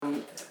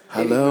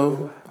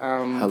Hello.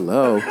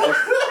 Hello.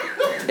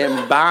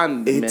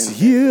 Embodiment.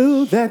 It's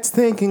you that's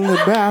thinking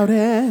about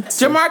it.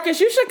 Jamarcus,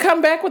 you should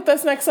come back with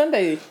us next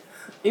Sunday,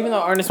 even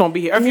though Ernest won't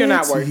be here. If you're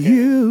not working. It's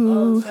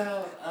you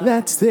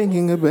that's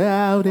thinking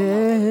about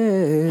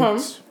it.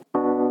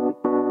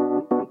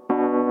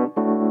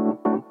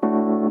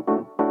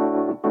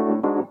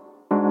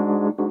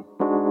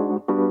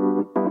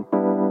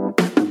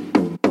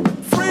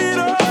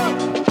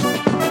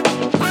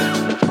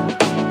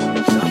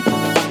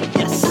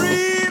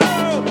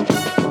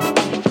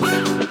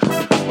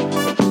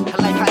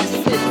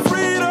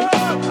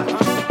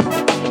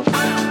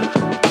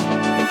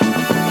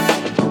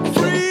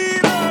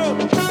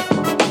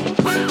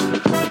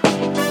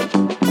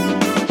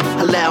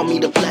 Allow me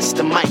to bless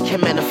the mic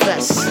and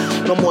manifest.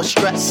 No more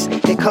stress,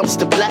 here comes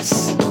the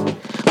bless.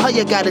 All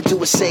you gotta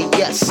do is say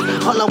yes.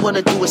 All I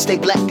wanna do is stay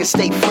black and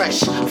stay fresh.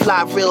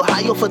 Fly real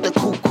high over the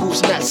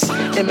cuckoo's nest.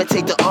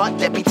 Imitate the art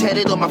that be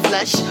tatted on my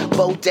flesh.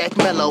 Bodak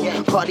mellow,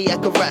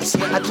 cardiac arrest.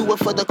 I do it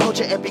for the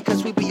culture and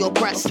because we be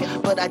oppressed.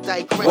 But I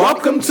digress.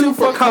 Welcome to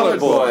For Colored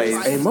Boys,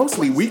 A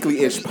mostly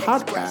weekly-ish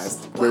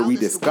podcast where we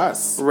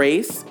discuss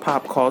race,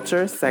 pop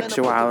culture,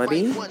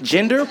 sexuality,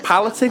 Gender,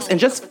 politics,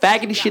 and just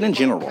faggoty shit in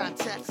general.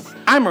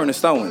 I'm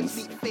Ernest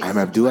Owens. I'm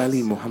Abdul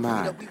Ali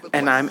Muhammad.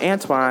 and I'm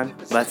Antoine.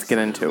 Let's get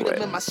into it.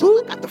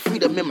 Got the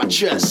freedom in my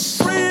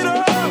chest. Freedom.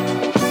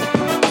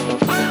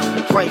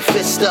 Right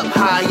fist up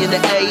high in the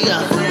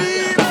air.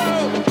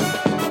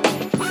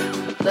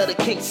 Let the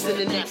Kingston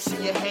and F's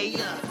in your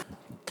hair.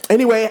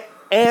 Anyway,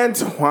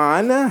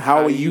 Antoine,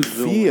 how are you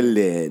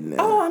feeling?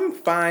 Oh, I'm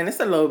fine.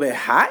 It's a little bit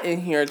hot in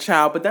here,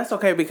 child, but that's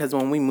okay because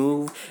when we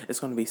move, it's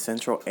going to be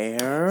central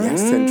air. Yes,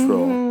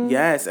 Central.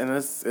 Yes, and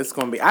it's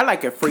going to be. I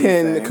like it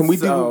freezing. Can we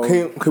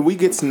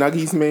get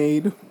Snuggies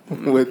made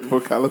with For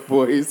Colored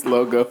Boys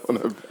logo on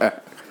the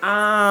back?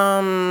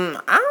 I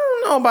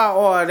don't know about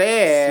all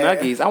that.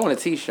 Snuggies. I want a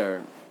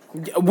t-shirt.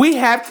 We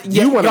have to.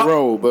 You want a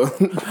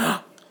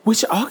robe? We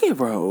should all get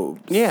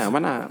robes. Yeah, why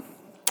not?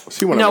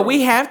 She want a No, robe.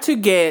 we have to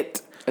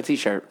get A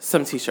t-shirt.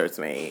 some t-shirts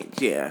made.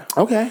 Yeah.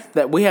 Okay.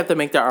 That we have to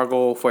make that our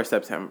goal for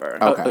September.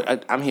 Okay.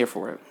 I'm here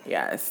for it.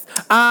 Yes.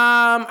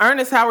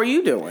 Ernest, how are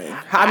you doing?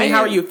 How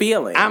are you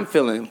feeling? I'm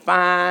feeling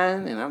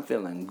fine, and I'm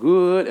feeling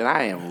good, and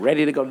I am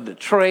ready to go to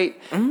Detroit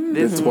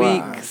this That's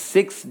week. why.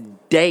 6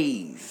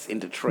 days in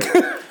Detroit.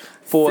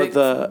 For 6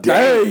 the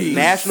days.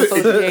 National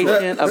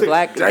Association of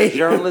Black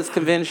Journalists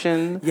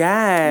Convention.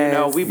 Yes. You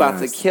know, we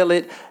about to kill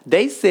it.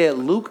 They said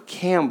Luke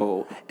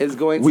Campbell is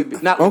going to be...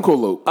 Not Uncle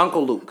Luke.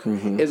 Uncle Luke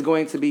is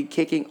going to be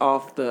kicking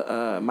off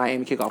the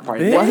Miami kickoff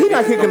party. Bitch. Well, he's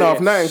not kicking off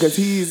nothing because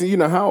he's,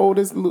 how old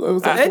is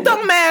Luke? It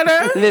don't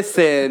matter.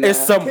 Listen. It's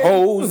some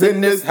hoes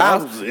in this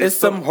house. It's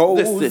some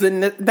hoes Listen. in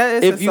this.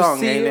 That is If a you song,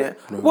 see ain't it-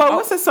 it? Well,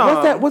 what's the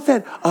song? What's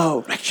that?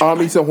 Oh.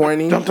 Me So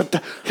Horny? No,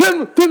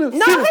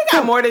 he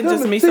got more than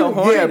just Me So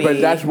Horny. Yeah,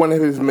 but that's one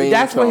of his main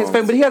That's songs. what his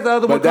favorite. But he has the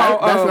other But one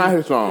called... that's not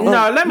his song.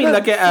 No, let me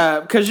look it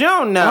up because you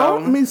don't know.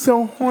 Me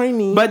So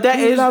Horny. But that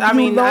is, Love I you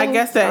mean, I long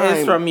guess that is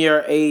time. from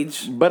your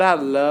age. But I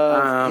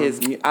love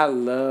his... I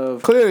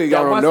love... Clearly, y'all that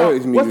don't one know song.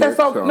 his What's that music,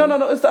 song? so-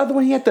 No. It's the other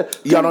one. He had the...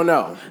 Y'all don't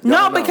know.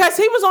 No, because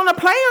he was on the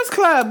Players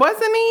Club,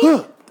 wasn't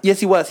he? Yes,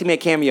 he was. He made a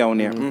cameo on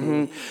there.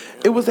 Mm-hmm.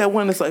 It was that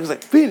one that's like, it was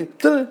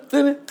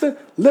like,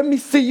 let me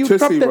see you drop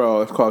Tootsie that.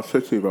 Roll. It's called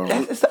Tootsie Roll.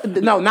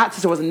 No, not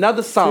Tootsie. It was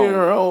another song.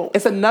 Funeral.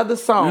 It's another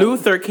song.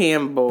 Luther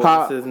Campbell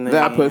Pop is his name.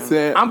 that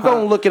percent. I'm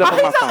going to look it up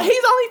on my phone.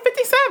 He's only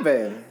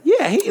 57.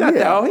 Yeah, he's not Yeah.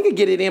 that old. He could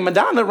get it in.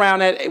 Madonna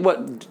around at,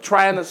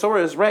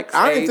 Tyrannosaurus Rex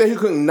I didn't age. say he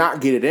could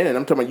not get it in.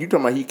 I'm talking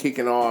about he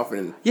kicking off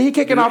and Yeah, he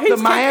kicking off the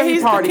Miami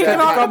he's party. kicking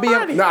 'cause off it's gonna the be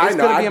party. No, I it's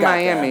know, going to I be in got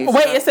Miami. that.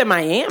 Wait, it's in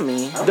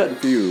Miami.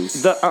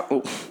 confused.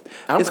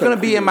 It's going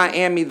to be in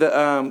Miami,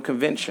 the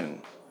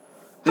convention.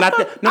 Not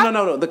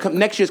the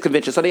next year's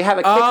convention. So they have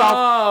a kickoff.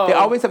 Oh. They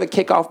always have a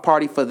kickoff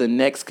party for the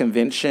next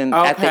convention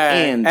at the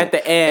Okay, end. at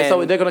the end. And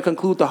so they're going to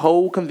conclude the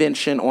whole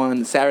convention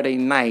on Saturday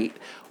night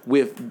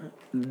with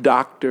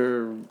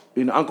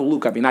Uncle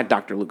Luke. I mean, not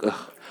Dr. Luke.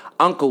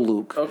 Uncle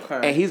Luke.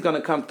 Okay. And he's going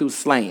to come through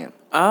slaying.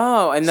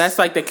 Oh, and that's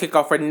like the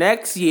kickoff for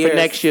next year's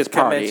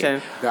party. convention.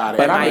 Got it.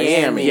 But in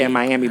Miami. Yeah,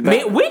 Miami.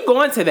 But We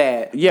going to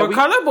that. Yeah, For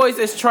Colored Boys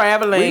is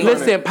traveling.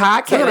 listen,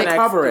 podcast. We're gonna next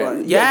cover it.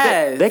 one.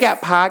 Yes. They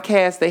got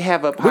podcasts. They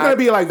have a podcast. We're gonna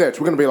be like this.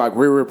 We're gonna be like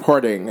we're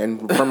reporting and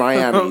from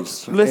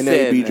Miami's Listen,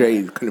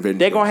 NABJ convention.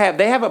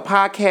 They have a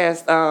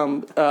podcast.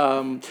 I'm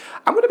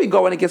gonna be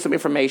going to get some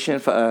information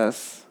for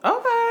us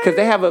Okay. because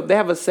they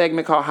have a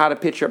segment called How to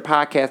Pitch Your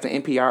Podcast,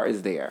 and NPR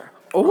is there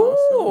Ooh.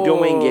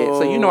 doing it.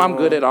 So I'm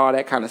good at all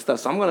that kind of stuff.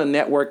 So I'm gonna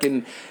network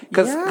and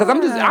because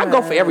I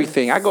go for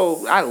everything. I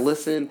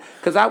listen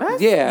because because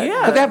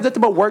they have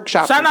nothing but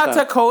workshops. Shout and out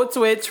stuff. to Code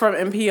Switch from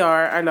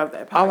NPR. I love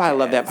that podcast. Oh, I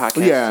love that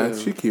podcast. Yeah, too.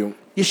 she cute.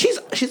 Yeah,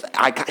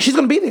 she's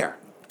gonna be there.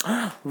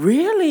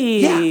 Really?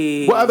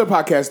 Yeah. What other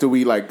podcasts do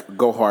we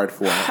go hard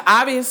for?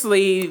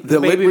 Obviously, The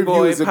Lit Baby Review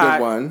Boy is a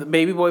good one. The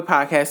Baby Boy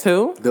podcast.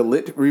 Who? The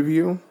Lit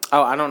Review.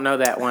 Oh, I don't know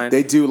that one.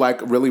 They do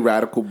really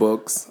radical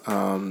books.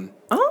 okay.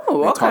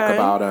 They talk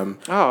about them.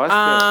 Oh,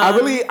 that's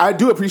good. I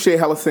do appreciate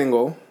Hella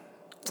Single.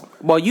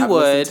 Well, you I've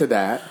would. listened to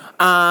that.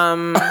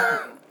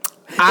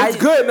 It's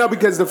good, no,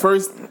 because the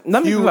first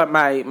Let me pull up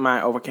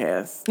my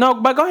Overcast. No,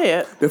 but go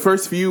ahead. The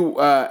first few,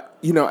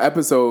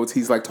 episodes,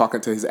 he's like talking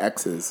to his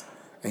exes,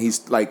 and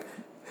he's like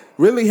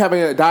really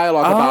having a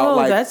dialogue about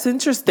like that's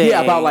interesting.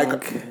 Yeah, about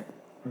like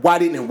why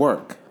didn't it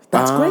work?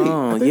 That's great.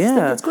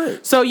 That's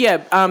great. So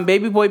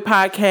Baby Boy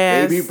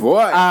podcast. Baby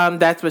Boy.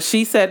 That's What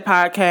She Said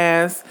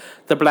podcast.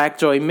 The Black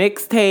Joy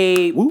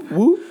mixtape. Whoop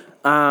whoop.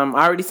 I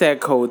already said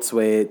Code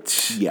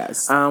Switch.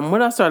 Yes.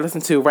 What else do I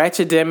listen to?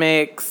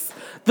 Ratchetdemics.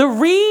 The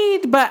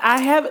Read, but I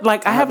have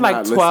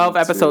 12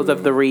 episodes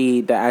of The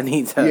Read that I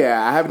need to.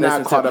 Yeah, I have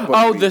not caught up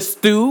on. The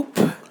Stoop.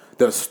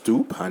 The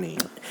Stoop, honey.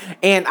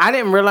 And I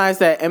didn't realize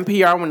that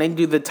NPR, when they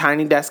do the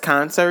Tiny Desk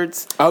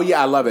concerts. Oh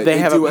yeah, I love it. They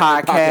have a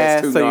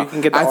podcast too, so you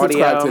can get the audio. I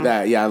subscribe to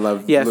that. Yeah, I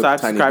love. Yeah, so I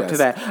subscribe to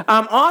that.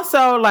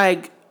 Also,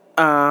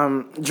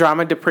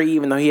 Drama Dupree,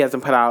 even though he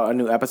hasn't put out a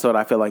new episode,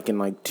 I feel like in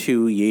like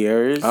 2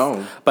 years.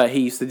 Oh, but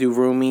he used to do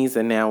Roomies,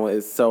 and now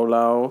is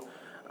solo.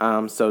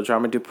 So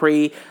Drama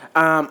Dupree.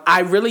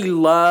 I really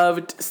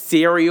loved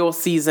Serial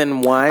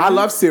season 1. I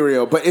love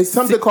Serial, but it's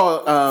something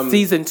called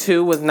season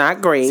 2 was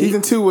not great.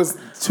 Season 2 was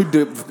too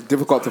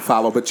difficult to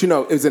follow, but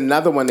there's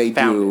another one they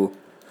do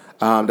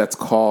that's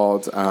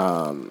called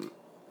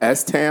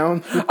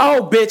S-Town.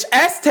 Oh, bitch,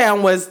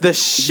 S-Town was the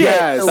shit.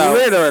 Yes.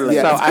 Literally.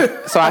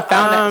 Yes. So I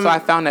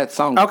found that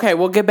song. Okay,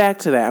 we'll get back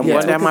to that. I'm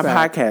going down my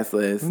podcast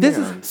list.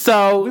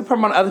 We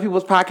promote other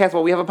people's podcasts,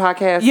 but we have a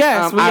podcast.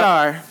 Yes, we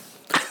are.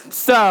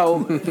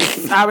 So,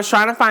 I was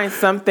trying to find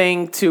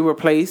something to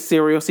replace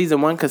Serial Season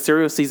 1 because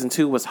Serial Season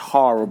 2 was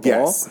horrible.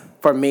 Yes.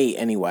 For me,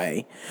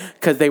 anyway.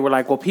 Because they were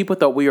like, well, people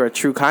thought we were a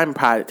true crime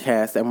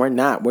podcast, and we're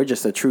not. We're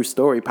just a true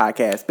story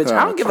podcast. Bitch,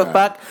 I don't give a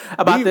fuck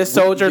about this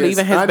soldier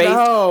leaving his base.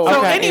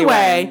 So,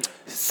 anyway,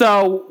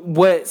 so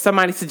what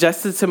somebody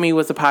suggested to me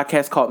was a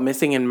podcast called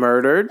Missing and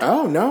Murdered.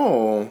 Oh,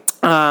 no.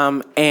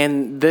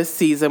 And this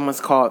season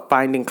was called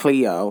Finding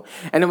Cleo.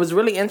 And it was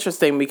really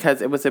interesting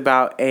because it was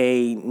about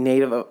a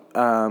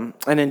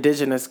an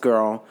indigenous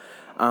girl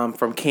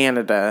from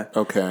Canada.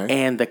 Okay.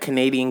 And the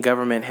Canadian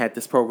government had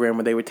this program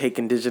where they would take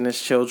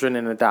indigenous children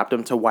and adopt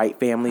them to white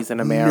families in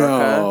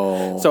America.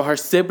 No. So her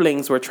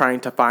siblings were trying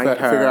to find her.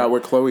 Figure out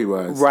where Chloe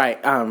was.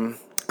 Right.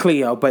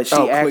 Cleo. But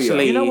she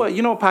actually... You know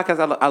what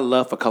podcast I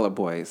love for Color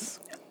Boys?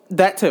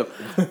 That too,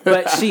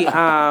 but she.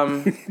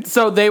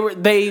 So they were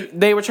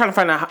trying to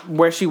find out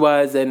where she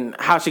was and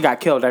how she got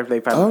killed after they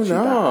found out she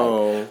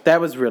died. That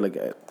was really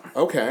good.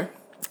 Okay.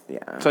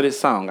 Yeah. So this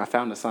song, I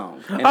found the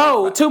song.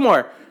 And two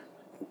more.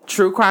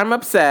 True Crime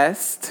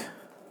Obsessed.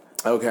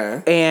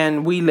 Okay.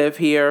 And We Live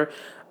Here,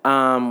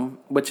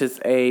 which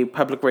is a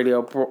public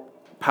radio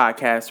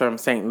podcast from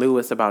St.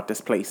 Louis about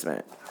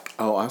displacement.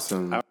 Oh,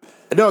 awesome.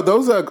 No,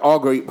 those are all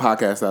great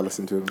podcasts I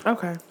listen to.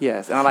 Okay.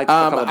 Yes, and I like.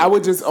 I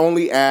would just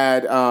only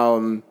add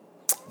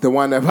the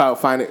one about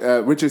finding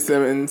Richard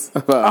Simmons.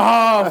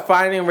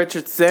 Finding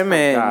Richard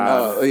Simmons.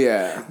 Oh,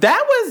 yeah.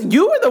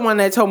 You were the one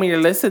that told me to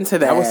listen to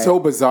that. That was so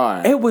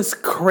bizarre. It was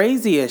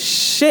crazy as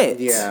shit.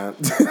 Yeah.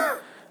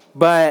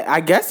 But I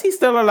guess he's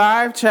still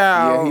alive,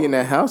 child. Yeah, he in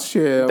that house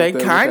chair. They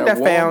kind of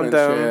found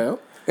him.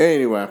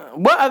 Anyway.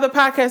 What other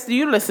podcasts do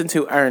you listen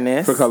to,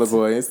 Ernest? For Color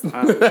Boys.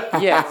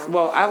 Yes.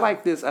 Well, I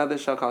like this other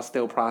show called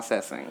Still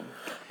Processing.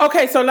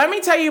 Okay, so let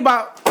me tell you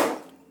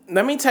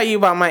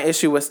about my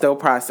issue with Still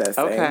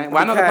Processing. Okay. Well,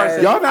 I know the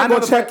person. Y'all not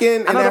going to check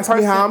in and ask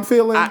me how I'm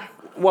feeling?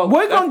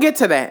 We're going to get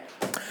to that.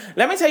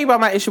 Let me tell you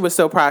about my issue with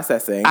Still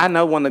Processing. I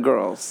know one of the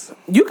girls.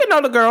 You can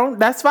know the girl.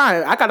 That's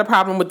fine. I got a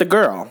problem with the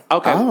girl.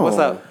 Okay. What's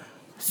up?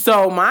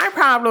 So my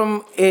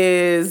problem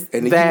is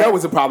and that... you know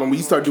it's a problem when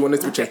you start doing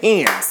this with your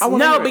hands.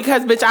 No,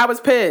 because, bitch, I was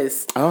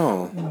pissed.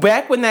 Oh.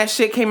 Back when that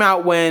shit came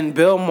out when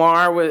Bill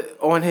Maher was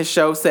on his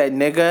show said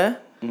nigga.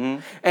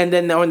 Mm-hmm. And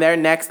then on their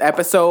next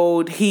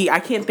episode, I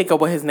can't think of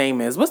what his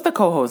name is. What's the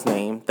co-host's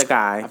name? The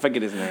guy. I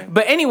forget his name.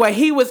 But anyway,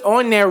 he was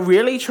on there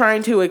really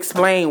trying to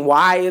explain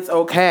why it's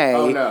okay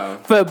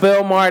for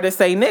Bill Maher to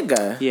say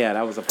nigga. Yeah,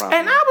 that was a problem.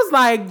 And I was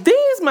like,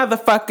 these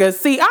motherfuckers,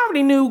 see, I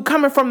already knew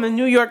coming from the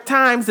New York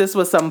Times, this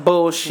was some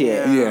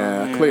bullshit.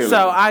 Yeah, clearly.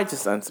 So I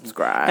just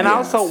unsubscribed. And I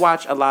also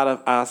watch a lot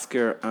of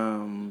Oscar...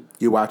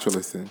 You watch or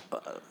listen?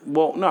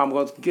 Well, no, I'm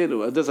going to get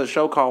to it. There's a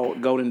show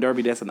called Golden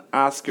Derby that's an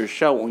Oscar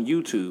show on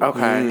YouTube.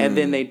 Okay. And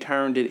then they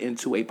turned it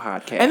into a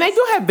podcast. And they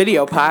do have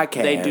video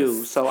podcasts. They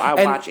do. So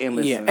I watch and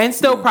listen. Yeah. And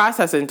Still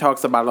Processing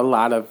talks about a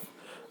lot of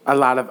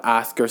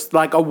Oscars,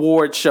 like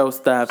award show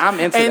stuff. I'm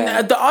into that.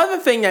 And the other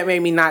thing that made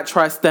me not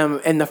trust them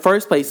in the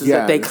first place is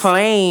that they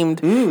claimed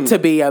to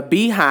be a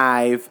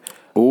Beehive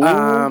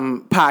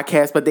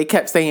podcast, but they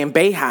kept saying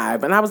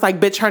Bayhive, and I was like,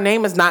 bitch, her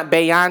name is not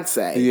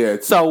Beyonce. Yeah.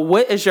 So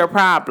what is your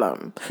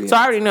problem? Yeah. So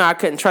I already knew I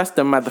couldn't trust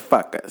them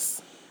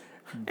motherfuckers.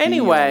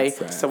 Anyway,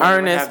 So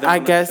Ernest, I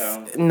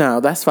guess no,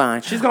 that's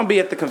fine. She's gonna be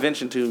at the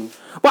convention too.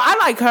 Well, I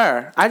like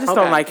her. I just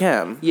don't like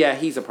him. Yeah,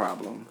 he's a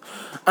problem.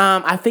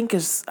 I think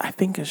it's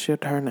your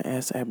turn to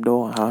ask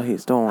Abdul how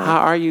he's doing. How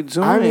are you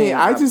doing? I mean,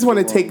 I just want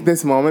to take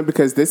this moment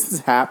because this has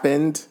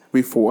happened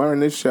before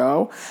on this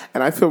show,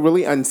 and I feel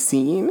really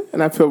unseen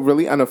and I feel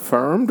really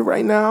unaffirmed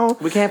right now.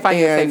 We can't find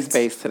a safe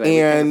space today.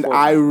 And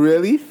I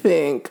really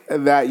think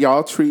that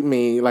y'all treat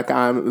me like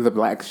I'm the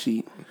black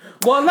sheep.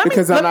 Well, I'm not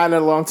in a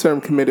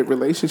long-term committed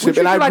relationship,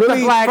 and I like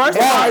really, first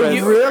of all, we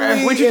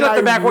treat you at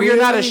the back where you're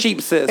not a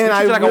sheep, sis. We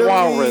treat you like a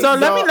walrus. So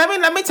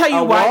let me tell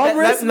you why.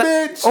 Walrus,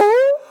 bitch.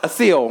 A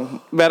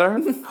seal,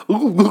 better.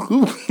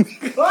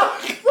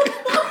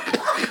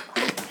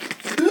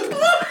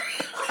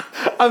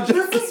 I'm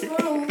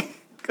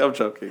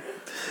joking.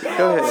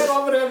 Go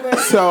ahead.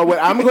 So what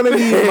I'm gonna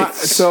need,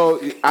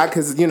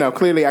 because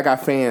clearly I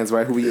got fans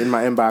right who be in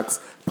my inbox.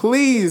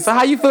 Please. So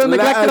how you feeling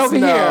neglected over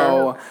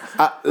here?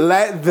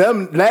 Let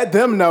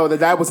them know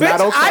that was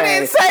not okay. I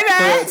didn't say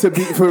that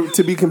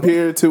to be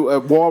compared to a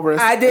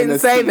walrus. I didn't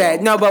say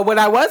that. No, but what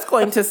I was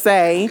going to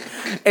say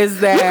is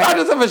that you called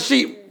yourself a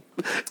sheep.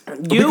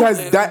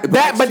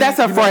 But that's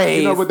a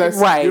phrase,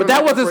 right? But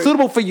that wasn't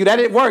suitable for you. That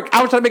didn't work.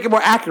 I was trying to make it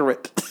more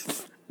accurate.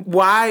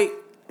 Why?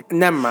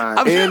 Never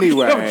mind.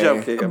 Anyway. I'm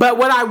joking. But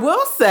what I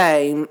will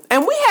say,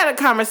 and we had a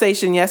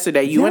conversation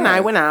yesterday. You and I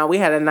went out. We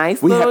had a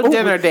nice little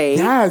dinner date.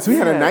 Yes, we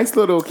had a nice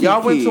little kiki.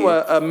 Y'all went to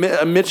a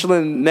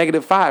Michelin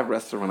 -5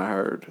 restaurant, I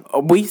heard.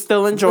 We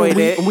still enjoyed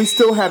it. We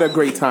still had a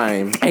great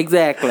time.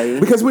 Exactly.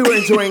 Because we were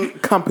enjoying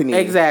company.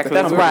 Exactly.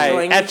 That's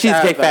right. At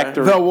Cheesecake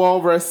Factory. The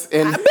walrus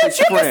and bitch,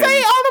 you can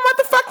say all the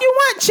motherfucker you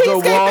want.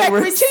 Cheesecake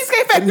Factory,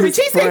 Cheesecake Factory,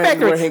 Cheesecake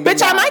Factory.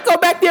 Bitch, I might go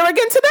back there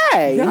again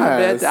today.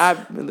 Yes.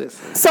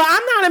 Listen. So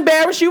I'm not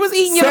embarrassed. You was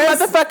eating your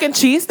motherfucking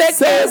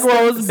cheesesteak egg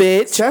rolls,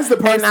 bitch. That's the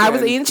person. And I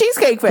was eating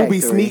Cheesecake Factory. Who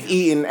be sneak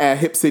eating at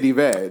Hip City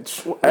Veg.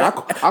 I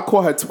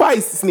call her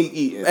twice sneak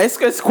eating.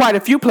 It's quite a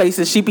few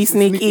places she be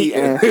sneak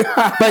eating.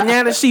 But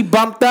now that she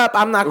bumped up,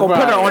 I'm not gonna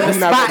put her on the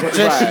spot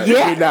just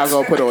yet. We're not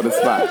gonna put her on the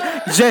spot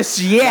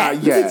just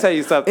yet. Let me tell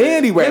you something.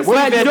 Anyway,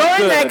 but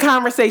during that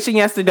conversation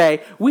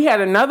yesterday, we had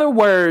another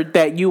word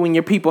that you and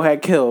your people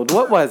had killed.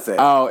 What was it?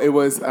 Oh, it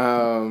was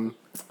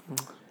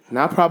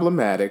not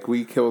problematic.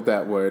 We killed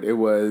that word. It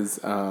was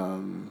what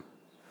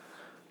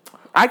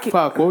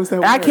was that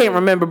word? I can't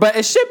remember, but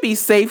it should be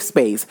safe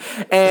space.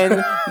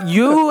 And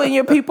you and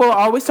your people are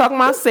always talking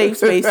about safe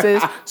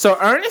spaces. So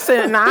Ernest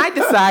and I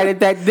decided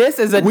that this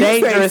is a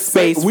dangerous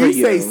space for you.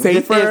 We say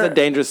safer. This is a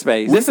dangerous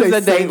space. This is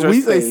a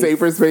dangerous space. We say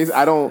safer space.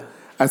 I don't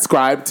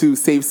ascribe to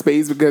safe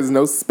space because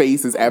no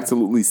space is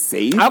absolutely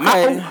safe.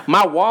 Okay.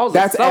 My walls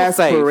That's are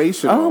so aspirational.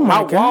 Safe. Oh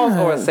my walls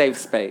are a safe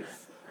space.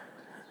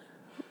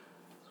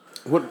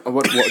 What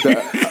Ernest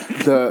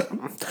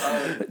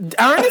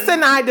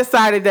and I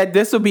decided that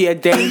this would be a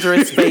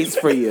dangerous space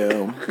for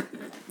you.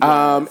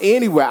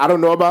 Anyway, I don't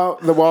know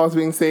about the walls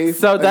being safe.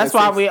 So that's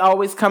why we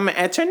always come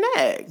at your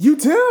neck. You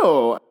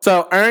do.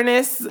 So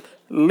Ernest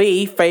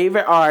Lee,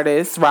 favorite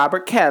artist,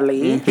 Robert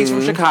Kelly. Mm-hmm. He's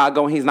from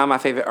Chicago and he's not my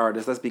favorite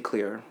artist. Let's be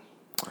clear.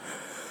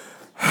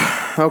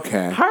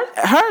 Okay.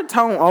 Her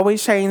tone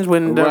always changes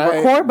when the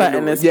record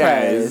button is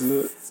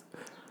pressed.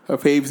 Her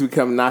faves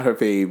become not her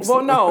faves.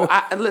 Well, no.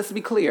 Let's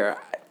be clear.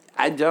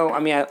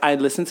 I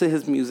listen to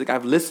his music.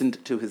 I've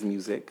listened to his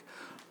music.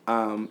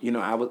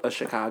 I was a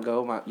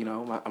Chicago. I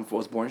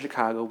was born in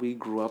Chicago. We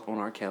grew up on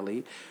R.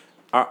 Kelly.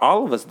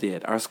 All of us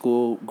did. Our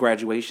school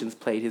graduations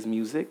played his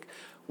music.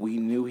 We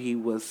knew he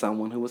was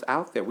someone who was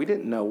out there. We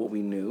didn't know what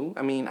we knew.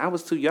 I mean, I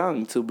was too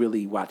young to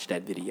really watch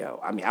that video.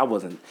 I mean, I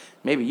wasn't.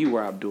 Maybe you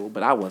were, Abdul,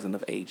 but I wasn't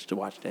of age to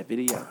watch that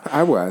video.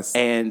 I was.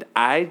 And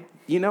I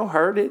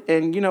heard it,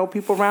 and,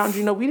 people around,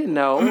 we didn't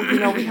know.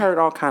 We heard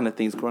all kind of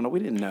things growing up. We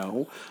didn't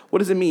know. What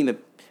does it mean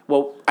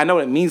well, I know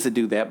what it means to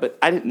do that, but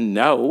I didn't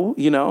know,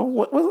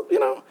 what was,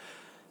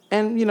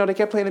 And, they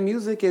kept playing the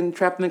music, and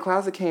Trapped in the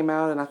Closet came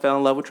out, and I fell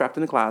in love with Trapped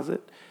in the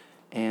Closet.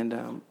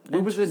 And we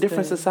was in a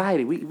different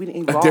society. We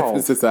didn't evolve. A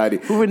different society.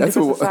 We were in a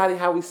different society.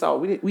 How we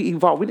saw it. We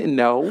evolved. We didn't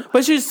know.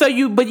 But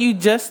you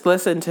just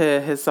listened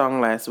to his song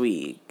last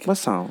week. What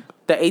song?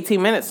 The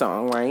 18-minute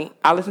song, right?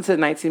 I listened to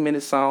the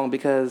 19-minute song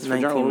because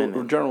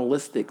for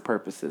journalistic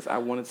purposes, I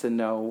wanted to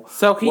know.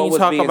 So can you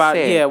talk about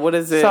what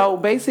is it? So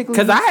basically,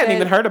 because I hadn't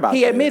even heard about.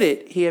 He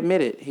admitted.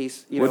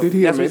 He's what did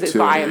he admit to?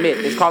 So I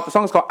admit. The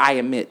song is called I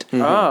Admit.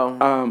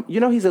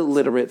 Mm-hmm. Oh, he's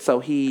illiterate, so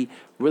he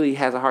really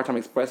has a hard time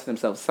expressing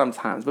himself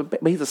sometimes. But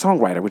he's a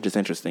songwriter, which is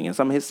interesting, and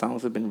some of his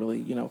songs have been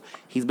really,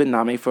 he's been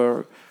nominated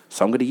for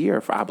Song of the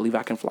Year for I Believe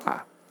I Can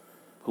Fly.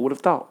 Who would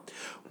have thought?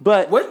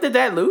 But what did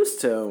that lose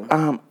to?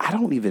 I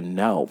don't even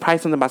know. Probably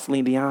something about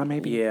Celine Dion,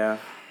 maybe. Yeah.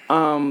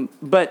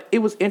 But it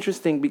was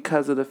interesting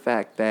because of the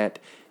fact that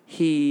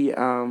he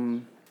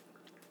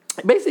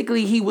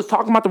basically he was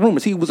talking about the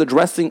rumors. He was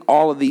addressing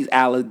all of these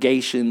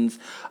allegations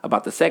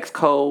about the sex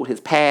code, his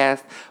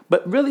past,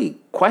 but really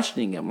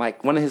questioning him.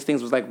 Like one of his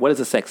things was like, "What is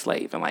a sex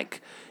slave?" And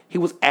like he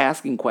was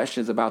asking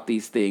questions about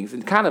these things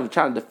and kind of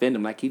trying to defend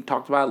him. Like, he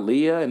talked about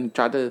Leah and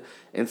tried to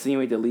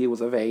insinuate that Leah was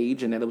of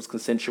age and that it was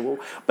consensual.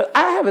 But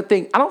I don't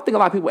think a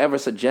lot of people ever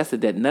suggested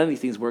that none of these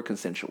things were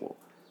consensual.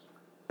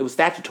 It was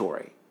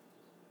statutory,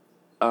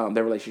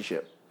 their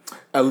relationship.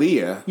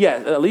 Aaliyah.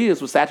 Yeah,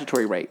 Aaliyah's was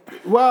statutory rape.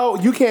 Well,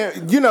 you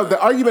can't. The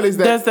argument is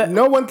that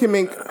no one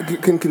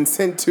can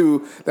consent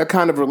to that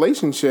kind of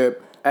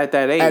relationship at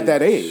that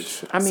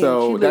age. I mean,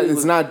 so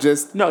it's not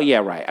just. No, yeah,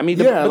 right. I mean,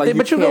 but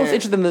you know, it's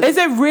interesting. Is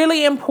it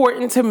really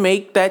important to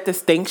make that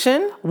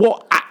distinction?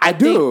 Well, I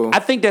do. I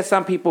think that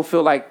some people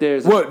feel like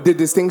there's the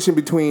distinction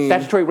between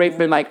statutory rape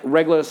and like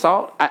regular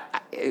assault.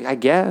 I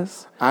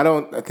guess. I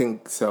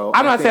think so.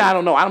 I'm not saying I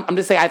don't know. I'm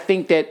just saying I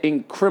think that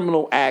in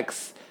criminal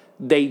acts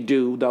they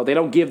do, though. They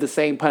don't give the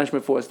same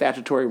punishment for a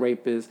statutory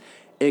rapist.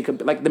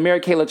 Like the Mary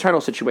Kay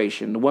Letourneau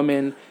situation, the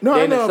woman,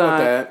 then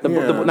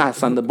the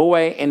son, the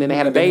boy, and then they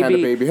had a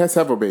baby. They had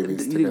several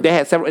babies. They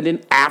had several, and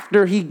then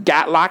after he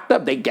got locked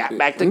up, they got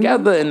back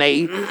together, and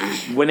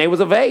when they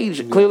was of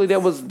age, clearly there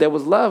was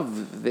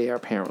love there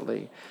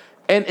apparently.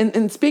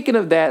 And speaking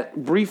of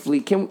that, briefly,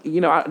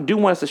 I do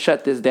want us to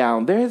shut this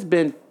down. There has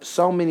been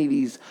so many of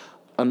these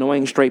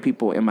annoying straight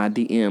people in my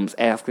DMs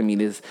asking me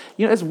this.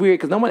 It's weird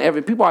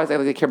because people always act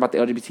like they care about the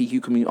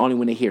LGBTQ community only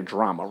when they hear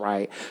drama,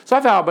 right? So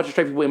I've had a bunch of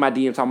straight people in my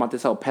DMs talking about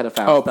this whole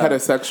pedophile stuff.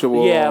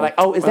 Pedosexual. Yeah, like,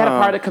 is that a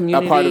part of the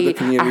community? A part of the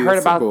community. I heard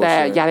about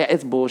that. Yeah,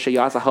 it's bullshit,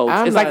 y'all. It's a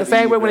hoax. It's like the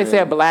same way when they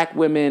said black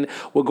women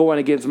were going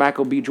against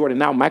Michael B. Jordan.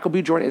 Now, Michael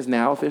B. Jordan is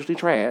now officially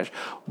trash.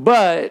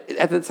 But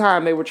at the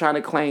time, they were trying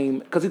to claim,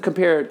 because he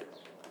compared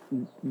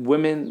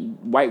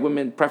white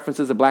women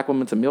preferences of black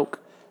women to milk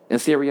and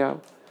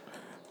cereal.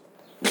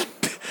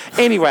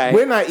 Anyway,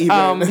 we're not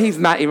even. He's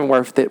not even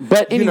worth it.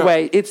 But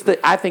anyway,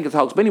 I think it's a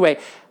hoax. But anyway,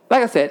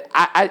 like I said,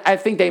 I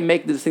think they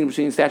make the distinction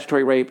between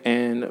statutory rape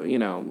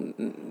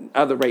and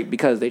other rape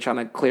because they're trying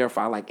to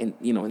clarify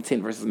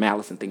intent versus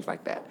malice and things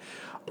like that.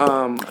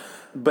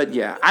 But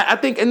yeah, I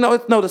think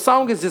the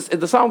song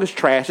is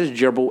trash. It's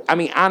gerbil. I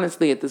mean,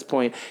 honestly, at this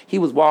point, he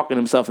was walking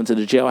himself into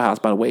the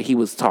jailhouse by the way he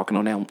was talking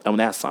on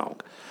that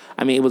song.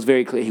 I mean, it was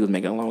very clear he was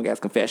making a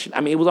long-ass confession.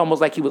 I mean, it was almost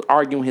like he was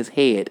arguing his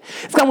head.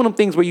 It's kind of one of them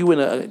things where you in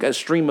a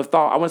stream of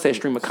thought. I wouldn't say a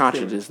stream of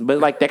consciousness, but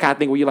like that kind of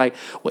thing where you're like,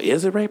 well,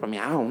 is it rape? I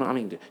mean, I don't know. I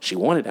mean, she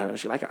wanted that.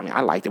 She liked it. I mean,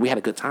 I liked it. We had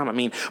a good time. I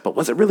mean, but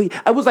was it really?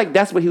 I was like,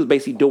 that's what he was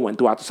basically doing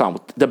throughout the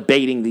song,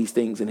 debating these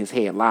things in his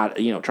head,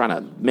 trying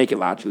to make it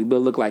logically, but it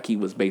looked like he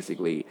was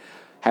basically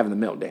having a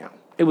meltdown.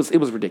 It was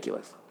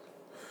ridiculous.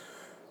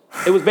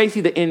 It was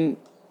basically the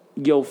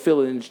Yo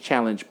Feelings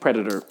Challenge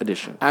Predator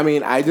Edition. I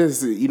mean, I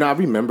just, I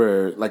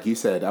remember, like you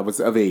said, I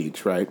was of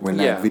age, right? When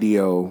that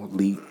video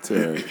leaked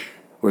or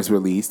was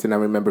released. And I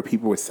remember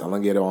people were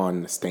selling it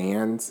on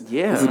stands.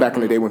 Yeah. This is back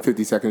in the day when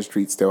 52nd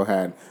Street still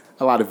had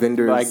a lot of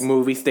vendors. Like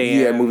movie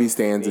stands. Yeah, movie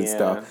stands and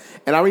stuff.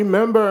 And I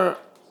remember,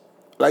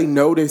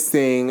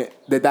 noticing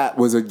that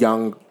was a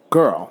young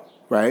girl,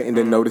 right? And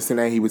then noticing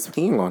that he was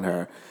peeing on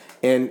her.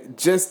 And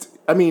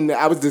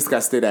I was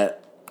disgusted at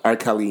R.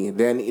 Kelly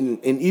then,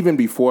 and even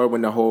before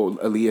when the whole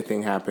Aaliyah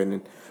thing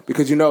happened,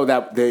 because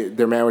that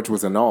their marriage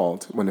was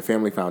annulled when the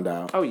family found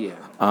out. Oh yeah.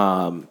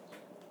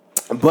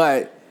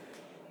 But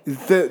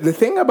the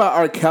thing about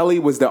R. Kelly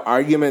was the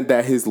argument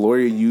that his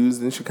lawyer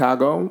used in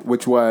Chicago,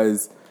 which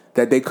was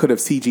that they could have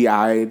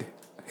CGI'd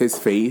his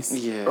face.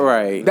 Yeah.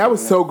 Right. That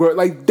was so good.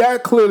 Like,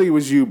 that clearly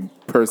was you,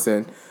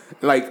 person.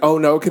 Like, oh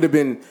no, it could have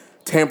been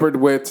tampered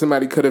with.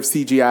 Somebody could have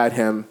CGI'd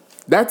him.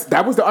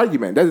 That was the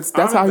argument. That's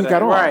how he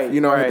got off. Right,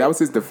 That was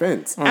his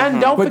defense. Mm-hmm.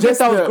 And don't forget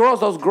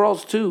those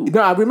girls too.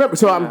 No, I remember.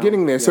 So I'm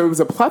getting there. Yeah. So it was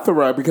a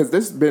plethora because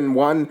there's been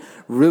one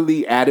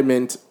really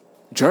adamant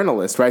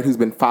journalist, right, who's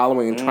been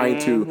following and trying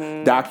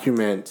to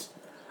document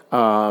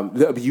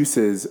the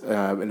abuses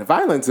and the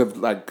violence of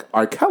like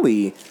R.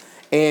 Kelly.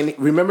 And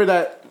remember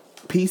that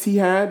piece he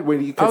had where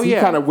he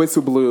kind of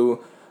whistle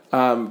blew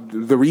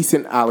the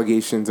recent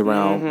allegations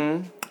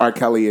around R.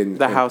 Kelly and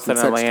the house in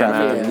sex Atlanta.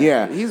 trafficking.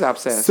 Yeah, he's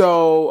obsessed.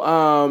 So,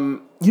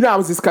 I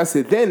was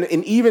disgusted then,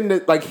 and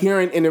even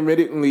hearing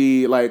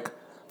intermittently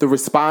the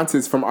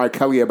responses from R.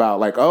 Kelly about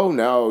oh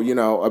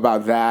no,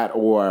 about that,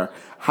 or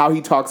how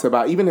he talks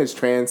about even his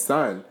trans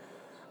son.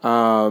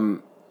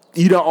 All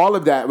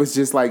of that was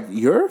just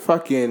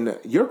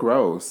you're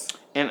gross.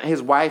 And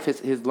his wife,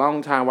 his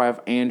longtime wife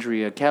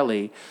Andrea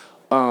Kelly,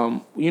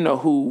 who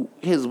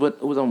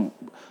was on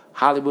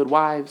Hollywood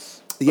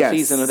Wives. Yes.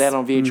 Season of that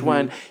on VH1.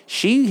 Mm-hmm.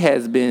 She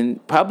has been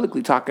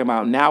publicly talking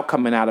about now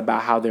coming out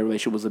about how their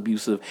relationship was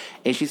abusive.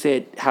 And she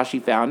said how she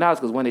found out is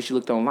because one day she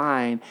looked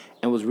online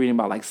and was reading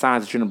about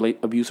signs that you're in an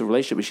abusive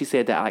relationship. And she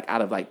said that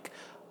out of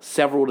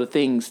several of the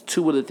things,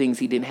 2 of the things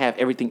he didn't have,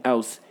 everything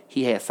else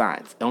he had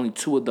signs. Only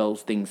 2 of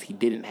those things he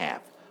didn't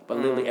have. But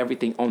literally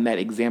everything on that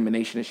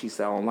examination that she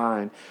saw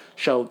online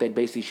showed that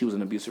basically she was in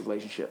an abusive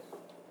relationship.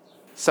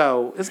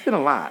 So it's been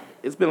a lot.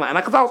 And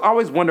because I was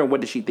always wondering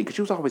what did she think, because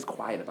she was always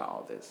quiet about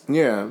all this.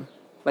 Yeah.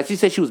 She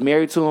said she was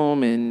married to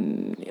him,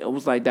 and it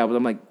was like that. But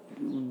I'm like,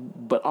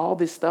 but all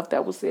this stuff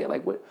that was said,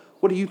 like,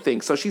 what do you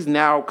think? So she's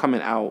now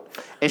coming out,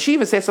 and she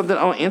even said something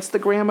on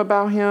Instagram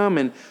about him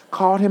and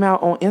called him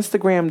out on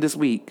Instagram this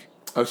week.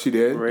 Oh, she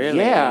did? Really?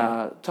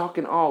 Yeah,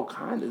 talking all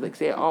kind of, like,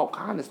 saying all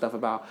kind of stuff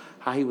about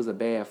how he was a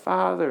bad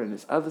father and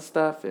this other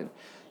stuff, and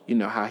you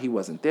know how he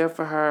wasn't there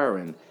for her,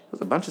 and it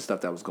was a bunch of stuff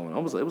that was going on.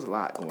 It was a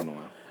lot going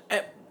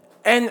on,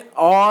 and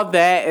all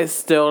that is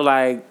still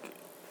like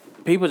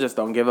people just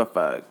don't give a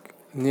fuck.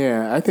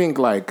 Yeah, I think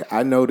like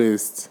I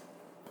noticed.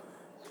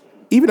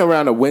 Even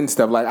around the win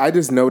stuff, like I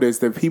just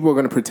noticed that people are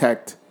going to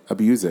protect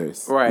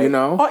abusers, right? You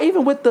know, or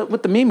even with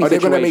the Mimi, or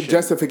they're going to make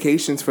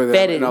justifications for them.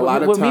 Fetish. And a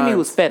lot of times, Mimi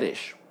was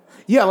fetish.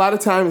 Yeah, a lot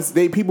of times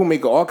people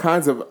make all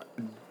kinds of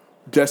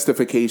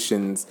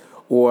justifications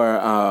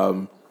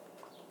or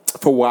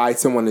for why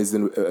someone is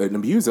an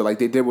abuser, like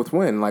they did with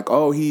Win. Like,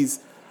 oh, he's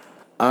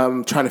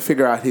trying to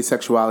figure out his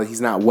sexuality.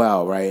 He's not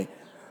well, right?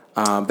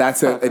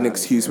 That's an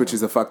excuse, which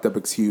is a fucked up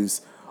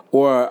excuse.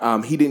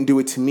 Or he didn't do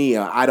it to me.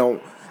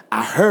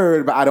 I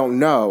heard, but I don't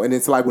know. And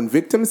it's like when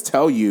victims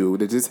tell you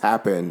that this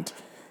happened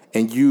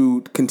and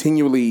you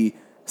continually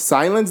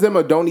silence them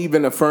or don't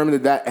even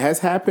affirm that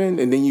has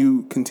happened, and then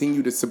you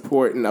continue to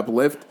support and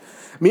uplift.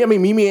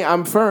 Mimi,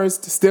 I'm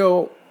First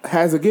still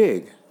has a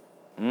gig.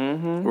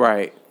 Mm-hmm.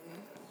 Right.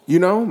 You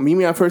know,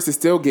 Mimi I'm First is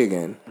still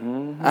gigging.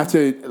 Mm-hmm.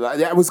 After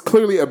that was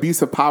clearly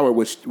abuse of power,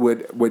 which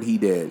what he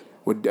did,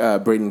 what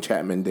Braden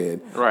Chapman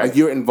did. Right. Like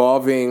you're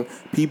involving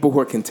people who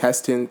are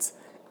contestants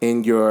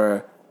in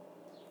your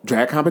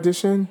drag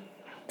competition,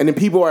 and then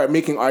people are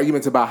making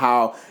arguments about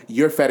how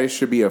your fetish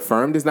should be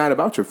affirmed. It's not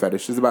about your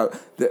fetish. It's about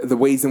the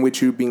ways in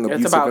which you're being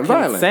abusive and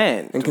violent.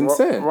 Consent. And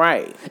consent.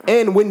 Right.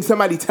 And when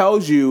somebody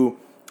tells you,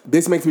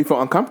 this makes me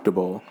feel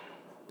uncomfortable,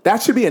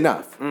 that should be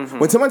enough. Mm-hmm.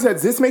 When someone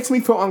says, this makes me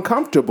feel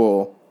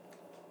uncomfortable,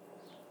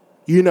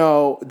 you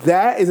know,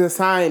 that is a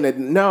sign that,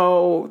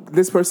 no,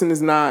 this person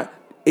is not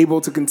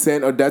able to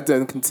consent or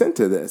doesn't consent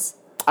to this.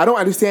 I don't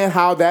understand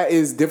how that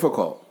is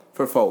difficult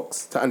for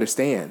folks to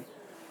understand.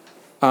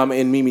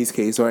 In Mimi's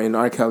case or in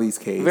R. Kelly's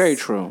case. Very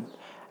true.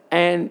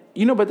 And,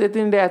 you know, but at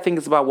the end of the day, I think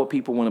it's about what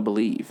people want to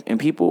believe. And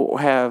people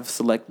have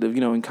selective,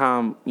 in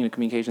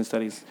communication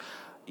studies,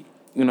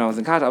 I was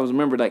in college, I was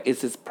remember, like,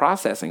 it's this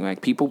processing.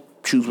 Like, people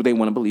choose what they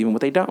want to believe and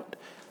what they don't.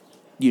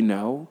 You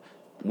know,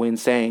 when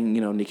saying,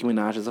 Nicki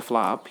Minaj is a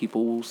flop,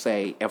 people will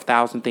say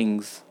 1,000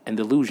 things and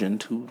delusion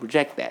to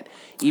reject that.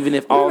 Even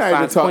if all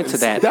signs point to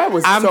that. That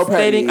was I'm so petty.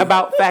 stating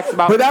about facts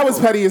about But that was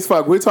petty as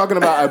fuck. We're talking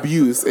about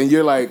abuse, and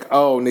you're like,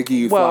 oh,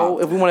 Nicki Well,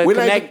 flopped. if we want to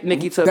connect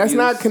Nicki to that's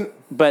abuse,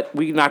 but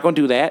we're not going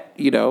to do that.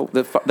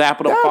 The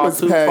apple don't fall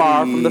too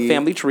far from the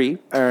family tree.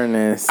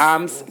 Ernest.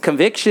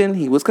 Conviction,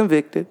 he was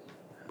convicted.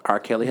 R.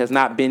 Kelly has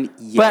not been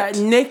yet. But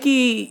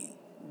Nicki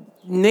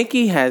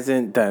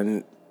hasn't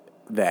done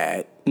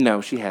that.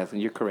 No, she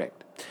hasn't. You're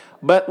correct.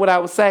 But what I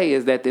would say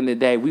is that at the end of the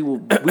day,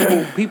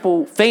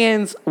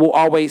 fans will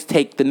always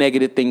take the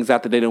negative things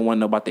out that they don't want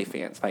to know about their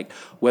fans. Like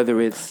whether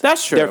it's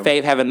That's true. their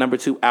fave having a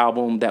 #2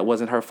 album that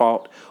wasn't her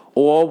fault,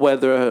 or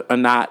whether or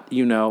not,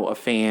 a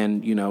fan,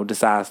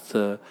 decides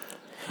to,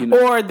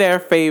 Or their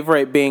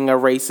favorite being a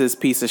racist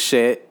piece of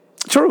shit.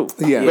 True.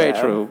 Yeah. Very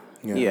true.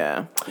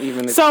 Yeah.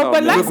 Even if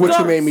but let's look what go.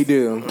 you made me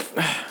do.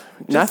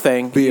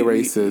 Nothing. Be a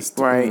racist.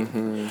 Right.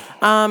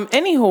 Mm-hmm.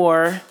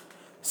 Anyhow,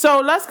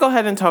 so let's go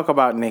ahead and talk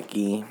about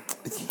Nicki.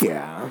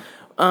 Yeah.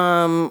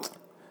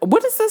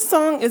 What is this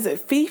song? Is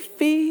it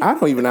Fifi? I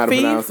don't even know how to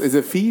pronounce. Is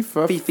it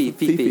FIFA?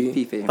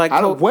 Fifi. Like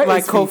what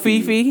is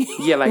Kofifi?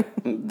 Yeah, like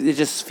it's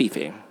just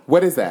Fifi.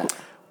 What is that?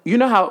 You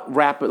know how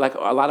rapper, like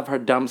a lot of her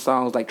dumb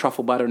songs, like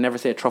Truffle Butter, never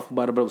said Truffle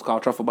Butter, but it was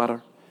called Truffle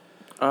Butter.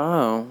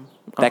 Oh,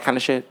 that kind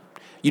of shit.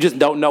 You just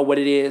don't know what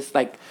it is.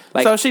 Like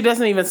so she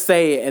doesn't even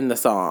say it in the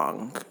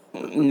song.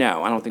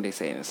 No, I don't think they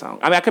say it in the song.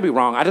 I mean, I could be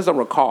wrong. I just don't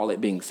recall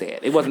it being said.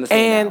 It wasn't the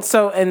same. And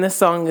so, and the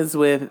song is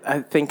with,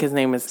 I think his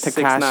name is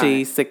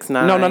Tekashi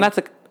 6ix9ine. No, not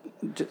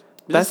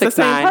that's the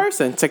same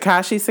person.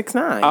 Tekashi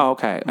 6ix9ine. Oh,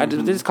 okay. I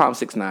just call him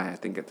 6ix9ine, I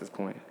think, at this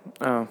point.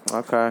 Oh,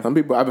 okay. Some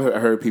people, I've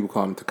heard people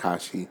call him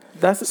Tekashi.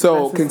 That's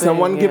can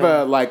someone give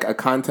a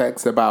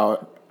context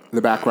about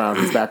his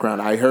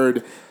background? I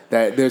heard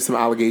that there's some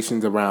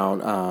allegations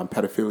around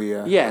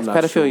pedophilia. Yes,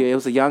 pedophilia. Sure. It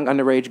was a young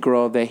underage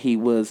girl that he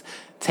was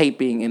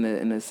taping in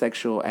a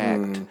sexual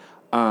act.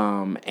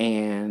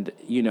 And,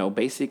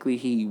 basically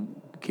he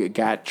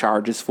got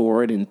charges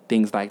for it and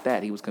things like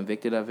that. He was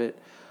convicted of it.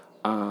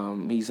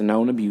 He's a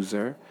known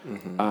abuser.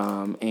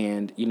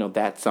 And,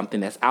 that's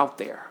something that's out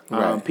there.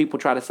 Right. People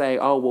try to say,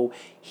 oh, well,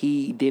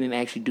 he didn't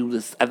actually do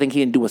this. I think he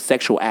didn't do a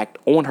sexual act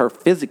on her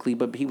physically,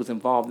 but he was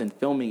involved in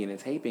filming it and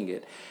taping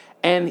it.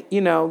 And,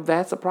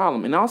 that's a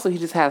problem. And also, he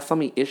just has so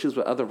many issues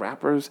with other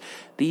rappers.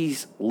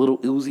 These little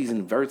Uzis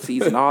and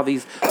Vertsies and all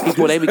these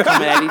people, they be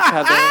coming at each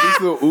other. These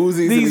little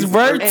Uzis these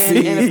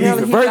Vertsies.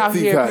 And apparently he's out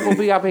here, people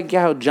be out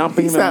here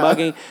jumping him and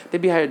mugging. They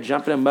be out here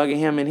jumping and mugging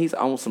him, and he's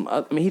on some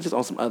other, he's just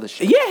on some other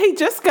shit. Yeah, he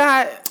just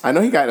got... I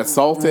know he got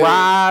assaulted.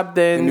 Robbed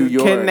and in New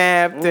York.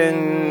 Kidnapped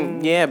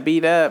and,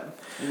 beat up.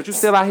 But you're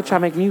still out here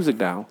trying to make music,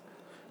 though.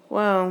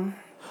 Well...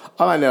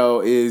 All I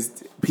know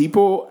is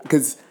people...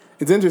 Because...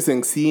 it's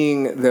interesting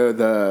seeing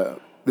the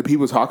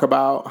people talk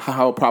about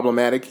how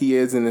problematic he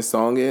is and this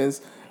song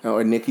is,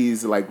 or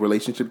Nicki's like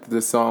relationship to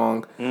this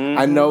song. Mm-hmm.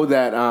 I know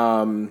that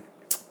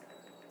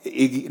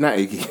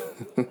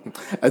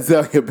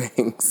Azalea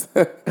Banks.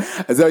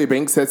 Azalea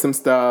Banks said some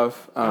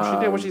stuff. She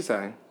did. What she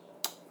saying?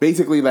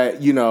 Basically, like, a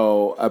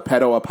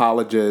pedo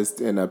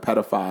apologist and a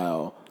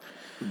pedophile,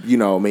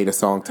 made a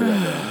song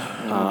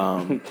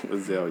together.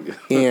 Azalea.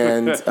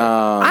 And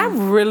I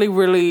really,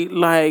 really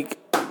like.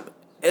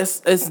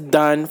 It's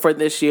done for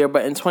this year,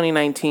 but in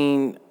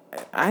 2019,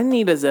 I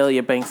need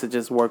Azalea Banks to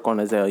just work on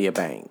Azalea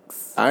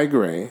Banks. I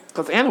agree.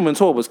 Because Anna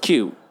Wintour was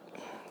cute.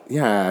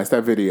 Yeah, it's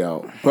that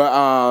video.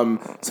 But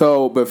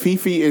but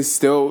Fifi is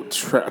still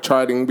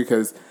charting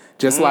because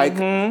just like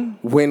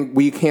when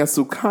we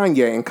canceled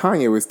Kanye and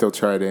Kanye was still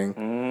charting,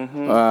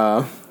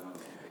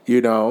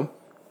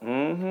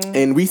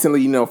 and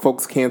recently,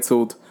 folks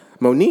canceled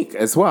Monique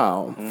as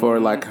well for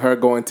like her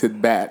going to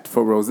bat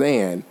for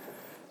Roseanne.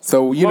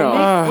 So, Monique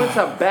went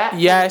to bat?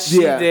 Yes,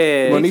 she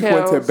did. Monique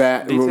went to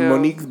bat.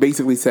 Monique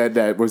basically said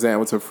that Roseanne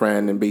was her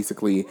friend, and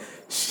basically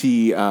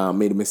she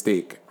made a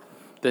mistake.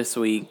 This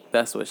week,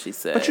 that's what she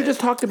said. But you just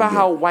talked about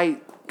how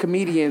white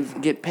comedians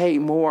get paid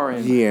more.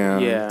 And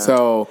yeah.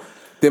 So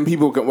then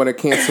people want to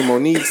cancel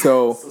Monique.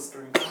 So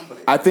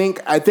I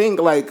think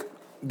like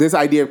this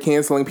idea of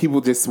canceling, people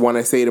just want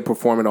to say to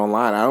perform it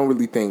online. I don't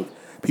really think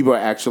people are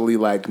actually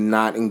like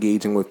not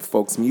engaging with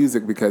folks'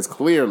 music because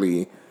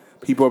clearly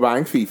people are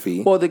buying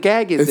Fifi. Well, the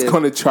gag is it's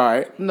going to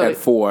chart at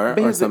 4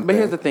 or something. But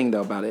here's the thing,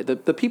 though, about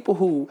it. The people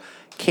who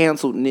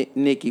canceled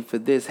Nicki for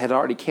this had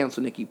already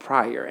canceled Nicki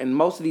prior. And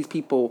most of these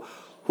people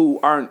who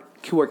are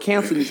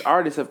canceling these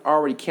artists have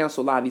already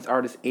canceled a lot of these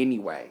artists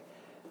anyway.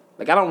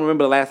 Like, I don't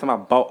remember the last time I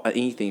bought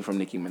anything from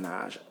Nicki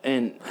Minaj.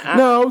 And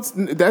no,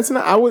 that's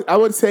not. I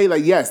would say,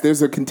 like, yes,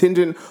 there's a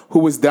contingent who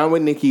was done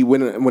with Nicki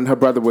when her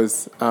brother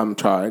was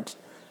charged.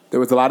 There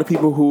was a lot of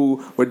people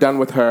who were done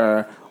with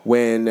her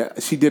when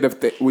she did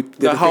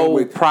the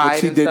whole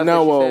pride. She did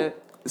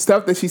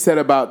stuff that she said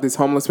about this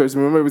homeless person.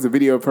 Remember, it was a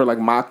video of her like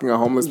mocking a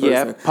homeless person.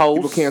 Yeah, post.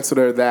 People canceled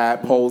her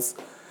that post.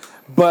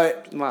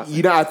 But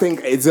I think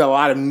it's a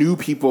lot of new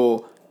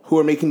people who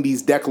are making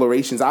these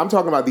declarations. I'm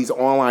talking about these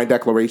online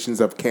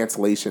declarations of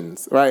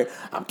cancellations, right?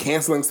 I'm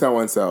canceling so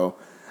and so.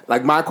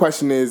 Like, my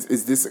question is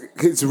this?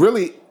 It's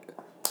really.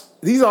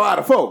 These are a lot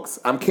of folks.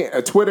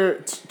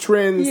 Twitter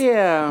trends.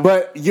 Yeah.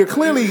 But you're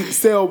clearly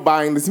still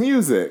buying this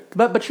music.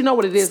 But you know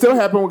what it is? Still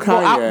happened with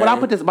Kanye. I'll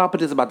put this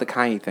about the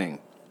Kanye thing.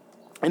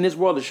 In this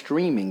world of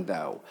streaming,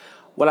 though,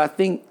 what I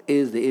think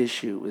is the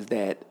issue is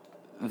that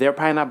they're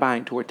probably not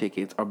buying tour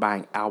tickets or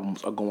buying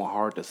albums or going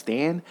hard to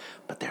stand,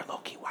 but they're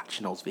low-key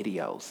watching those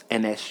videos.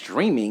 And that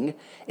streaming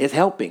is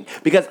helping.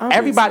 Because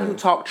everybody who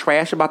talked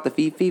trash about the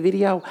Fifi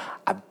video,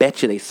 I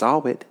bet you they saw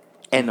it.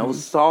 And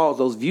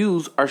those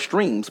views are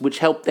streams, which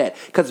help that.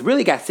 Because it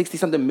really got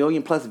 60-something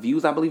million plus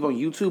views, I believe, on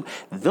YouTube.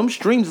 Them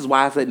streams is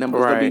why I said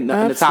numbers going to be in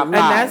the top 5.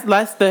 And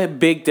that's the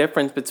big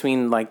difference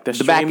between like the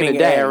streaming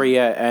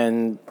area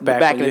and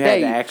back when you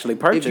had to actually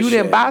purchase If you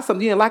didn't buy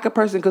something, you didn't like a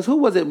person. Because who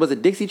was it? Was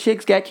it Dixie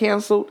Chicks got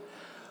canceled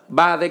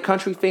by their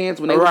country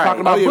fans when they were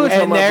talking about Bush?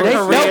 And their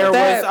career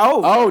was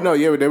over. Oh, no,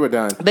 yeah, they were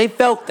done. They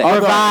felt that.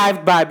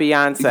 Revived by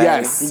Beyonce.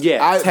 Yes. 10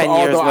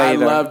 years later. I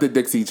love the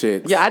Dixie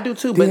Chicks. Yeah, I do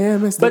too. But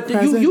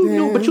you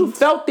knew, but you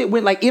felt it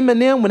when like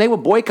Eminem, when they were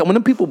when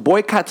them people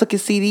took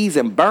his CDs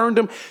and burned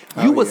them,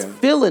 you was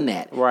feeling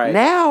that. Right.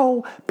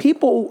 Now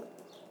people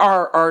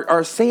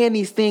are saying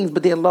these things,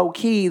 but they're low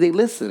key, they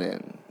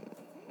listening.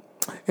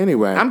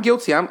 Anyway. I'm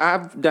guilty.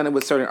 I've done it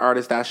with certain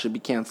artists that I should be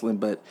canceling,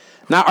 but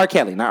not R.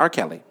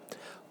 Kelly.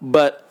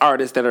 But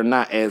artists that are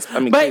not as,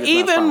 but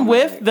even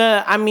with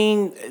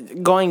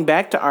going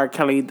back to R.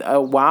 Kelly,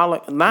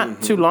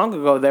 not too long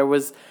ago, there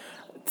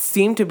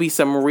seemed to be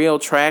some real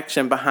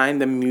traction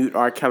behind the Mute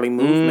R. Kelly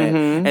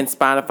movement, and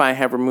Spotify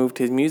have removed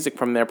his music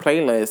from their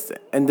playlist,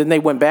 and then they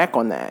went back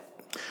on that.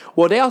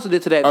 Well, they also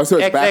did to that. Oh, so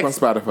it's back on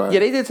Spotify. Yeah,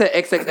 they did to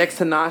XXX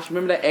Tanash.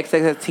 Remember that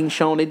XXX Teen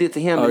Sean? They did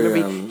to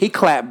him. He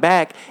clapped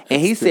back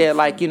and he said,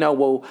 like, they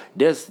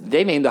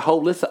named a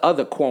whole list of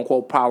other quote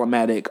unquote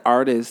problematic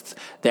artists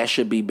that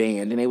should be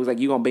banned. And they was like,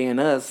 you gonna ban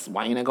us?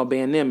 Why you not gonna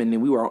ban them? And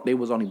then they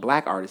was only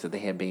black artists that they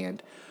had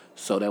banned.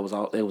 So that was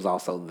all. It was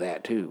also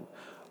that too.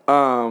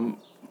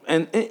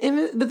 And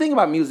the thing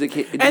about music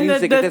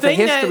there's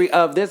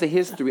a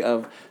history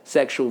of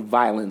sexual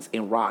violence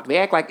in rock. They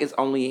act like it's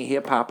only in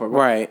hip hop,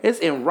 right? It's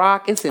in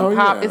rock, it's in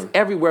pop, it's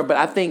everywhere. But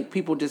I think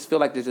people just feel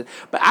like there's.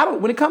 But I don't.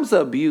 When it comes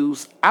to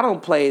abuse, I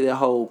don't play the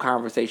whole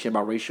conversation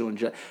about racial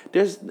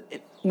injustice.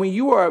 When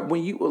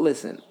you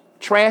listen.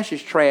 Trash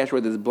is trash,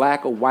 whether it's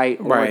black or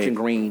white, orange and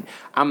green.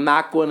 I'm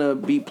not going to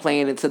be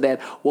playing into that.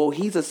 Well,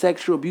 he's a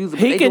sexual abuser.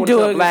 He can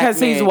do it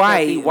because he's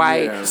white.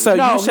 Yeah. So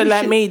you should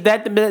let me.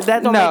 That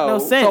don't make no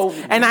sense.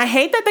 And I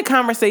hate that the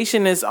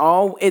conversation is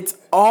it's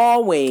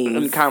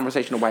always a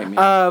conversation of white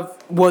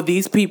men.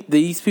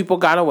 These people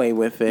got away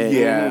with it.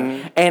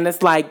 Yeah, and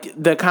it's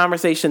like the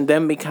conversation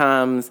then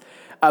becomes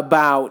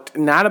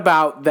not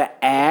about the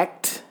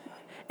act.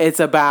 It's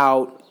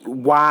about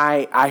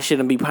why I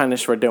shouldn't be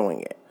punished for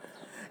doing it.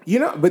 You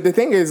know, but the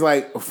thing is,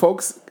 like,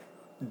 folks,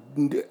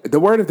 the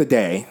word of the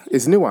day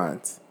is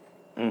nuance.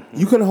 Mm-hmm.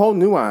 You can hold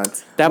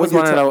nuance. That was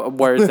one of the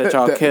words that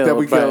y'all killed. That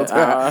we killed.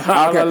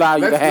 I'll allow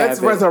you to have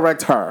Let's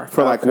resurrect her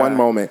for like one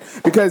moment,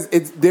 because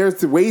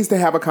there's ways to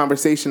have a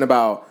conversation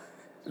about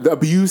the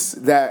abuse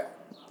that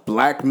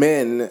black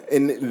men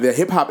in the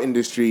hip hop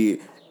industry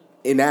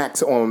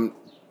enacts on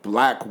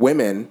black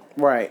women,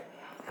 right?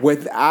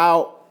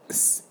 Without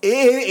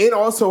and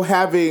also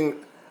having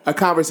a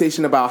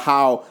conversation about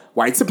how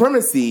white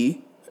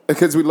supremacy.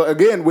 Because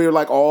we're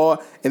like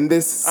all in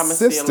this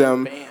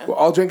system. We're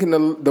all drinking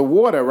the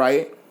water,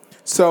 right?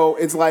 So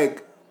it's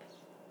like,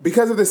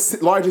 because of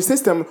this larger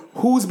system,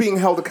 who's being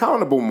held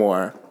accountable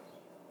more?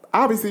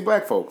 Obviously,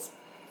 black folks.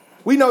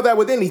 We know that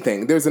with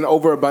anything. There's an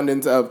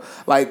overabundance of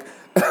like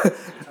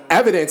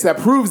evidence that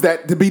proves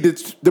that to be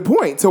the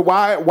point. So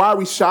why are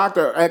we shocked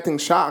or acting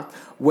shocked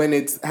when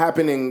it's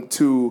happening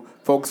to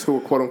folks who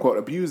are quote unquote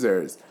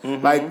abusers?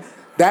 Mm-hmm. Like.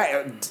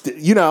 That,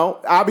 you know,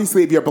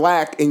 obviously, if you're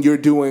black and you're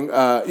doing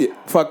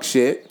fuck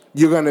shit,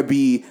 you're gonna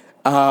be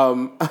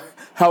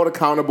held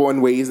accountable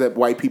in ways that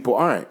white people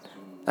aren't.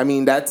 I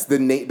mean, that's the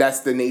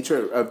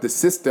nature of the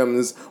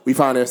systems we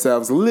find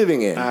ourselves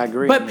living in. I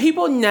agree, but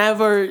people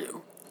never.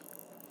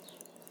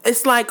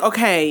 It's like,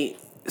 okay,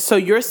 so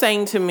you're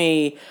saying to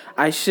me,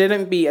 I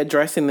shouldn't be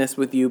addressing this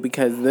with you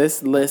because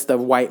this list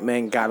of white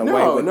men got away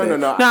with it.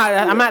 No.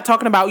 I'm not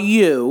talking about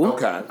you.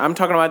 Okay. I'm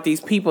talking about these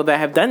people that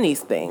have done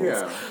these things.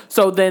 Yeah.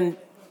 So then,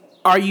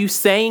 are you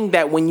saying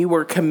that when you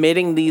were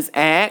committing these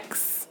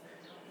acts,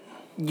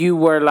 you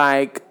were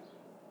like,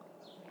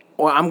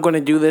 well, I'm going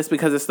to do this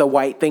because it's the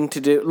white thing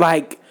to do?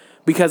 Like,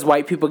 because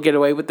white people get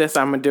away with this,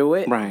 I'm going to do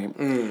it? Right.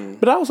 Mm.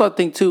 But I also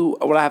think, too,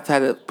 what I have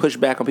to push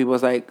back on people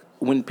is like,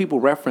 when people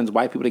reference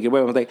white people to get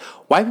away with it, I was like,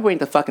 white people ain't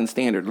the fucking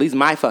standard. At least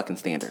my fucking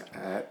standard.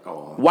 At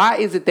all. Why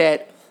is it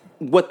that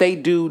what they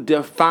do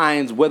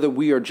defines whether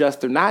we are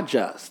just or not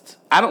just?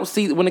 I don't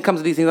see, when it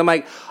comes to these things, I'm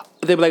like,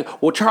 they're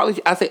like, well, Charlie,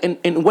 I say,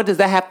 and what does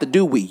that have to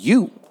do with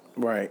you?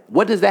 Right.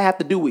 What does that have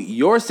to do with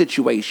your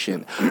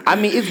situation? I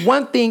mean, it's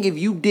one thing if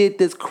you did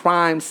this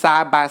crime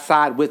side by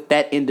side with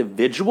that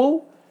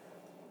individual,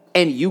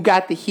 and you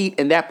got the heat,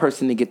 and that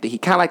person didn't get the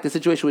heat. Kind of like the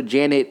situation with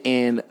Janet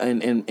and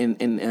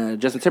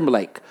Justin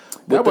Timberlake.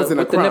 That wasn't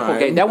a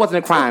crime. That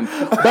wasn't a crime.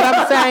 But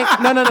I'm saying,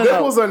 no.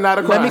 Nipples are not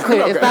a crime. Let me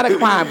clear. Okay. It's not a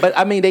crime. But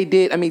I mean, they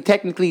did. I mean,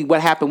 technically,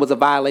 what happened was a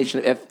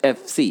violation of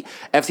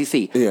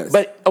FCC. Yes.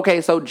 But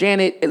okay, so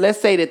Janet,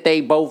 let's say that they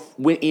both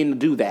went in to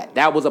do that.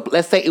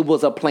 Let's say it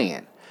was a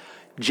plan.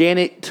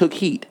 Janet took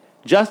heat.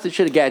 Justin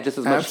should have got just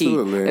as much heat.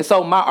 And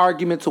so my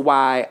argument to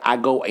why I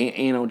go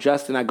in on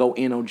Justin, I go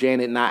in on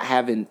Janet not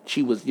having,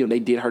 she was, they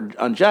did her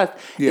unjust,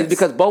 is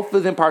because both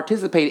of them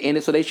participated in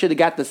it, so they should have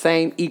got the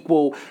same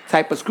equal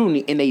type of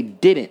scrutiny, and they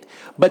didn't.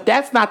 But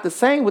that's not the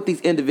same with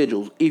these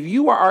individuals. If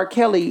you are R.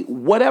 Kelly,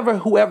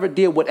 whoever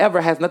did whatever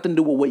has nothing to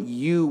do with what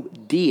you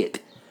did.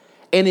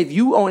 And if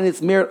you on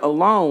its merit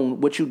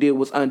alone, what you did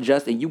was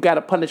unjust, and you got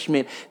a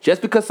punishment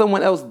just because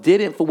someone else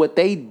didn't for what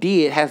they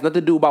did has nothing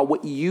to do about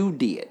what you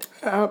did.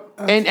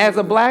 And as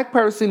a black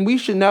person, we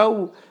should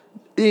know,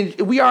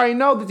 we already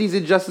know that these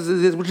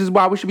injustices is, which is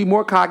why we should be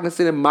more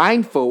cognizant and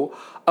mindful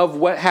of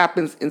what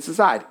happens in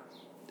society.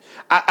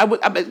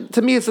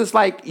 To me, it's just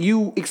like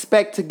you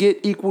expect to get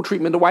equal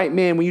treatment to white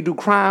men when you do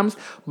crimes,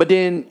 but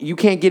then you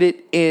can't get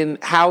it in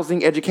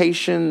housing,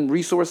 education,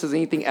 resources,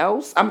 anything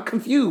else. I'm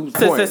confused.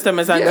 The system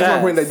is unjust. That's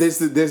my point. That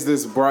there's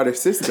this broader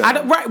system. I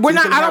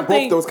don't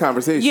think those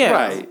conversations. Yeah,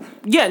 right.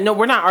 Yeah, no,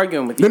 we're not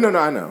arguing with you. No,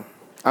 I know.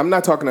 I'm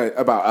not talking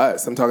about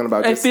us. I'm talking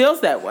about. It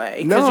feels that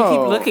way because you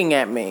keep looking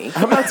at me.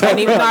 I'm not talking and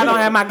even though I don't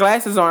have my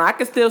glasses on, I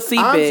can still see.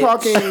 I'm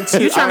talking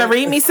to you. Trying to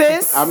read me,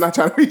 sis? I'm not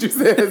trying to read you,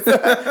 sis.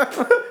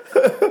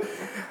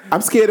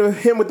 I'm scared of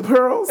him with the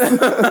pearls.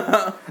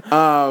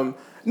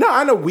 No,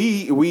 I know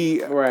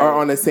we are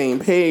on the same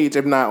page,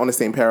 if not on the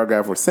same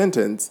paragraph or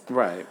sentence.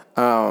 Right.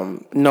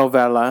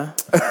 Novella.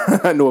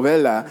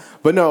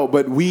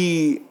 But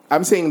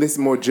I'm saying this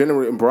more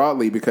generally and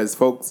broadly because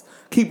folks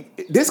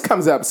this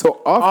comes up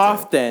so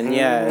often.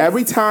 Yeah.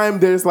 Every time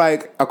there's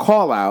like a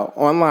call out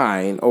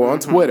online or on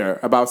Twitter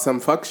about some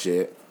fuck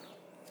shit,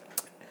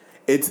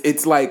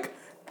 it's like,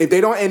 if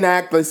they don't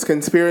enact this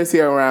conspiracy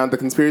around the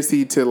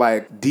conspiracy to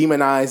like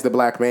demonize the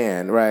black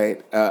man,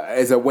 right,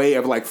 as a way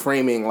of like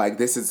framing like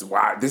this is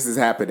why this is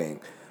happening,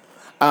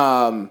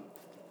 then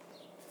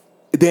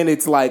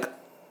it's like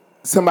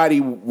somebody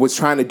was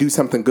trying to do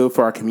something good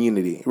for our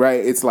community,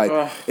 right? It's like,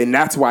 and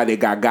that's why they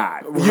got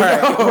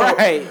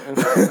right.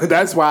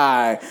 That's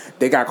why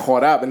they got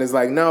caught up, and it's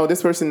like, no,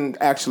 this person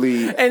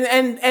actually,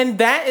 and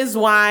that is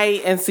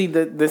why. And see,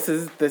 this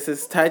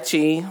is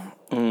touchy.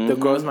 Mm-hmm. The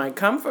girls might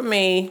come for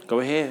me.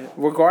 Go ahead.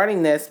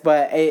 Regarding this,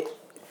 but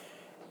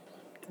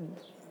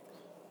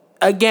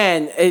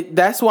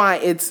that's why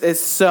it's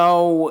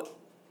so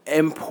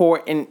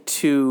important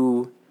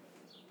to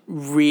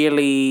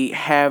really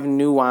have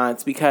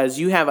nuance, because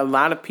you have a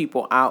lot of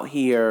people out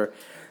here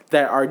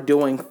that are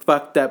doing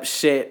fucked up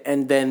shit,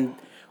 and then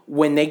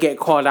when they get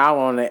called out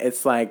on it,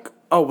 it's like,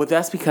 oh, well,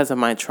 that's because of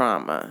my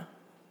trauma.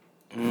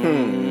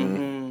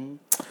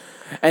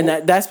 And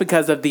that's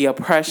because of the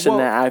oppression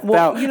that I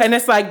felt. And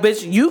it's like,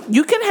 bitch,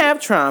 you can have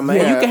trauma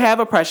and you can have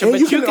oppression, and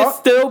but you can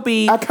still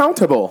be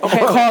accountable.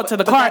 Called to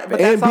the carpet.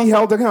 And be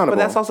held accountable.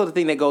 But that's also the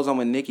thing that goes on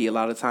with Nicki. A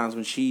lot of times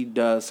when she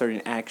does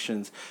certain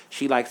actions,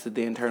 she likes to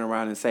then turn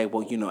around and say,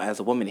 well, as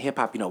a woman in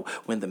hip-hop,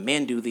 when the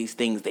men do these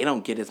things, they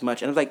don't get as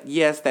much. And it's like,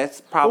 yes,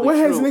 that's probably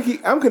true. Has Nicki...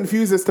 I'm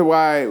confused as to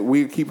why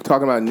we keep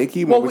talking about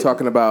Nicki when we're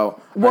talking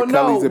about R.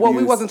 Kelly's abuse. Well,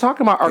 we wasn't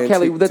talking about R.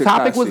 Kelly. The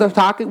topic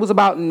was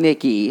about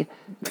Nicki.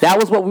 That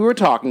was what we were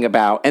talking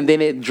about, and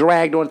then it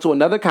dragged on to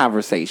another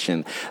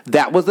conversation.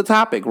 That was the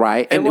topic,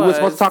 right? And we were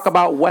supposed to talk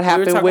about what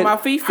happened with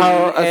about Fifi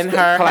and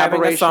her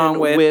having a song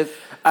with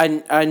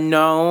a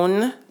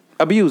known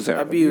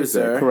abuser.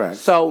 Correct.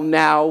 So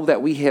now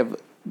that we have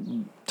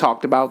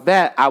talked about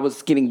that, I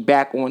was getting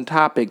back on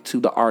topic to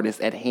the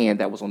artist at hand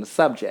that was on the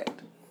subject.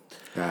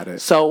 Got it.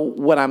 So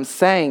what I'm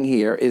saying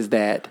here is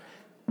that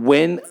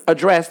when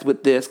addressed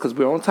with this, because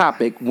we're on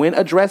topic, when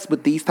addressed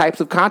with these types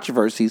of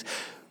controversies,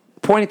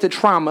 pointing to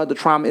trauma, the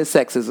trauma is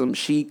sexism,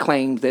 she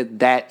claims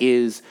that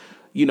is,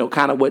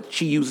 kind of what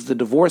she uses to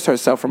divorce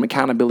herself from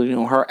accountability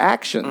on her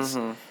actions.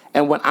 Mm-hmm.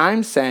 And what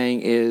I'm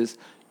saying is,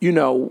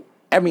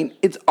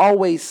 it's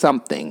always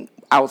something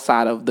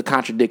outside of the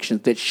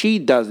contradictions that she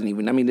doesn't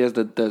even.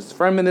 There's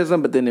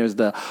feminism, but then there's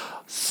the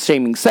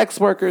shaming sex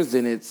workers,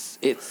 and it's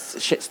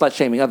slut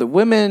shaming other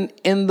women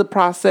in the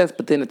process,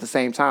 but then at the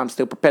same time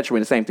still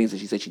perpetuating the same things that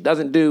she said she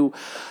doesn't do.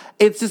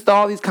 It's just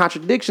all these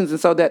contradictions. And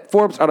so that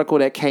Forbes article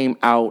that came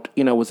out,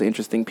 was an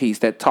interesting piece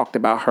that talked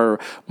about her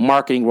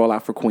marketing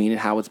rollout for Queen and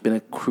how it's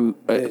been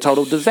a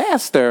total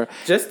disaster.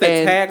 Just the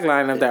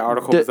tagline of that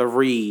article was a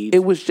read.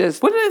 It was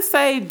just... What did it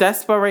say?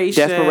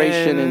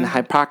 Desperation and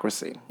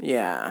hypocrisy.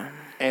 Yeah.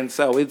 And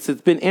so it's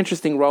been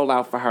interesting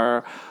rollout for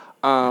her.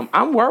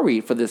 I'm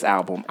worried for this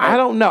album. I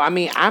don't know.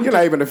 You're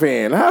not even a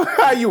fan. How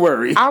are you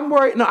worried? I'm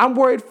worried. No, I'm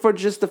worried for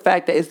just the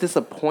fact that it's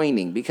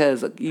disappointing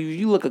because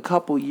you look a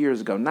couple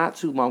years ago, not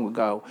too long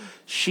ago,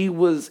 she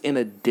was in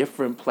a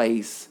different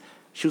place.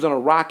 She was on a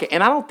rocket,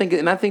 and I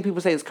think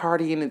people say it's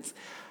Cardi, and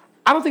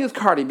I don't think it's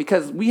Cardi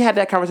because we had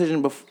that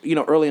conversation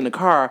before, early in the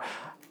car,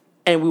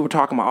 and we were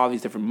talking about all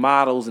these different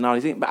models and all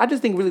these things. But I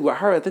just think really with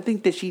her, I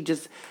think that she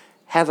just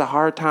has a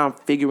hard time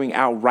figuring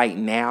out right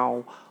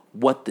now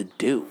what to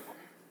do.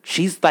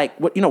 She's like,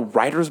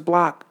 writer's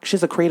block? She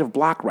has a creative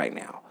block right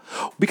now.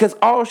 Because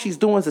all she's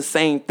doing is the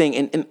same thing.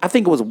 And I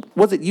think was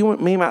it you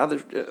and me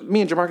and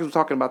me and Jamarcus were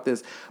talking about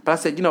this. But I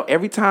said,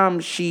 every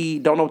time she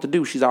don't know what to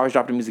do, she's always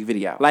dropped a music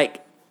video.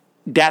 Like,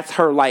 that's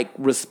her,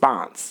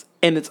 response.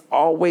 And it's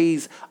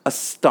always a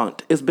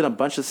stunt. It's been a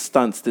bunch of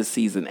stunts this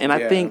season. And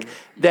I think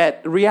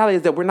that the reality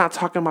is that we're not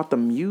talking about the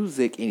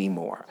music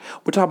anymore.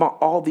 We're talking about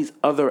all these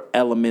other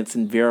elements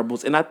and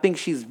variables. And I think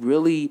she's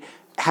really...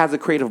 has a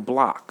creative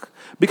block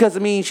because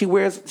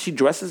she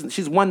dresses.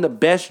 She's one of the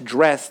best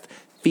dressed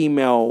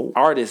female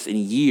artists in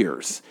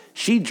years.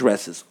 She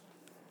dresses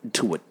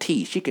to a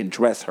T. She can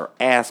dress her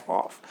ass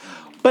off.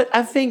 But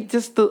I think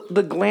just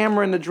the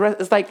glamour and the dress.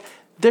 It's like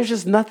there's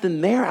just nothing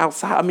there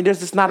outside. There's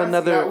just not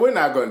another. We're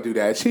not going to do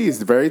that.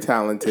 She's very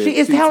talented. She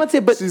is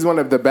talented, but she's one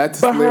of the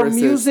best. But her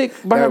music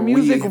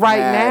right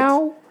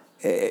now.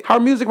 Her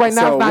music right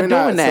now is not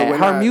doing that.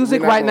 Her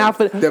music right now is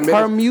not doing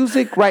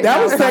that.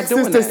 That was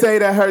sexist to say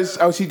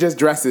that she just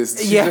dresses.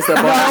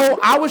 No,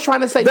 I was trying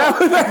to say she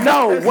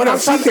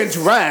can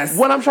dress.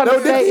 What I'm trying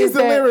to say is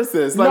that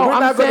lyricist.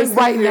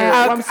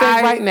 I'm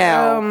saying right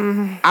now.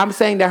 I'm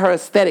saying that her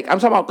aesthetic. I'm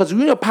talking about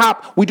because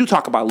pop. We do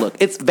talk about look.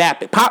 It's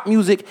vapid. Pop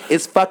music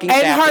is fucking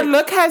vapid. And her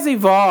look has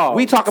evolved.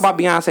 We talk about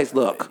Beyonce's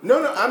look.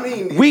 No.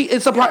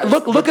 It's a part.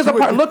 Look is a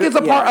part. Look is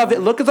a part of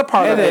it. Look is a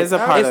part of it. It is a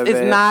part of it.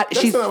 It's not.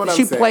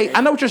 She played. I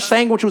know what you're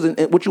saying, what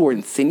you were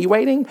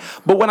insinuating,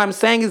 but what I'm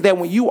saying is that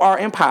when you are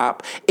in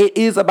pop, it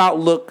is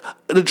about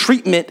the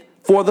treatment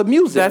for the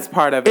music. That's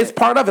part of it. It's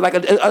part of it. Like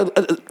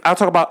I'll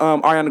talk about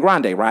Ariana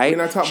Grande, right?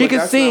 She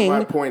can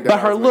sing, but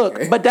her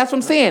look. But that's what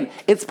I'm saying.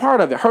 It's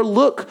part of it. Her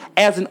look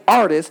as an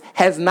artist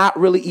has not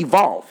really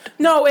evolved.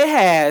 No, it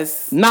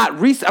has. Not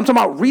recent. I'm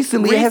talking about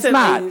recently. It has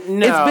not.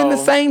 No. It's been the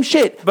same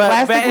shit.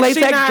 Plastic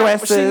latex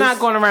dresses. She's not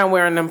going around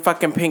wearing them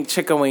fucking pink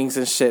chicken wings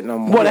and shit no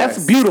more. Well,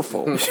 that's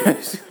beautiful.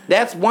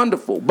 That's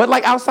wonderful. But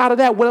outside of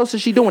that, what else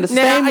is she doing? The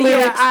same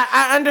lyrics.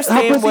 I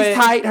understand. Her pussy's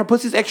tight. Her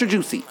pussy's extra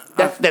juicy.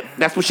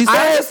 That's what she says.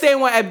 I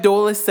understand what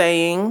Abdul is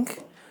saying,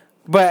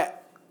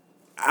 but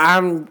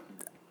I'm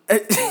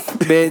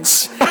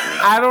bitch.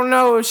 I don't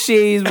know if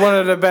she's one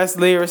of the best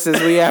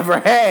lyricists we ever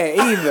had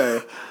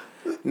either.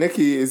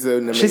 Nicki is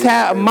an amazing. She's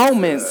had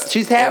moments.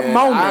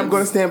 I'm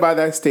going to stand by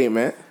that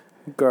statement.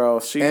 Girl,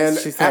 she's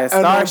had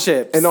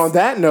starships. And on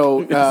that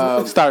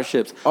note,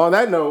 starships. On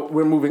that note,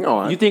 we're moving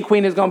on. You think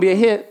Queen is going to be a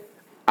hit?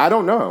 I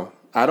don't know.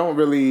 I don't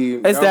really.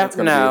 It's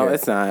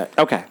not.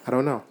 Okay, I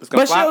don't know.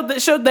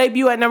 But she'll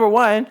debut at number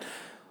 1,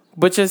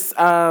 which is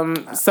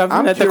something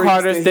that the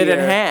Carters didn't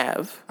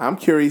have. I'm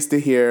curious to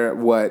hear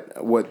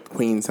what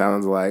Queen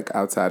sounds like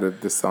outside of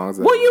the songs.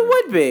 Well, you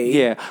would be.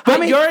 Yeah. Do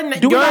we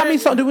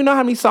know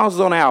how many songs is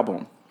on the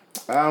album?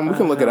 We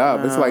can look it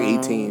up. It's like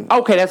 18.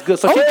 Okay, that's good.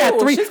 So she got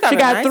three. She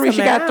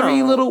got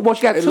three little. Well,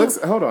 she got two.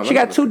 Hold on. She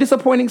got two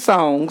disappointing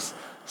songs.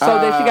 So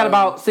then she got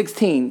about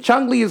 16.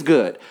 Chung-Li is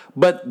good,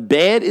 but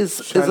Bad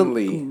is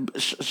Chun-Li.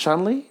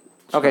 Chun-Li.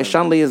 Okay,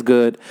 Chun-Li is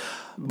good.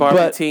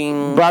 Barbie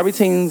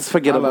Teen's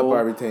forgettable. I love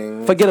Barbie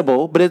Teen.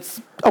 Forgettable, but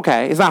it's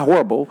okay. It's not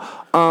horrible.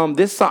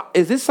 This song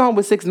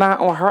with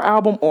 6ix9ine on her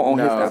album or on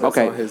his album?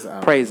 Okay, on his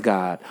album. Praise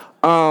God.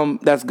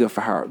 That's good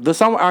for her. The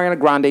song with Ariana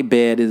Grande,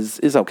 Bad,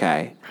 is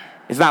okay.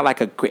 It's not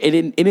like it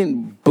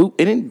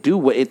didn't do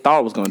what it thought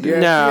it was gonna do. Yeah,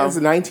 No. she has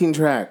 19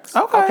 tracks.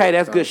 Okay,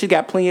 that's good. She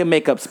got plenty of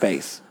makeup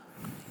space.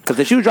 Because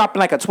if she was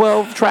dropping like a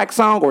 12-track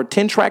song or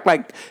 10-track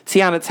like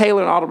Tiana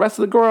Taylor and all the rest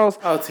of the girls.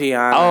 Oh,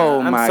 Tiana. Oh,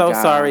 I'm my so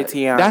God. sorry,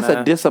 Tiana. That's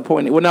a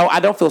disappointing. Well, no, I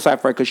don't feel sorry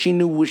for her because she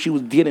knew what she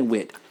was getting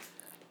with.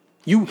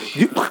 You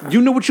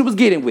knew what you was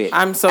getting with.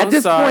 I'm so At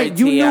this sorry, point,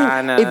 you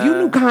Tiana. knew if you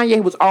knew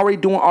Kanye was already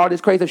doing all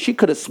this crazy stuff, she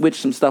could have switched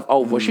some stuff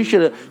over. She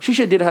should have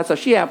did it herself.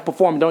 She had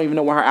performed. Don't even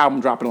know when her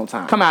album dropping on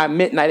time. Come out at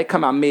midnight. It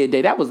come out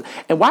midday.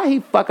 And why he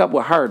fuck up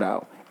with her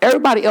though?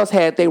 Everybody else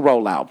had their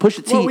rollout.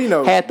 Pusha T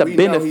had the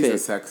benefit. Know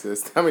he's a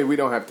sexist. I mean, we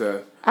don't have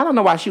to. I don't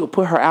know why she would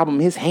put her album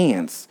in his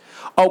hands.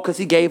 Oh, because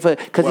he gave her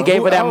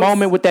that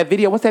moment with that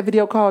video. What's that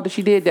video called that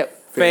she did? That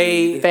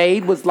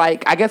Fade was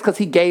like, I guess because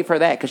he gave her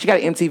that because she got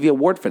an MTV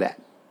award for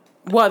that.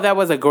 Well, that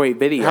was a great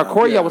video. Her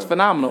choreo was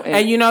phenomenal.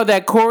 And you know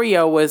that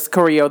choreo was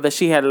choreo that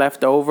she had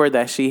left over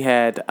that she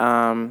had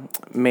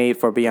made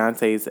for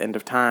Beyonce's End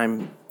of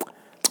Time.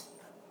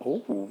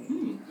 Oh,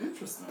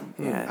 interesting.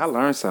 Yeah, I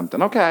learned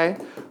something. Okay,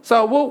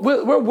 so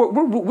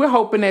we're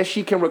hoping that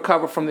she can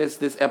recover from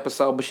this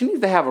episode, but she needs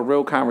to have a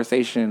real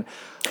conversation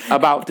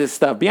about this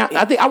stuff.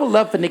 I think I would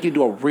love for Nicki to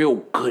do a real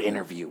good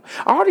interview.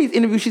 All these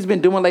interviews she's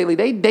been doing lately,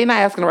 they not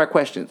asking the right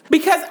questions.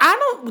 Because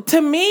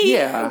to me,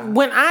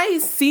 when I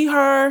see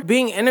her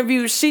being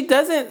interviewed, she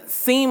doesn't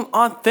seem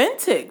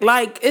authentic.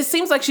 Like, it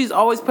seems like she's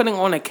always putting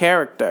on a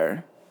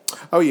character.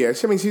 Oh yeah,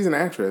 she's an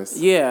actress.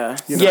 Yeah,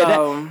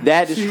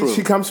 that is true.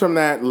 She comes from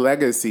that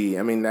legacy.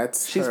 I mean,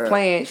 she's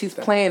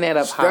playing that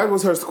up high. That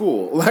was her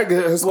school. Like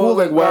her school,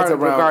 was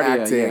around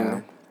acting.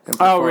 Yeah.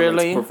 And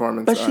really?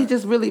 Performance. But she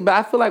just really. But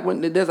I feel like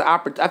when there's an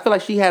opportunity, I feel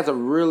like she has a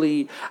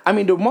really. I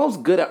mean,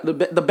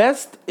 the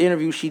best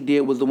interview she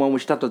did was the one when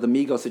she talked about the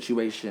Migos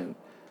situation.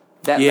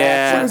 She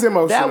was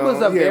emotional. That was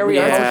a very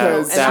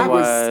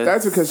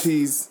That's because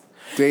she's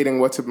dating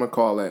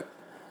whatchamacallit,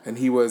 and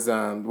he was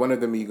one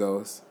of the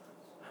Migos.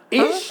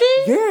 Is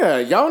she? Yeah,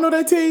 y'all know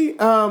that T.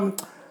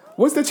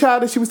 What's the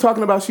child that she was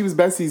talking about? She was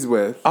besties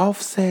with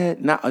Offset.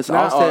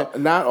 Offset.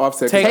 Not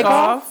Offset.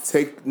 Takeoff.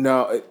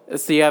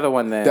 It's the other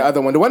one there. The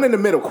one in the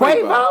middle.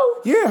 Quavo.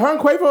 Yeah, her and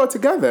Quavo are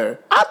together.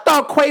 I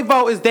thought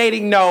Quavo is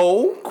dating.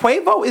 No,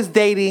 Quavo is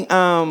dating.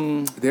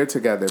 They're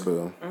together,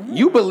 boo. Mm-hmm.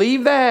 You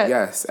believe that?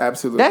 Yes,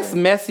 absolutely. That's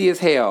messy as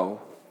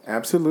hell.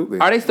 Absolutely.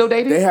 Are they still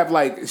dating? They have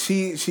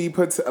she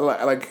puts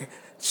like.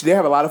 They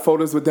have a lot of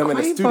photos with them in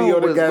the studio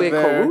together. With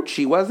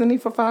Karrueche, wasn't he,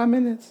 for 5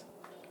 minutes?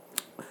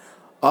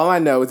 All I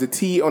know is the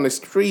tea on the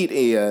street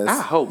is I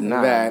hope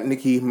not. That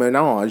Nicki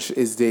Minaj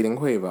is dating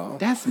Quavo.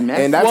 That's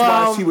messy. And that's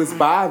why she was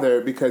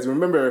bothered because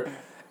remember,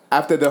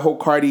 after the whole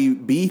Cardi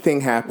B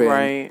thing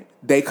happened,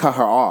 they cut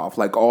her off,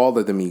 like all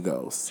of the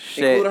Migos.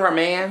 Including her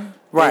man?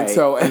 Right.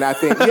 And I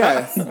think,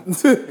 and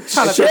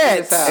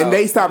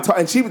they stopped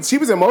talking. And she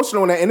was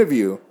emotional in that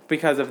interview.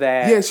 Because of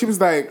that. Yeah, she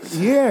was like,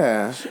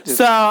 yeah.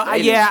 So, I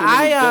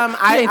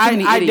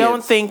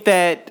don't think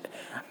that,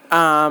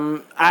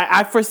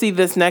 I foresee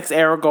this next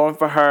era going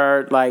for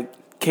her, like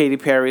Katy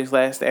Perry's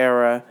last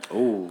era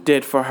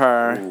did for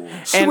her.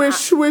 And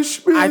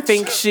swish, I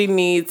think she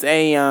needs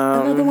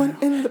another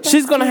one.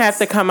 She's going to have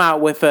to come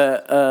out with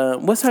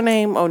what's her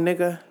name? Oh,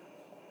 nigga.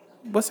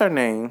 What's her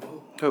name?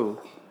 Who?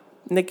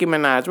 Nicki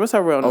Minaj. What's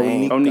her real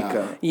name?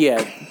 Onika.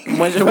 Yeah.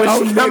 When she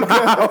come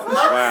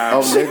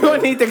out, she's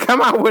going to need to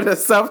come out with a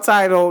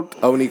self-titled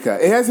Onika.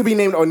 It has to be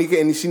named Onika,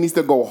 and she needs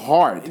to go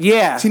hard.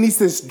 Yeah. She needs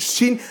to.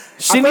 She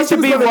needs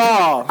to be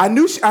raw. I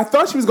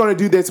thought she was going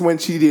to do this when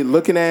she did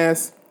Looking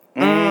Ass.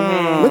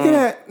 Mm. Looking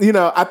at,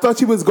 I thought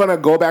she was going to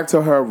go back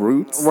to her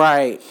roots.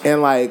 Right.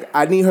 And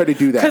I need her to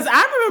do that. Because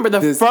I remember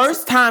the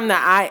first time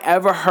that I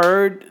ever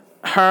heard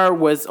her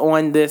was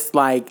on this,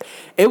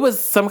 it was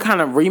some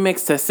kind of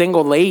remix to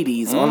Single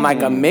Ladies on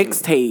a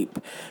mixtape.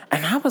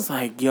 And I was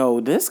like,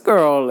 yo, this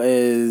girl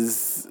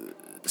she's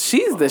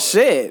the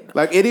shit.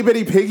 Itty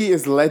Bitty Piggy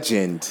is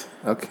legend.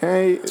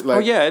 Okay?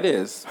 It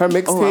is. Her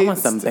mixtape. Oh, I want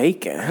some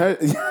bacon.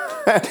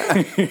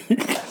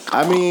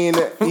 I mean,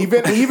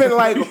 even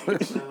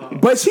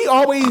but she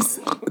always,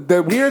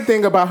 the weird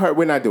thing about her,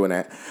 we're not doing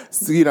that.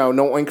 So,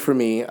 no ink for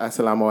me.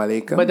 Assalamu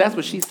alaikum. But that's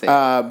what she said.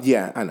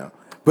 Yeah, I know.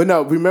 But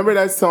no, remember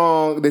that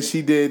song that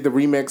she did, the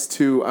remix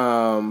to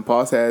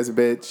Boss Ass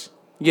Bitch?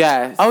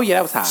 Yes. Oh, yeah,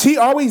 that was hot. She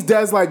always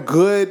does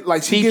good,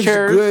 she gives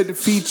good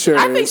features.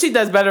 I think she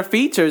does better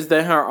features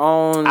than her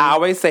own. I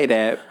always say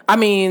that. I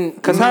mean,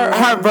 because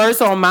her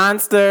verse on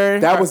Monster.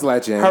 That was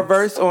legend. Her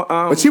verse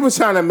on... but she was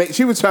trying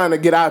to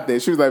get out there.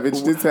 She was like,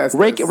 bitch, this has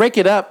Rake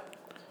It Up.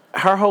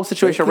 Her whole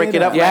situation, Rake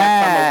It Up,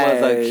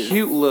 yes. was a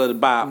cute little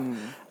bop.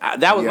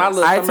 That was my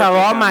little. I tell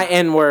all my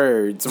N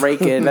words.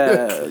 Rake it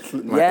up.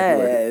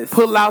 Yes.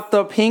 Pull out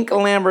the pink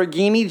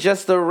Lamborghini,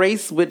 just a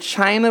race with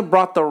China.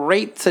 Brought the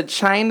rate to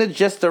China,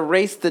 just a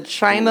race to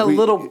China.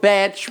 Little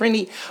bad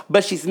Trini,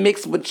 but she's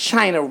mixed with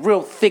China.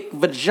 Real thick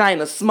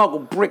vagina. Smuggle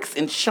bricks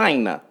in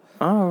China.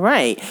 All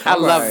right. I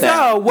love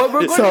that. So what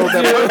we're going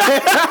to do.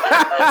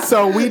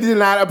 So we did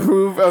not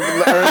approve of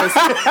Ernest.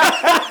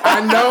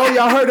 I know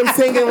y'all heard him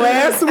singing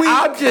last week.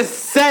 I'm just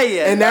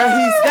saying. And now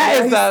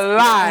that is a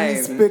lie.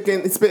 He's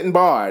spitting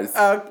bars.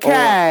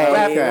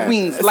 Okay.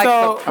 Queens, like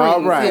the queens.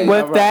 All right.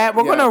 With that,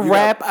 we're going to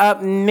wrap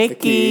up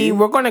Nikki.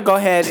 We're going to go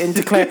ahead and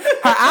declare.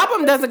 Her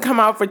album doesn't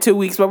come out for 2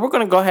 weeks, but we're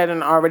going to go ahead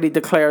and already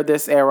declare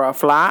this era a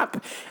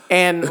flop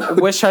and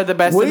wish her the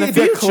best in the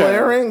future. We're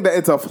declaring that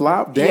it's a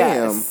flop?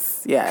 Damn.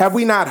 Yes. Have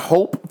we not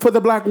hope for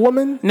the black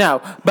woman?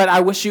 No, but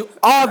I wish you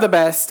all the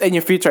best in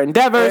your future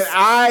endeavors. And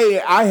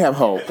I have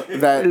hope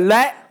that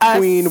Let us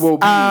Queen will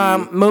be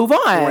move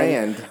on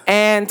grand.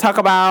 and talk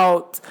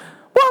about.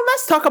 Well,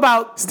 let's talk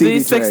about Stevie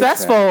the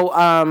successful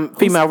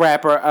female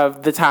rapper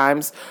of the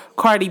times,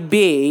 Cardi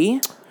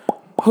B,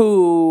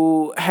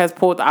 who has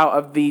pulled out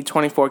of the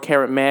 24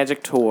 Karat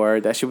Magic tour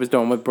that she was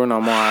doing with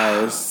Bruno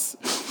Mars.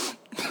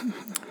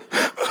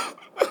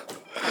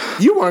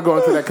 You weren't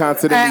going to that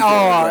concert At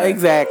all,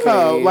 exactly.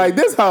 Oh, like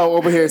this hoe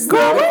over here.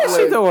 Girl, what is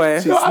she doing?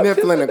 She's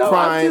sniffling and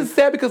crying. I'm just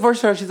sad because for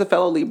sure she's a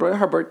fellow Libra.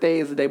 Her birthday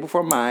is the day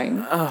before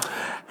mine.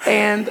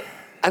 And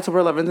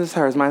October 11th is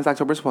hers. Mine's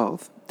October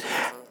 12th.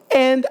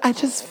 And I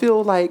just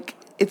feel like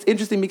it's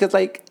interesting because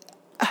like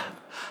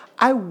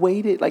I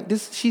waited like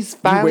this. She's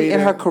finally in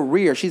her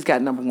career. She's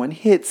got number one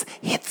hits.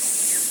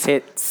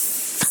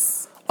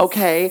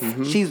 Okay,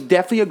 she's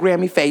definitely a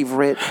Grammy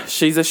favorite.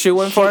 She's a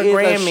shoo-in for a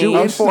Grammy.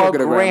 Shoo-in for a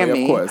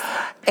Grammy, of course.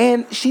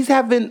 And she's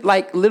having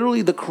like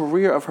literally the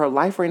career of her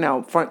life right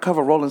now. Front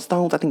cover Rolling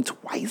Stones, I think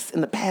twice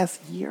in the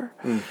past year.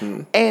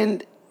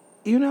 And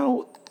you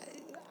know,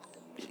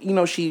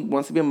 she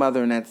wants to be a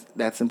mother, and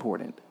that's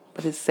important.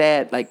 But it's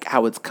sad, like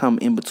how it's come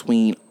in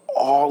between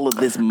all of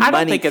this money. I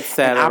don't think it's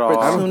sad at all.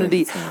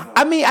 Opportunity.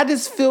 I mean, I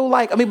just feel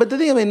like. But the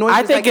thing annoys me.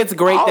 I think it's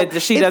great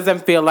that she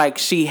doesn't feel like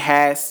she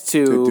has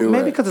to do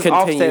maybe because it's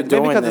Offset.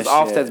 Maybe because it's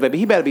Offset's baby.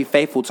 He better be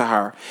faithful to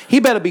her. He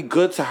better be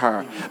good to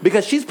her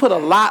because she's made a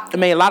lot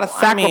of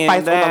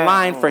sacrifice on the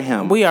line for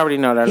him. We already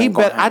know that.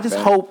 I just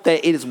hope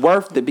that it is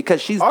worth it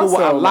because she's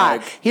doing a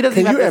lot. He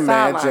doesn't have a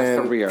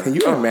sideline career. Can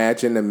you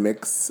imagine the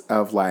mix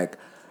of like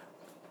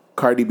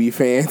Cardi B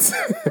fans,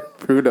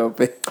 Bruno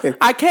fans?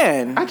 I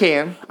can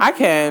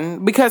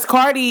because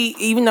Cardi,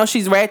 even though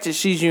she's ratchet,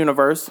 she's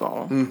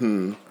universal.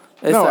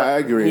 I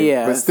agree.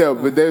 Yeah,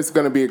 but there's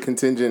going to be a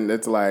contingent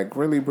that's like,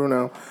 really,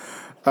 Bruno?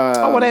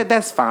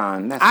 That's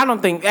fine. I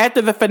don't think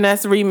after the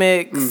Finesse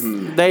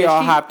remix, they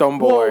all hopped on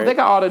board. Well, they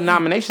got all the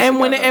nominations. And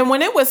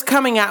when it was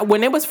coming out,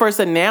 when it was first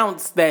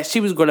announced that she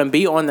was going to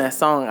be on that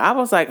song, I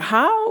was like,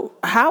 how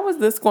is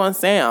this going to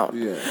sound?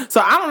 Yeah.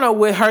 So I don't know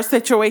what her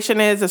situation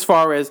is as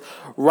far as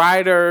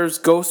writers,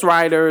 ghost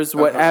writers,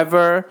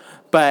 whatever.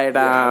 But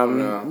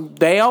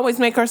they always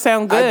make her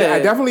sound good. I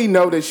definitely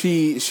know that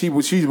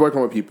she's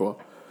working with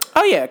people.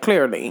 Oh yeah,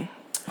 clearly.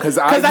 Because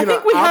I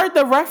think we heard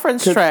the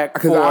reference track.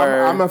 Because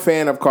I'm a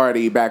fan of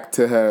Cardi back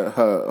to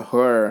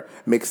her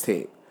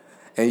mixtape,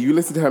 and you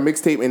listen to her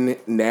mixtape, and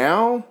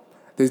now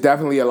there's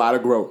definitely a lot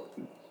of growth.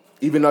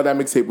 Even though that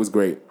mixtape was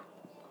great,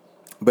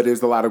 but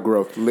there's a lot of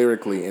growth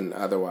lyrically and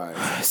otherwise.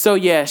 So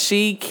yeah,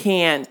 she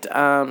can't.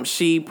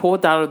 She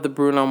pulled out of the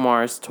Bruno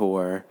Mars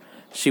tour.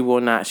 She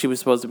will not. She was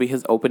supposed to be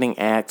his opening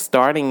act,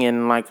 starting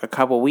in like a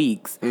couple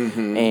weeks,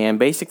 and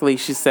basically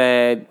she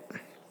said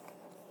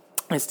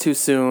it's too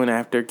soon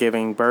after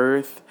giving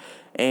birth,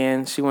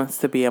 and she wants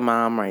to be a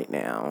mom right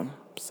now,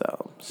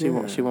 so she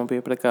won't be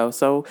able to go.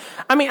 So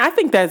I mean, I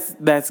think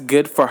that's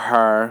good for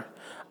her.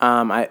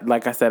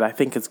 Like I said, I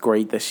think it's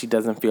great that she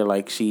doesn't feel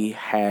like she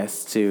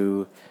has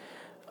to,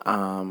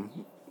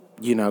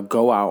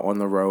 go out on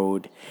the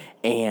road.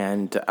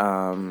 And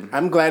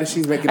I'm glad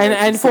she's making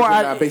that decision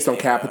not based on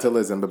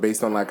capitalism, but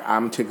based on like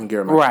I'm taking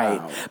care of my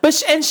child. But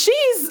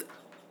she's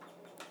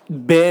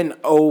been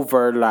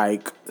over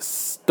like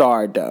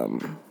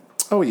stardom.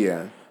 Oh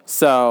yeah.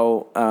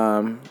 So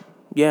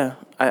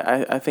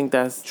I think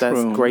that's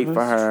great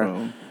for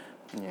her.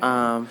 Yeah.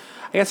 I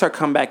guess her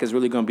comeback is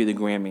really going to be the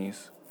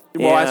Grammys.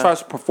 Well, as far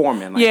as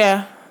performing,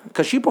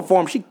 because she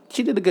performed,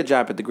 she did a good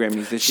job at the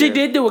Grammys this year. She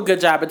did do a good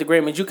job at the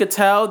Grammys. You could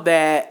tell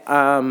that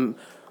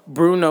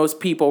Bruno's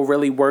people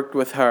really worked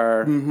with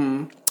her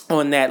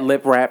on that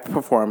lip rap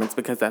performance,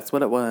 because that's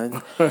what it was.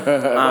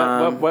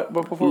 What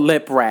performance?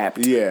 Lip rap.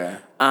 Yeah.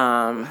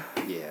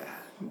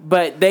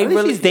 But they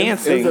really she's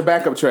dancing. It was a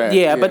backup track.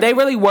 Yeah, but they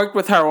really worked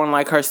with her on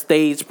like her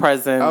stage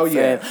presence. Oh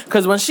yeah.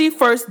 Because when she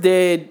first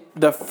did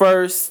her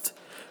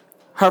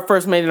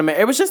first Made in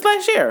America, it was just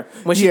last year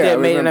when she did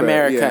Made in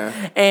America,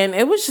 and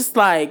it was just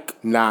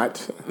like,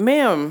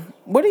 ma'am,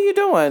 what are you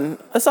doing?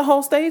 It's a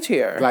whole stage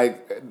here.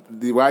 Like,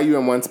 why are you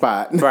in one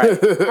spot? Right.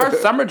 Her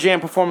Summer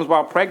Jam performance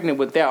while pregnant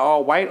with that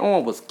all white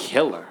on was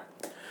killer.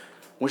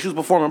 when she was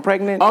performing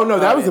pregnant. Oh no,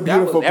 that was a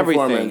beautiful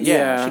performance.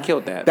 Yeah, she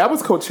killed that. That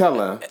was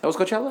Coachella. That was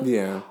Coachella?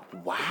 Yeah.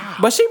 Wow.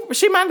 But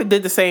she might have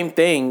did the same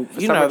thing.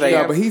 You know,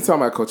 yeah, but he's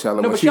talking about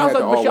Coachella. No,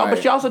 but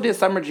she also did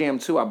Summer Jam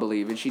too, I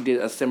believe, and she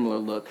did a similar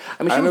look.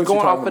 I mean, she was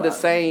going off of the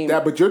same. Yeah,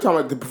 but you're talking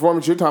about the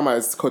performance you're talking about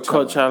is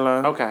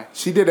Coachella. Okay.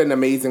 She did an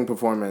amazing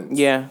performance.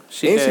 Yeah,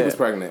 she did. She was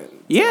pregnant.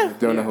 Yeah.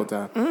 During the whole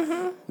time.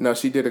 Mm-hmm. No,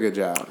 she did a good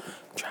job.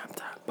 Drop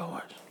top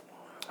board.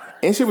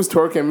 And she was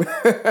twerking.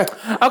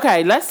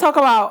 Okay, let's talk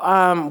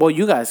about. Well,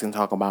 you guys can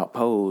talk about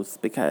Pose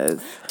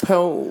because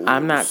Pose.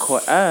 I'm not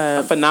caught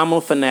A phenomenal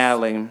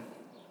finale.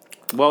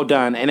 Well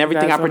done, and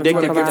everything I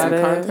predicted. Give some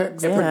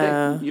context.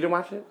 Yeah. You didn't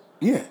watch it?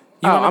 Yeah.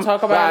 You want to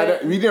talk about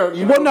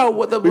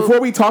it? Before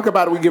we talk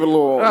about it, we give it a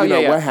little.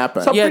 What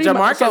happened? So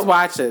Jamarcus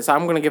watched it, so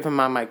I'm going to give him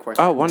my mic for.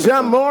 Oh, wonderful.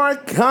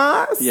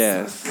 Jamarcus.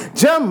 Yes.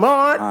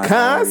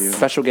 Jamarcus.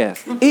 Special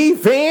guest.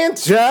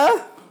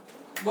 Evangel.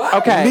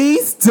 Okay.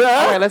 Lisa.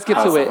 All right, let's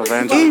get to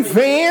it.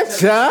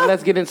 Evangel.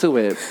 Let's get into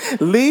it.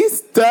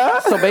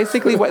 Lisa. So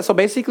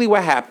basically,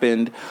 what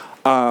happened?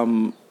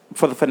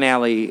 For the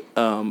finale,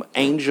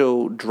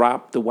 Angel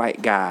dropped the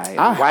white guy.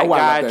 The white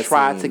guy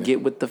tried to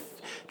get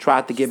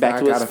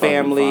back to his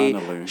family.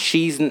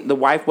 The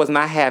wife was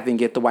not having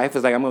it. The wife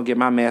was like, "I'm gonna get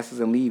my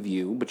masters and leave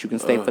you, but you can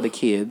stay for the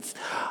kids."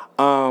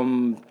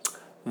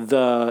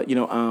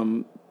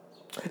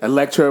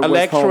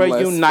 Electra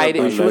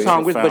united. She was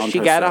homeless, but she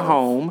got a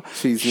home.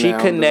 She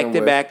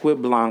connected back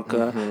with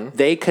Blanca. Mm-hmm.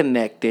 They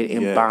connected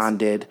and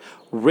bonded.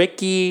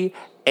 Ricky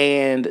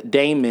and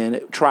Damon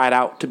tried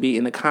out to be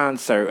in the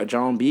concert, a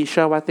John B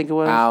show, I think it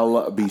was.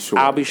 I'll be sure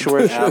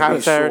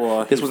concert.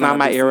 Sure. This was not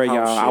my era,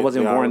 y'all. I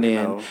wasn't born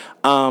then.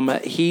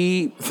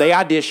 They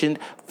auditioned,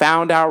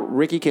 found out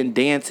Ricky can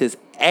dance his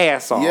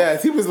ass off.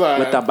 Yes, he was like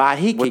with the body.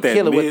 He could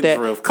kill it with that.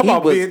 He was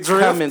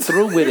coming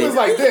through with it. He was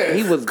like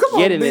this. He was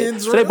getting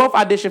it. So they both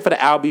auditioned for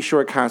the I'll Be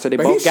Short concert.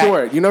 He's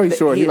short. You know he's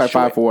short. He's like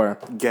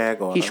 5'4".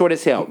 Gag on. He's short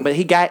as hell. But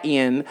he got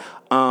in.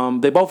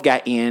 They both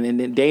got in, and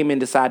then Damon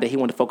decided that he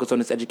wanted to focus on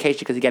his education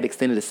because he got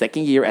extended a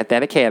second year at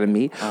that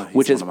academy,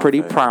 which is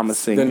pretty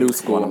promising. The new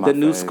school. The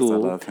new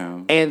school. I love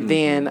him.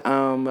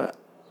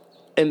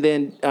 And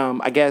then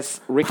I guess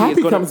Ricky Poppy is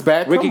going to comes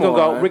back. Ricky gonna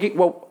go. Ricky.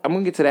 Well, I'm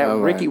gonna get to that.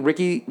 Right.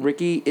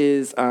 Ricky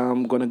is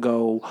gonna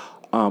go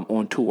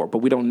on tour, but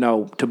we don't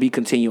know to be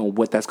continuing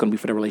what that's gonna be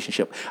for the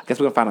relationship. I guess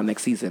we're gonna find out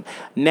next season.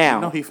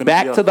 Now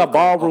back to the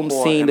ballroom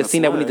scene, the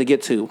scene that we need to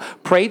get to.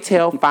 Pray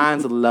Tell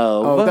finds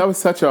love. Oh, that was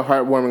such a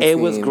heartwarming. It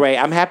was great.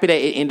 I'm happy that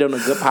it ended on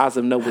a good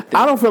positive note with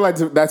them. I don't feel like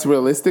that's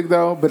realistic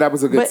though, but that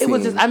was a good. But it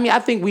was just. I mean, I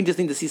think we just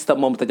need to see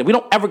some moments like that. We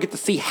don't ever get to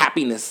see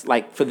happiness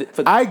like for.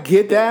 I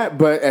get that,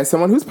 but as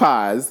someone who's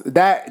paused,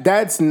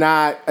 that's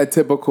not a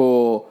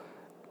typical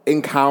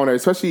encounter,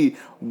 especially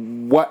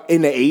what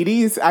in the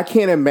 80s. I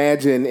can't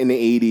imagine in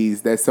the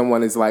 80s that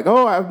someone is like,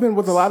 "Oh, I've been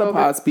with a lot of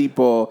pos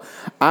people.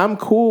 I'm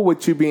cool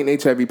with you being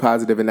HIV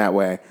positive in that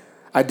way."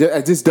 I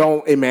just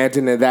don't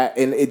imagine that,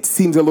 and it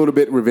seems a little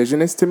bit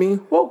revisionist to me.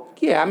 Well,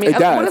 yeah, I mean, it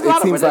does.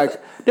 It seems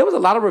like there was a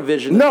lot of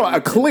revision. No,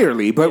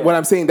 clearly, but what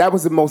I'm saying, that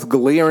was the most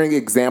glaring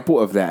example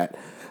of that,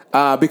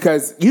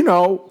 because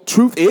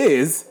truth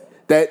is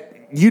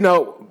that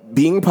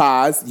being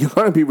pos, you're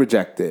going to be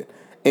rejected.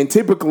 And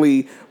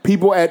typically,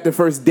 people at the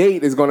first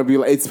date is going to be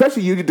like,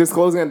 especially you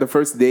disclosing at the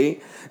first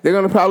date, they're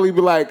going to probably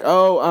be like,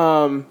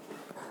 "Oh,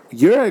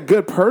 you're a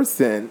good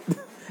person,"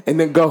 and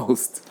then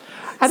ghost.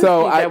 I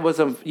think was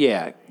a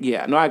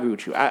No, I agree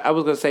with you. I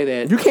was going to say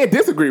that you can't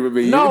disagree with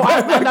me. No,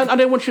 I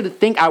didn't want you to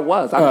think I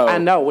was. I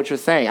know what you're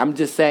saying. I'm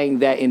just saying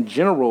that in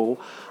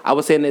general, I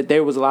was saying that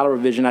there was a lot of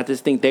revision. I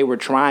just think they were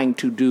trying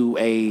to do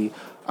a.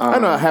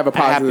 Have a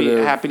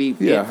positive, happy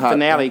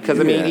finale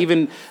because I mean,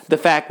 even the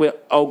fact with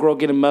old girl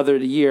getting Mother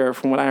of the Year,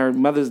 from what I heard,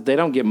 they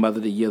don't get Mother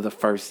of the Year the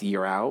first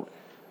year out.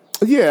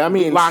 Yeah, I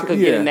mean, Blanca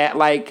getting that,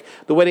 like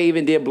the way they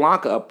even did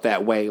Blanca up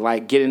that way,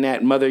 like getting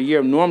that Mother of the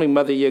Year. Normally,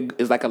 Mother of the Year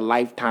is like a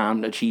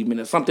lifetime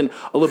achievement or something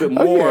a little bit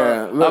more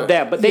of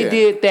that. But they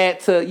did that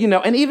to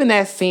and even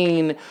that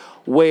scene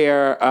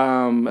where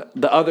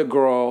the other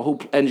girl who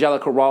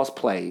Angelica Ross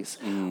plays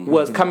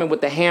was coming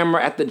with the hammer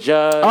at the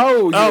judge.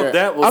 Oh,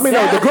 that was. I mean,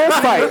 the girls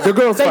fight. The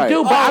girls fight. They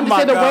do, but I'm just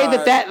saying the way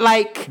that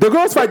like the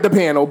girls fight the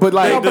panel, but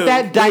like but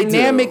that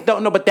dynamic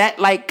don't know, but that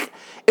like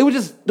it was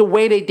just the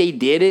way they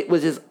did it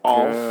was just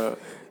off.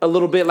 A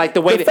little bit like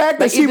the way the fact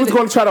that she was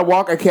going to try to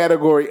walk a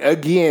category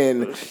again.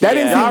 That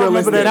didn't seem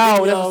realistic. No, that's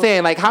what I'm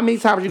saying. Like how many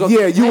times you go?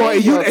 Yeah,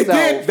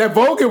 that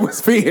Vulcan was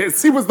fierce.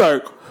 She was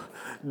like.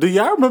 Do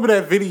y'all remember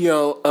that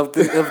video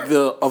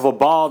of a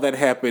ball that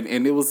happened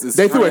and it was this?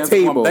 They threw a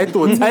table.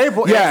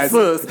 Yes,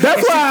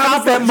 that's why I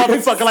caught that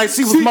motherfucker like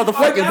she was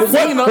motherfucking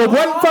Xena with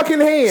one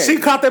fucking hand. She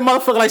caught that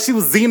motherfucker like she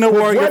was Xena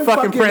Warrior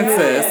fucking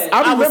princess. Hand.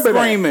 I was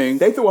screaming.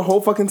 They threw a whole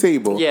fucking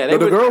table. Yeah,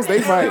 the girls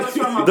they fight.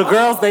 The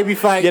girls they be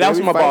fighting. Yeah, that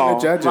was my ball.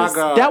 The judges. My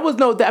God. That was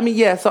no. I mean,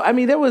 yeah. So I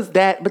mean, there was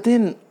that, but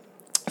then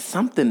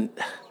something.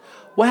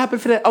 What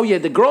happened for that? Oh yeah,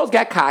 the girls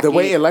got cocky. The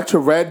way Elektra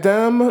read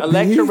them.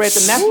 Electra read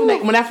them. That's when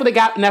they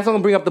got. And that's when I'm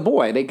gonna bring up the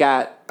boy. They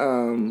got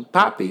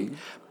Poppy.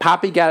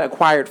 Poppy got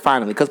acquired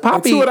finally because Poppy.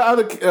 And two of the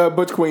other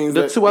Butch Queens.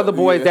 The two other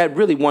boys that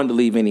really wanted to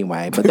leave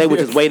anyway, but they were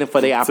just waiting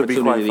for their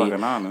opportunity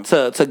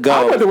to go.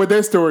 I wonder what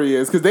their story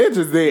is because they're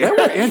just there.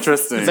 They were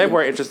interesting. They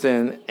were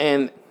interesting,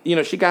 and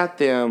she got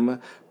them.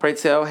 Pray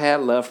Tell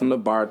had love from the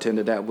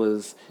bartender. That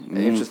was an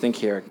interesting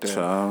character.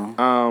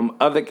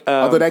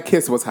 Although that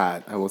kiss was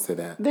hot, I will say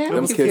that. It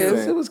was cute.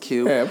 It was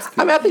cute. Yeah, it was cute.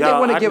 I mean, I think they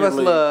want to give us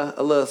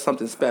a little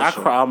something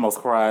special. I almost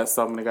cried.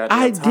 Something got.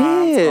 I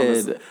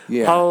did.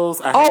 Yeah.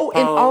 Pose. And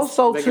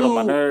also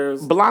too,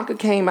 Blanca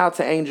came out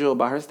to Angel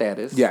about her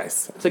status.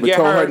 Yes, to but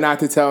told her not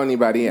to tell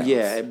anybody else.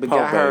 Yeah, but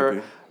got her.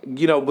 Baby.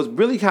 Was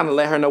really kind of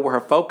let her know where her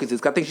focus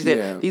is. I think she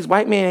said, these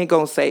white men ain't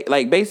going to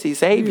basically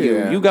save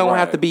you. You going to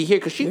have to be here.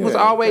 Because she was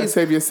always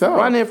save yourself.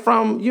 running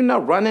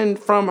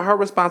from her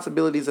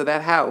responsibilities of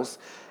that house.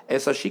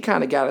 And so she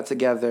kind of got it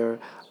together.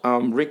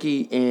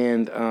 Ricky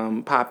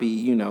and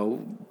Poppy,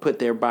 put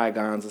their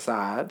bygones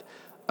aside.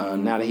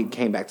 Now that he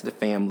came back to the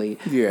family.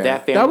 Yeah.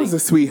 That was a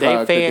sweet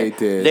hug that they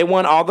did. They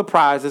won all the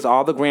prizes,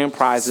 all the grand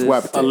prizes.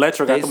 Swept it.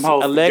 Electra got them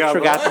hoes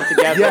Electra got them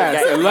together.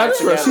 Yes,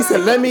 Electra. She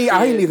said,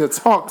 I need to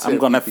talk to you. I'm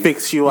going to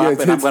fix you up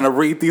and I'm going to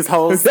read these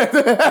hoes.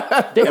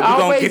 They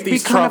always be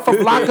coming for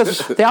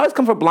Blanca's. They always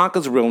come for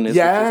Blanca's realness.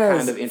 Yes.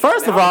 Which is kind of interesting.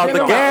 First of all,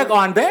 the gag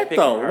on that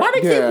though. Why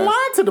they keep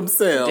lying to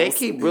themselves? They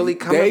keep really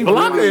coming.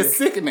 Blanca is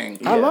sickening.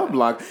 I love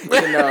Blanca.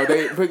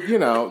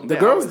 The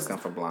girls come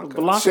for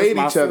Blanca. Shade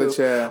each other,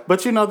 child.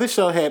 But this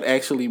show had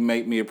actually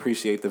made me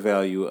appreciate the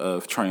value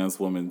of trans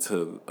women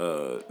to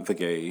the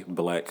gay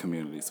black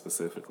community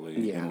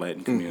specifically and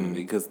Latin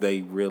community because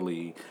they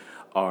really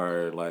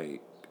are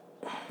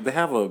they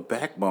have a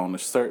backbone, a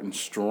certain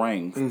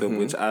strength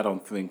which I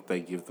don't think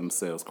they give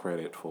themselves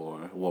credit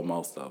for. Well,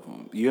 most of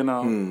them,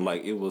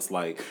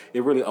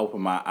 it really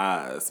opened my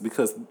eyes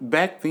because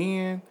back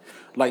then,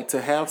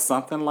 to have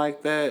something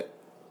like that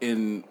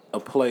in a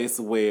place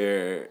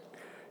where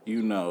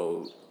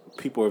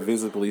people are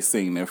visibly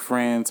seeing their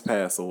friends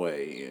pass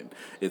away, and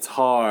it's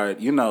hard.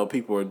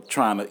 People are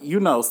trying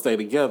to, stay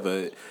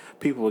together.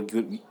 People are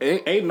good.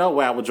 Ain't no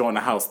way I would join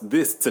the house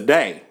this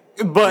today.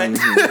 But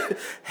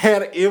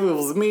had it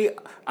was me,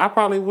 I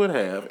probably would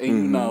have.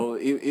 And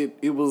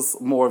it was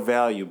more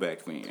value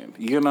back then.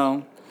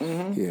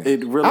 Yeah.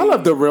 It really. I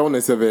love the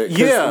realness of it.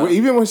 Yeah.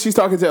 Even when she's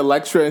talking to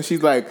Electra and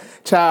she's like,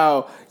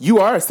 "Child, you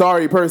are a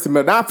sorry person,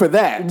 but not for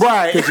that,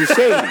 right? Because you're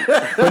shady,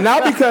 but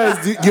not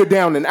because you're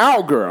down and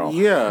out, girl.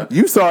 Yeah,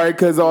 you sorry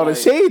because all the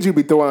shade you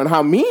be throwing,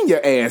 how mean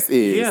your ass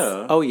is.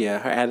 Yeah. Oh yeah,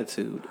 her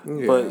attitude.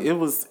 Yeah. But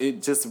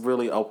it just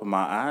really opened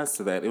my eyes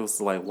to that. It was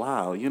like,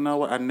 wow, you know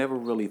what? I never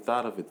really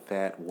thought of it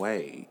that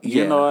way.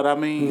 You know what I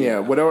mean? Yeah.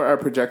 What are our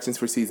projections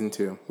for season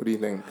 2? What do you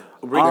think?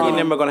 Ricky and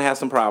them are gonna have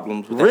some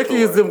problems. With Ricky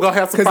is them gonna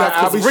have some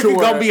problems. Ricky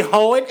gonna be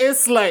hoeing and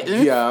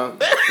slaying. Yeah.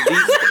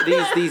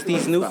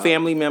 these new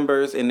family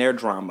members and their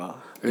drama.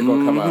 They're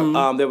gonna come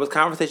up. There was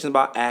conversations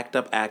about ACT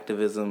UP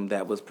activism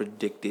that was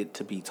predicted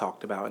to be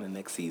talked about in the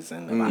next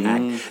season.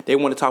 They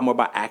want to talk more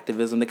about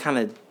activism. They kind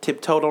of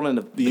tiptoed on in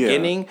the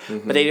beginning,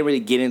 but they didn't really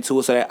get into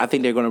it. So I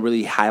think they're going to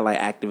really highlight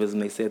activism.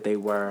 They said they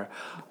were.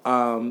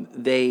 I'm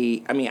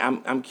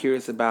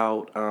curious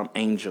about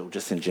Angel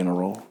just in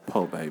general.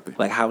 Oh baby,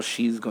 how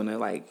she's gonna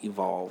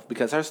evolve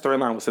because her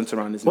storyline was centered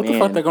around this man. What the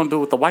fuck they gonna do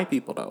with the white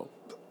people though?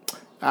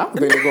 I don't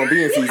think they're going to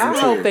be in season 2. I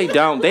hope they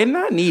don't. They're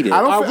not needed.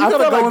 Are we going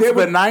to go into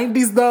the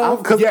 90s, though?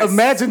 Because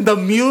imagine the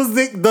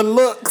music, the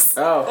looks.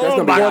 Oh, that's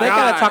going to be they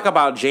got to talk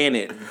about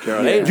Janet,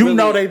 girl. Yeah.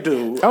 They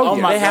do. Oh,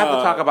 my God. They have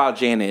to talk about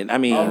Janet. I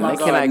mean, they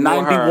cannot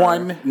ignore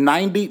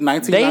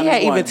 1991. They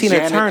had even Tina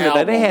Janet Turner.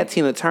 album. They had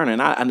Tina Turner,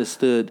 and I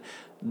understood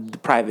the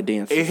private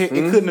dances. It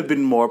couldn't have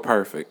been more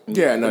perfect.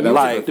 Yeah, no, that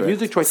was the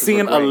music choices.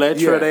 Seeing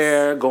Electra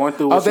there, going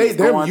through what she's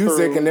their going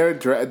music through. And their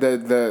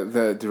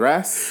the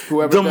dress,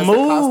 whoever the does moves,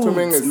 the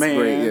costuming is man.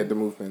 great. Yeah, the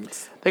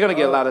movements. They're gonna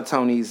get a lot of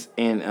Tonys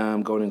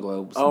and Golden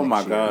Globes. Oh my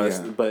year. gosh!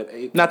 Yeah.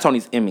 But not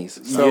Tonys,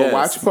 Emmys. So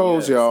watch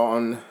Pose, y'all.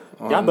 On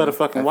y'all better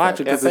fucking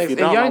watch it because if you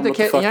don't, y'all what the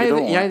fuck you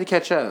doing? y'all need to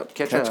catch up.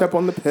 Catch up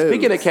on the Pose.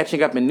 Speaking of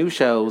catching up in new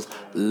shows,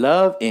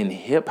 Love and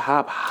Hip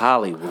Hop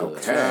Hollywood.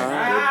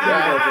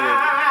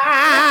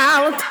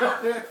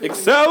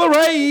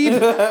 Accelerate.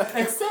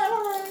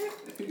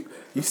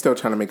 You still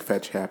trying to make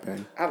fetch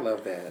happen? I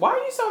love that. Why are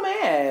you so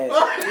mad?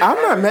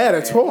 I'm not mad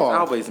at all.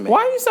 Always mad.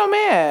 Why are you so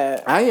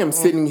mad? I am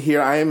sitting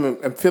here.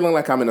 I'm feeling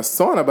like I'm in a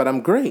sauna, but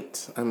I'm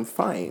great. I'm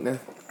fine.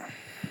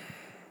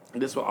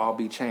 This will all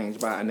be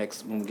changed by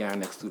when we get our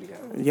next studio.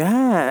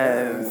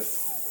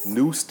 Yes.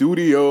 New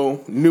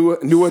studio, new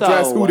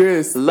address. Who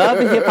this? Love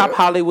and Hip Hop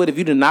Hollywood. If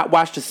you did not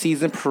watch the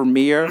season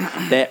premiere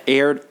that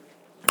aired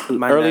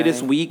early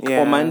this week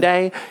on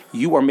Monday,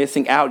 you are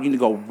missing out. You need to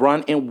go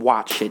run and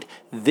watch it.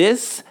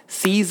 This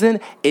season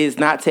is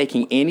not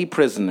taking any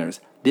prisoners.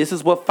 This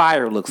is what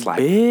fire looks like.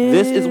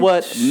 This is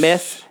what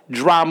mess,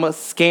 drama,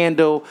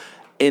 scandal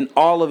in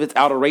all of its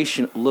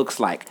alteration looks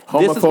like.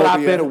 This is what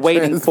I've been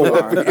waiting for.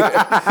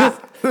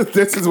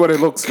 This is what it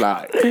looks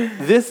like.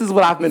 This is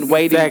what I've been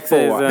waiting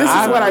for. This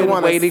is what I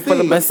want to see. Waiting for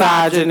the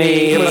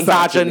misogyny,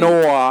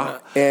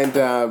 misogynoir, and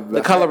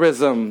the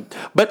colorism.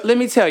 But let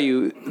me tell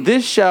you,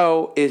 this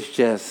show is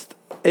just.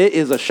 It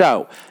is a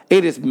show.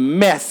 It is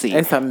messy.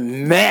 It's a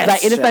mess.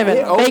 Like, it is not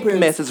even fake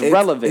mess. It's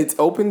relevant. It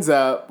opens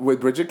up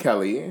with Bridget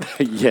Kelly.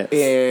 Yes.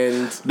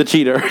 And the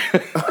cheater.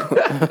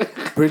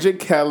 Bridget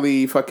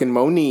Kelly, fucking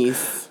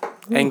Moniece.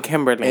 And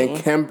Kimberly.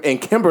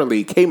 And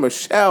Kimberly. K.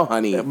 Michelle,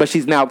 honey. But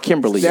she's now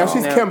Kimberly. Now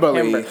she's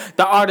Kimberly.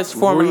 The artist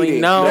formerly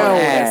known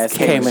as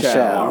K.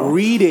 Michelle.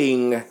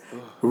 Reading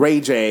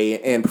Ray J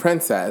and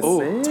Princess,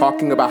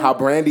 talking about how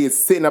Brandy is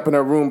sitting up in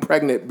her room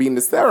pregnant, being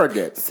the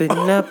surrogate. Sitting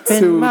up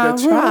in to my the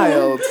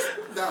child.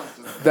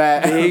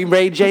 That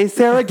Ray J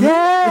surrogate.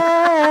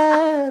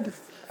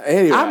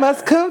 Anyway. I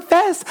must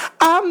confess,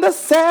 I'm the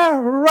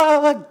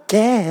surrogate.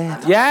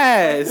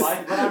 Yes.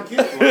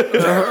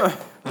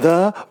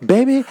 The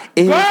baby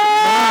is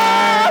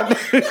mine.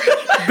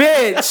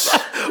 Bitch.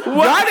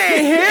 I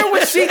didn't hear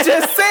what she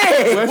just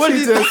said. What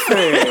she just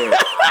said?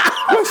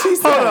 What she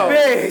said? Hold on.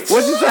 Bitch.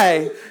 What'd you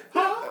say?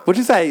 What'd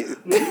you say?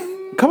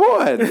 Come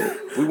on.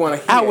 We want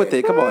to hear Out with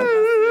it. Come on.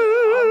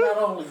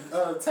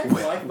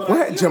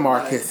 What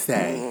Jamarcus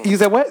say? You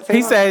said what?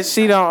 He says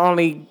she don't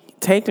only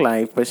take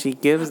life, but she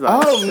gives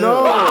life. Oh,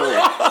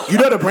 no. You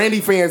know the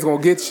Brandy fans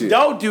going to get you.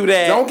 Don't do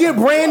that. Don't get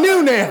brand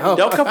new now.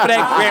 Don't come for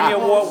that Grammy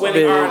Award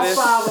winning artist.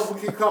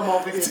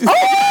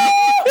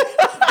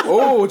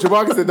 Oh,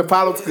 Jamarcus said the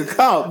pilots could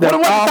come.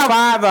 All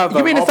five of them.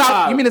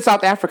 You mean the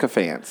South Africa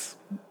fans?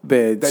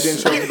 Bitch. That didn't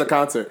show up at the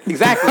concert.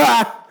 Exactly.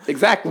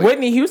 Exactly.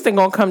 Whitney Houston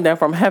gonna come down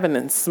from heaven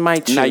and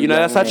smite you. Now you know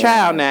that's her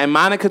child now, and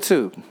Monica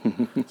too.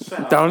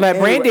 Don't let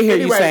Brandy hear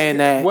you saying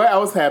that. What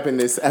else happened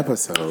this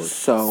episode?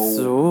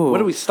 So where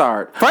do we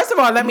start? First of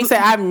all, let me say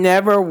I've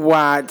never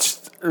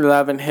watched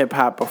Love and Hip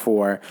Hop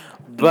before,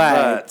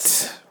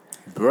 but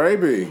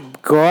baby,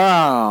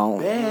 girl,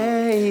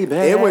 baby,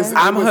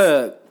 I'm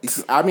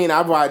hooked. I mean,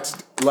 I've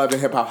watched Love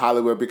and Hip Hop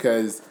Hollywood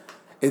because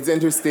it's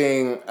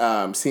interesting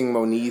seeing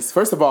Moniece.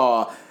 First of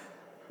all,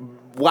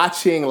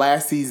 watching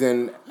last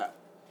season.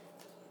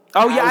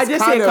 Oh yeah, I did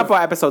see a couple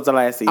episodes of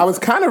last season. I was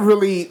kind of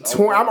really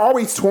torn. I'm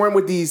always torn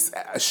with these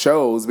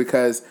shows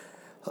because,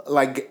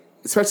 like,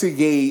 especially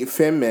gay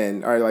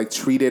femmen are like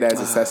treated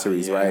as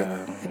accessories, right?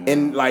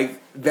 And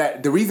like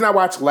that, the reason I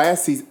watched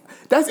last season.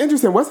 That's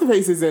interesting. What's her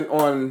face isn't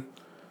on.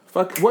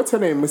 What's her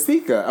name?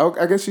 Masika. Oh,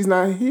 I guess she's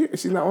not here.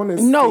 She's not on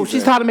this. No, season.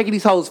 she's trying to make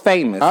these hoes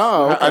famous.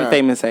 Oh, okay. Her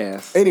unfamous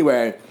ass.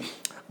 Anyway,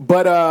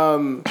 but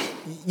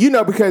you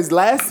know, because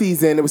last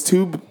season it was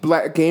two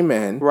black gay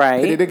men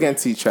pitted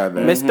against each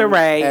other. Mr.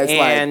 Ray as,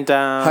 and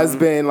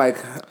husband,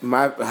 like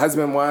my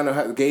husband won,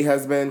 or gay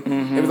husband.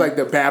 It was like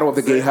the battle of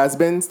the gay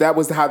husbands. That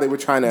was how they were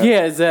trying to.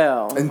 Yeah,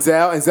 Zell. And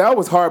Zell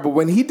was hard, but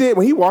when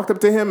he walked up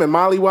to him and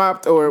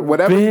mollywopped or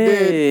whatever he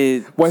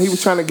did, when he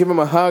was trying to give him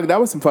a hug, that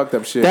was some fucked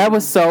up shit. That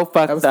was so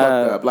fucked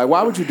up. Like,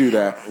 why would you do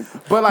that?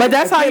 But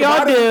that's how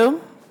y'all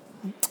do.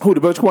 Who, the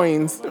Butch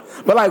Queens?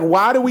 But like,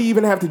 why do we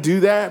even have to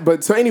do that?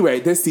 But so anyway,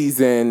 this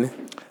season,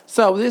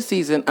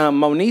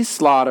 Moniece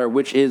Slaughter,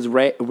 which is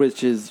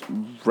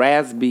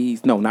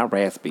Raspy's. No, not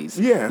Raspy's.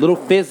 Yeah, Little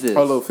Fizzes.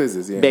 Oh, Little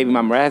Fizzes. Yeah, Baby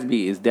Mama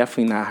Raspy is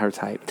definitely not her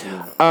type.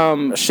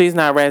 She's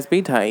not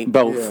Raspy type.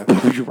 Both.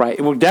 Yeah. You're right.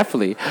 Well,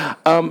 definitely.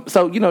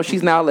 So you know,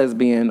 she's now a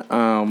lesbian.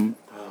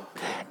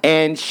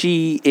 And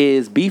she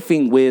is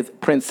beefing with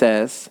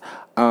Princess,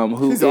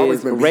 who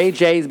is Ray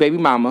J's baby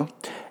mama.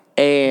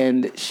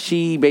 And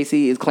she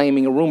basically is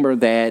claiming a rumor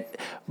that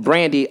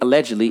Brandy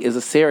allegedly is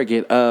a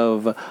surrogate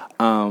of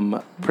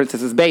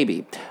Princess's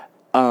baby.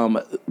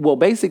 Well,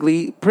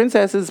 basically,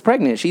 Princess is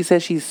pregnant. She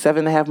says she's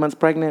 7.5 months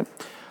pregnant.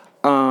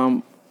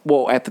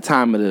 Well, at the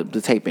time of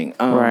the taping,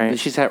 right.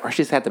 She's had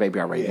the baby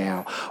already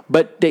now.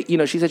 But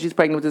she said she's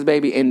pregnant with this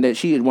baby, and that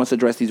she wants to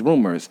address these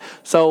rumors.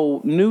 So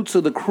new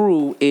to the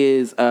crew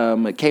is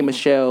K.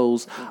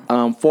 Michelle's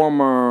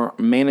former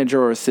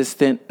manager or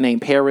assistant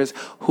named Paris,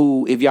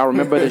 who, if y'all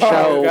remember the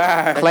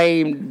show,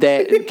 claimed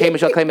that K.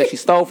 Michelle claimed that she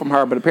stole from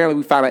her, but apparently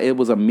we found out it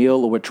was a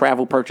meal or a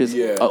travel purchase,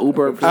 a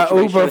Uber for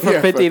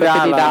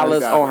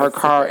 $50 on her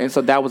car, and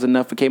so that was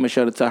enough for K.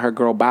 Michelle to tell her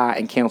girl bye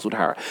and canceled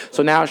her.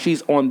 So now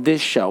she's on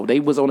this show. They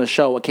was on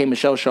a K.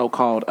 Michelle show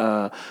called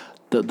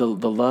the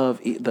Love.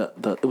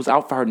 It was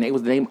out for her name. It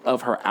was the name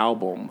of her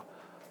album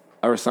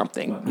or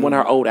something. One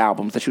of her old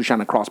albums that she was trying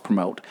to cross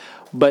promote.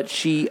 But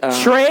she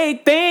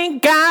Trey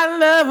think I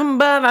love him,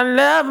 but I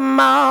love him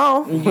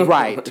all.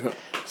 Right.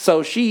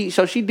 So she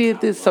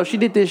did this. So she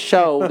did this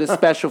show, this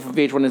special for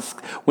VH1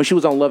 when she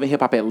was on Love and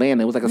Hip Hop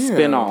Atlanta. It was like a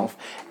spinoff,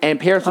 and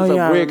Paris was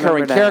a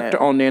recurring character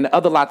on there. And the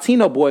other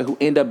Latino boy who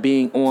ended up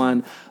being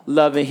on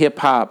Love and Hip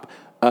Hop.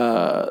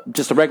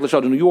 Just a regular show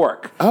to New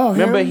York. Oh,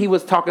 remember he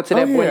was talking to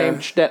that boy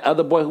named that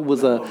other boy who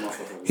was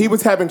He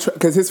was having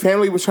because his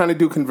family was trying to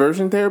do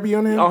conversion therapy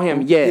on him. On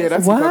him, yes. Yeah,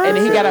 that's what? And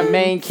then he got a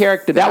main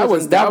character. That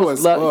was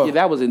intense.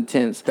 That was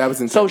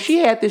intense. So she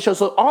had this show.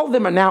 So all of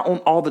them are now on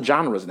all the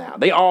genres now.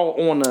 They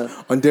all on the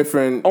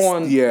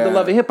the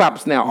Love and Hip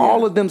Hops now. Yeah.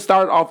 All of them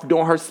started off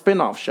doing her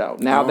spinoff show.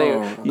 Now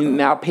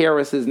now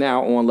Paris is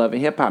now on Love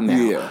and Hip Hop now.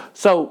 Yeah.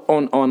 So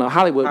on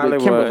Hollywood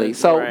with Kimberly.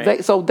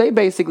 So they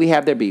basically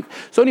have their beef.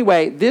 So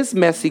anyway, this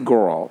messy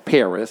girl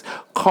Paris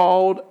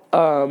called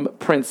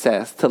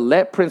Princess to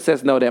let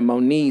Princess know that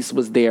Moniece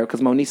was there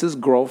because Moniece's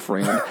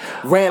girlfriend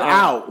ran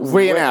out.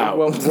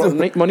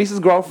 Moniece's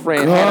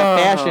girlfriend had a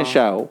fashion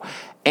show,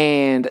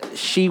 and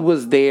she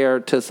was there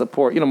to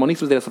support.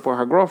 Moniece was there to support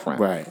her girlfriend.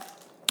 Right.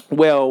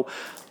 Well,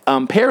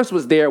 Paris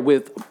was there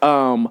with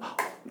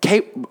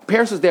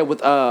Paris was there with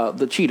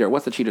the cheater.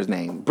 What's the cheater's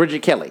name?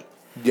 Bridget Kelly.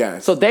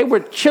 Yes. So they were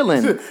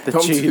chilling.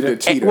 The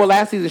cheater. Well,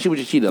 last season she was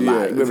a cheater a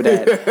lot. Remember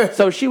that?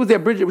 So she was there.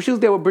 She was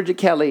there with Bridget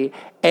Kelly,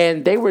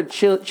 and they were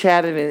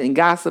chatting and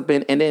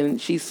gossiping. And then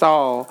she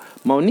saw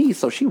Moniece,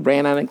 so she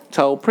ran out and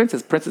told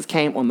Princess. Princess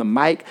came on the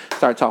mic,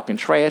 started talking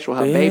trash with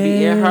her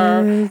baby in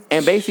her,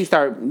 and basically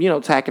started,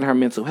 attacking her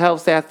mental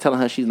health stats, telling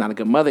her she's not a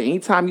good mother.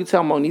 Anytime you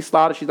tell Moniece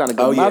Slaughter she's not a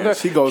good mother,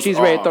 she's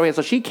ready to throw in.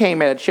 So she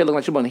came at a chair, looking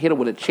like she wanted to hit her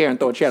with a chair and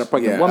throw a chair at a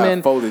pregnant woman.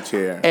 A folded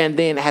chair. And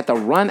then had to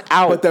run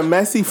out. But the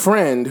messy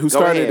friend who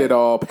started it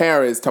all,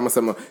 Paris, telling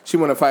someone she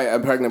want to fight a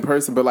pregnant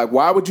person, but like,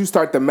 why would you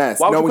start the mess?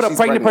 Why would you put a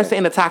pregnant person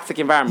in a toxic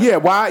environment? Yeah,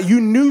 why? You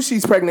knew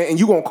she's pregnant, and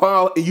you gonna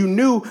call. You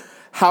knew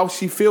how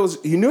she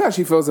feels. You knew how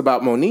she feels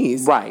about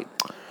Moniece, right?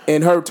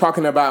 And her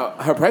talking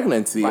about her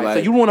pregnancy. Right. Like,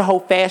 so you ruined a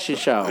whole fashion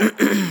show.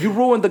 You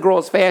ruined the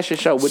girl's fashion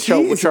show with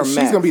your mess.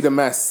 She's gonna be the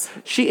mess.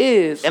 She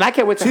is, and I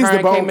can't wait to her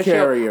and K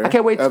Michelle. I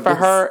can't wait for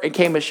her and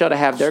K Michelle to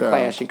have their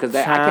clashing because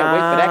I can't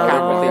wait for that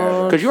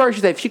conversation. Because you heard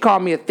she said if she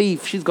called me a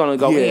thief, she's gonna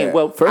go in.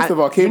 Well, first of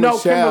all, K Michelle,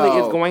 Kimberly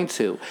is going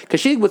to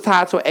because she was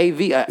tied to an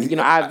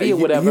IV or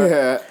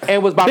whatever,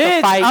 and was about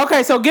to fight.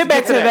 Okay, so get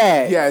back to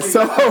that. Yeah,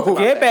 so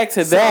get back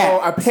to that.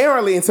 So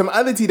apparently, in some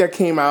other tea that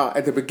came out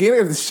at the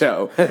beginning of the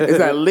show is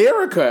that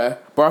Lyrica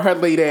brought her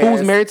late ass.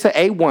 Who's married to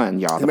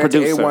A1, y'all, the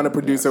producer. A1, a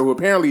producer who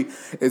apparently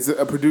is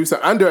a producer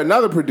under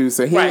another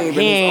producer. He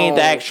ain't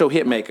the actual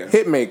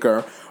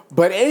hitmaker.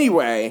 But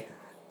anyway,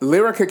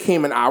 Lyrica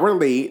came an hour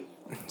late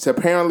to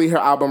apparently her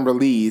album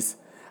release.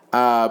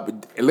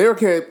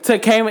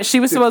 Lyrica she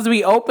was supposed to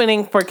be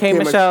opening for K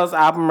Michelle's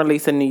album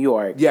release in New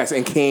York. Yes,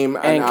 and came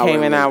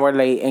an hour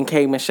late. And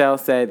K Michelle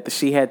said that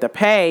she had to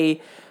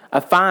pay a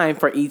fine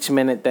for each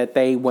minute that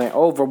they went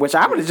over, which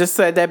I would have just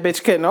said that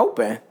bitch couldn't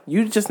open.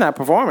 You just not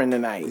performing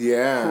tonight.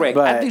 Yeah. Correct.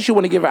 But I think she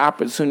want to give her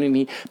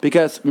opportunity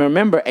because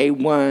remember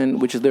A1,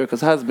 which is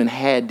Lyrica's husband,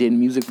 did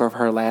music for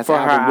her last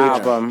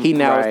album. He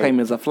now is claiming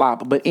as a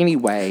flop. But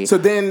anyway. So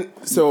they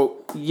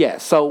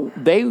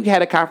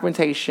had a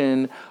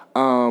confrontation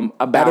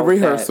about at a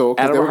rehearsal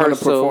because they were going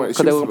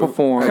to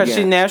perform.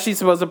 Because she's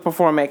supposed to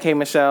perform at K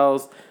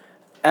Michelle's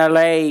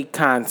LA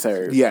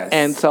concert. Yes.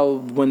 And so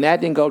when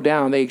that didn't go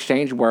down, they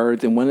exchanged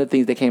words, and one of the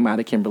things that came out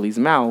of Kimberly's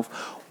mouth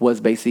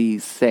was basically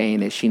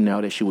saying that she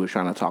know that she was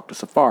trying to talk to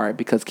Safari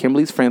because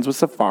Kimberly's friends with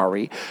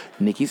Safari,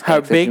 Nikki's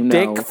her big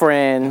dick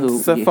friend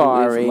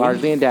Safari, who is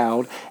largely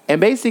endowed,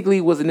 and basically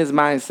was in his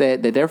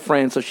mindset that they're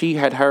friends. So she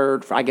had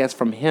heard, I guess,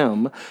 from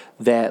him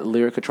that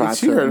Lyrica tried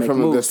to make moves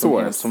from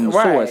the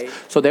source.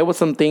 So there was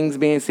some things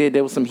being said.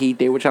 There was some heat.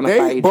 They were trying to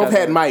fight each other. They both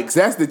had mics.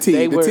 That's the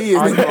tea. The tea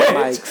is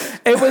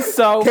mics. It was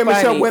so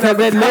funny because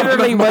it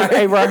literally was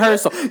a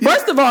rehearsal.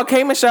 First of all,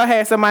 K Michelle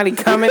had somebody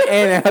coming in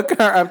and hook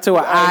her up to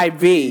an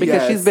IV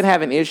because she's been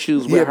having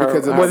issues with her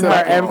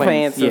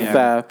implants and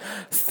stuff.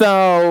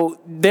 So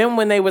then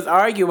when they was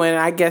arguing,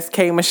 I guess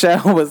K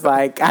Michelle was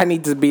like, "I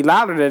need to be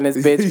louder than this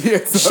bitch."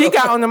 She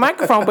got on the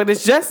microphone, but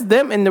it's just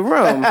them in the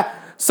room.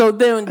 So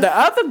then the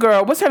other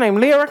girl, what's her name,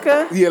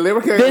 Lyrica? Yeah,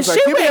 Lyrica. Then she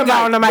went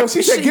on the mic.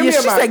 She said,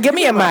 "Give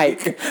me a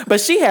mic."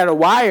 But she had a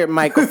wired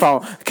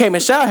microphone. K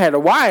Michelle had a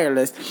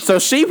wireless, so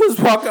she was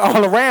walking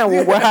all around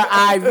with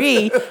her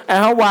IV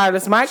and her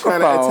wireless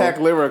microphone, trying to attack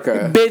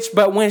Lyrica, bitch.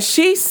 But when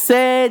she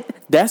said,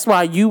 "That's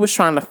why you was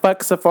trying to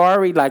fuck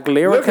Safari," like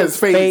Lyrica's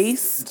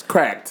face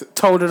cracked,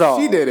 told it all.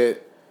 She did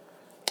it.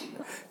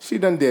 She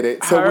done did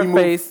it. So her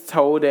face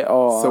told it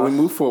all. So we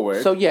move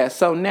forward.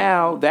 So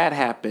now that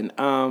happened.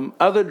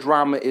 Other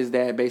drama is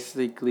that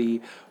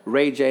basically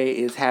Ray J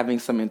is having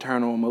some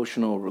internal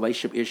emotional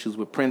relationship issues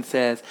with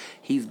Princess.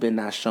 He's been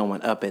not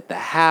showing up at the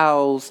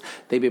house.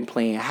 They've been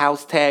playing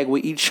house tag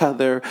with each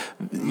other.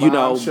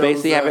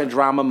 Basically having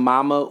drama.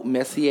 Mama,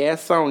 messy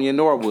ass Sonia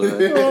Norwood.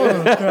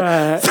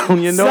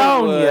 Sonia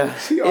Norwood.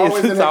 She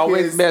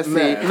always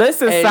messy.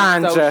 Listen,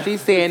 Sandra. So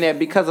she's saying that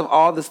because of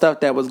all the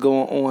stuff that was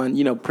going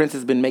on, Prince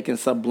has been making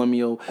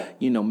subliminal,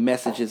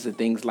 messages and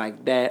things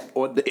like that,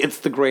 or the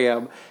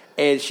Instagram.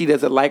 And she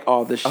doesn't like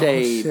all the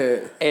shade. Oh,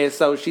 shit. And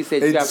so she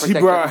said you got to protect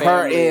she brought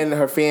her and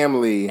her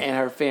family. And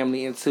her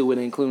family into it,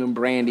 including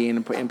Brandy. And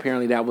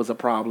apparently that was a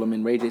problem.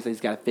 And Ray J said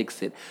he's got to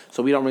fix it.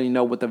 So we don't really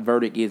know what the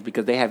verdict is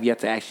because they have yet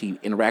to actually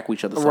interact with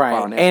each other so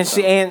far.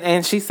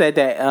 And she said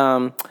that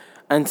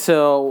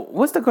until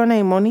what's the girl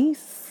name?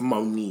 Moniece.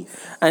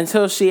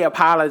 Until she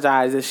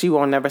apologizes, she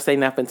won't never say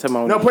nothing to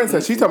Monique. No,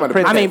 Princess. She's talking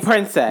about the Princess.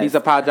 Princess. He's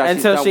apologized.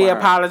 Until she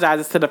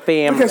apologizes to the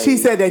family. Because she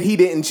said that he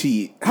didn't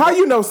cheat. How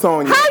you know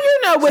Sonya? How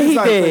you know what he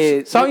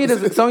did? Sonya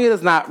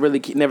does not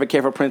really never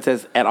care for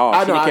Princess at all.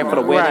 She didn't care for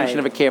the wedding. Right. She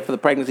never cared for the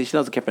pregnancy. She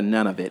doesn't care for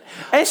none of it.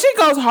 And she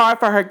goes hard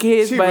for her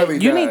kids, she but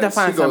really you need to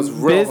find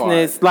some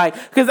business. Hard.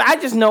 Like, because I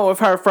just know of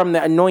her from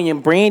the annoying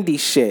Brandy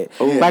shit.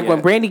 Ooh, like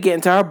when Brandy get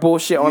into her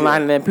bullshit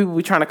online and then people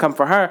be trying to come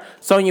for her,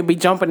 Sonya be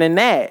jumping in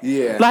that.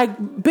 Yeah. Like,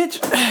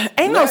 bitch,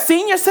 ain't no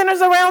senior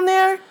centers around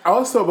there.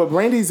 Also, but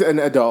Brandy's an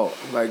adult.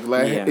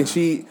 And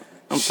she.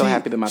 I'm so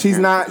happy that she's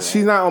not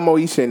on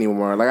Moesha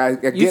anymore.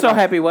 Like I you so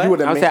happy what?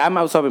 I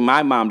was hoping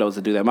my mom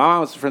doesn't do that. My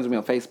mom was friends with me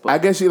on Facebook. I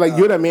guess you're the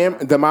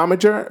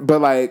momager, but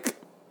like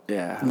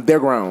they're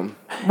grown,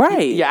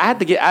 right? Yeah, I had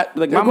to get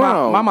my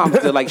mom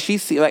was like she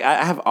see like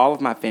I have all of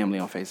my family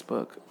on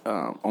Facebook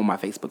on my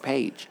Facebook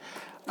page.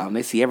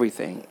 They see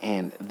everything,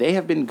 and they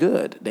have been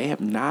good. They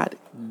have not.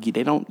 I get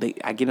in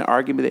an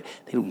argument that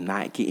they do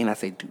not get in. I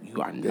say, dude,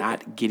 you are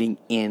not getting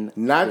in.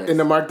 Not in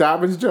the Mark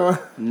Dobbins joint.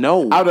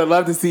 No, I would have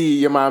loved to see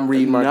your mom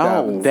read Mark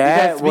Dobbins.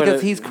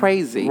 Because he's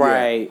crazy,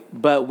 right? Yeah.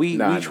 But we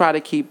try to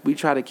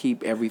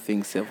keep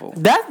everything civil.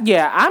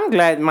 I'm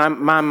glad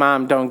my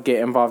mom don't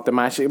get involved in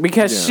my shit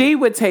because she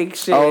would take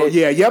shit. Oh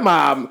yeah, your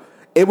mom.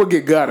 It would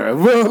get gutter.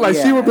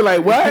 She would be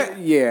like, "What?"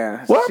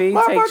 Yeah, what? She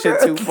takes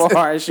shit too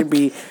far. She'd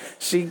be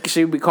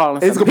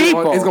calling some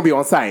people. It's gonna be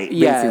on site.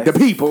 Yeah, the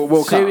people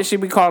will come.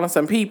 She'd be calling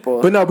some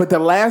people. But the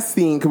last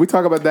scene. Can we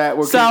talk about that?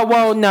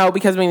 No,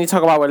 because we need to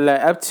talk about what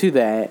led up to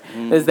that.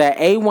 Is that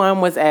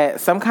A1 was at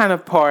some kind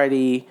of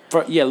party.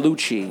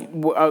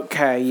 Lucci.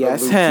 Okay,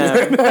 yes,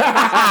 him.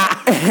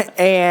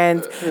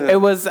 And it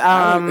was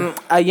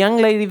a young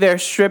lady there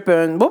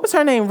stripping. What was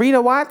her name?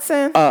 Rita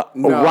Watson?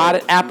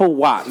 Apple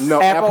Watts. No,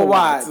 Apple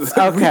Watts.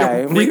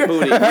 Okay. Big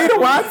booty. Rita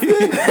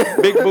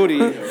Watson? Big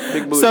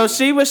booty. So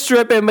she was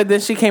stripping, but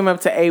then she came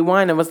up to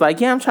A1 and was like,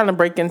 yeah, I'm trying to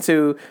break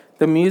into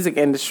the music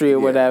industry or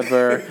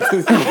whatever.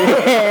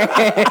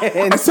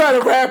 and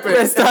started rapping.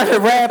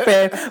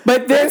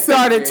 But then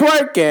started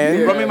twerking.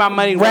 Yeah. Run me my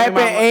money. Rapping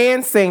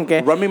and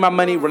singing. Run me my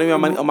money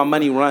on my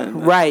money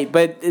run. Right,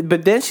 but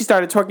then she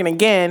started twerking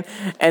again,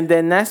 and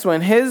then that's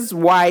when his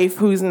wife,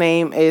 whose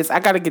name is, I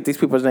got to get these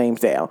people's names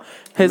down.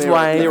 His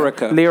wife,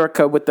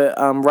 Lyrica with the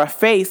rough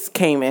face,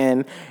 came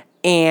in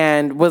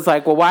and was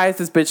like, well, why is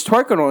this bitch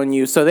twerking on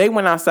you? So they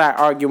went outside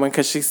arguing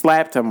because she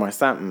slapped him or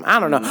something. I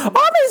don't know.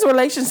 All these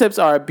relationships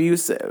are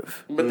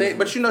abusive.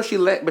 But she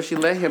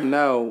let him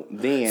know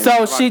then.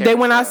 So they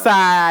went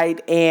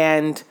outside,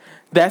 and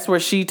that's where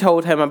she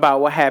told him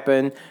about what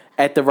happened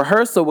at the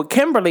rehearsal with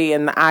Kimberly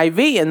and the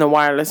IV and the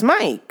wireless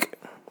mic.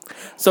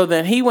 So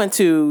then he went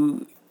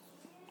to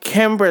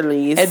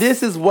Kimberly's. And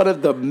this is one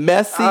of the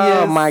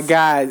messiest, oh my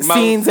God,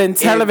 scenes in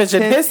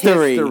television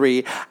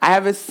history. I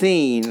haven't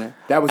seen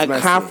a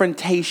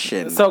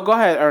confrontation. So go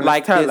ahead, Ernest,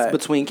 like this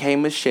between K.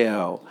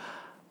 Michelle.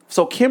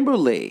 So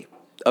Kimberly,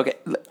 okay,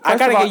 I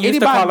gotta get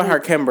used to calling her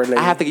Kimberly.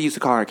 I have to get used to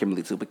calling her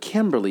Kimberly too, but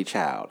Kimberly,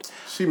 child.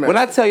 When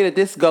I tell you that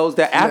this goes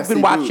there, I've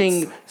been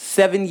watching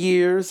 7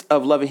 years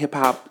of Love and Hip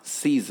Hop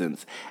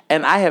seasons,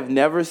 and I have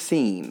never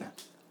seen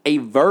a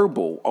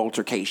verbal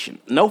altercation.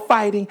 No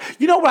fighting.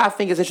 You know what I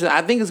think is interesting?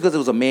 I think it's because it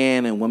was a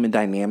man and woman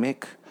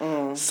dynamic.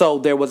 So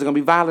there wasn't going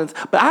to be violence.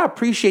 But I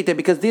appreciate that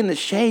because then the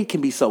shade can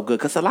be so good.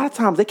 Because a lot of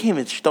times they can't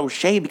even throw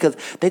shade because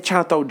they're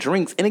trying to throw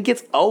drinks. And it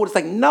gets old. It's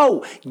like,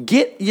 no,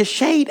 get your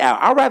shade out.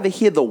 I'd rather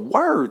hear the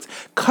words.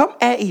 Come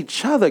at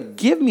each other.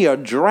 Give me a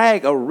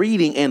drag, a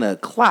reading, and a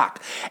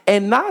clock.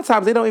 And 9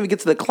 times they don't even get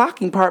to the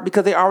clocking part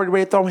because they're already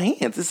ready to throw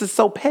hands. This is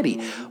so petty.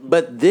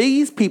 But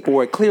these people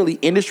were clearly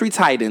industry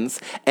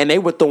titans. And they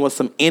were throwing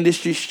some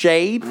industry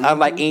shade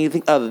unlike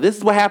anything other. This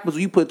is what happens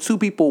when you put 2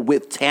 people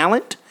with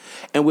talent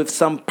and with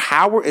some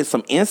power and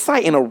some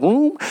insight in a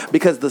room,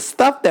 because the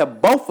stuff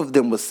that both of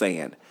them was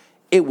saying,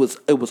 it was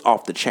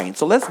off the chain.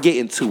 So let's get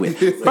into it.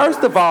 First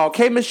of all,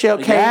 K. Michelle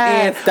came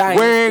in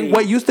wearing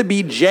what used to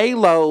be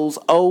J-Lo's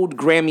old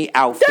Grammy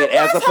outfit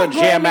as a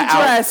pajama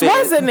outfit,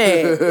 wasn't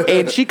it?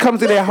 And she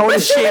comes in there holding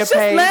champagne. She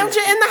was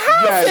lounging in the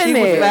house. She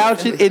was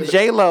lounging in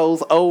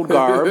J-Lo's old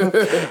garb.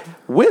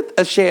 With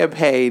a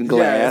champagne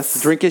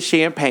glass, drinking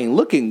champagne,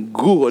 looking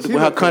good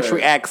with her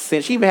country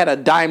accent. She even had a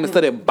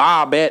diamond-studded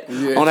bobette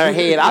on her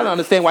head. I don't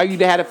understand why you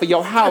had it for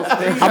your house.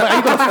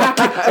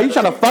 Are you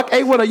trying to fuck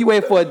A1 or you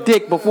waiting for a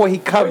dick before he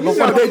comes? You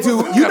know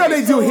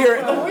they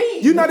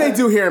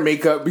do hair and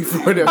makeup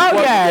before them. Oh,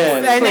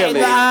 yes.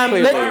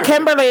 And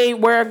Kimberly,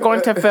 we're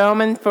going to film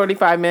in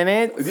 45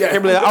 minutes. Yeah.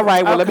 Kimberly, all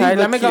right, well,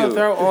 let me go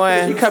throw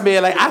on. She come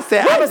in like, I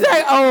said. What was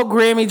that old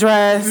Grammy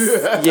dress?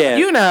 Yeah.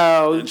 You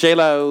know.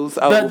 J-Lo's.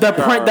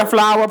 The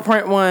flower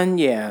print one,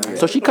 yeah.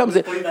 So she comes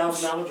in.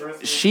 $40,000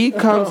 dress. She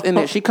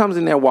comes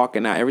in there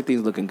walking out.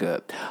 Everything's looking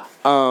good.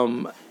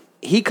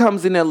 he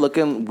comes in there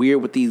looking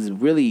weird with these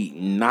really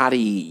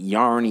knotty,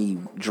 yarny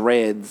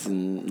dreads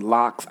and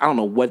locks. I don't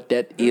know what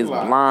that is.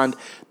 Blonde,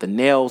 the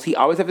nails. He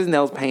always have his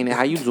nails painted.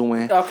 How you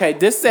doing? Okay,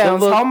 this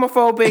sounds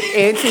homophobic,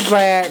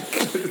 anti-black.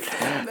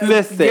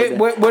 Listen,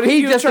 what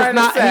he just trying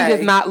to say? He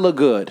does not look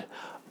good.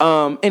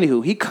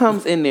 Anywho, he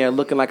comes in there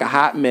looking like a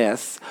hot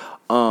mess.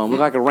 Look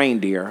like a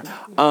reindeer.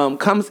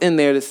 Comes in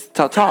there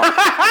to talk.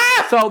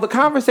 So the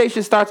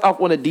conversation starts off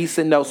on a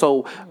decent note.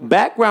 So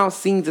background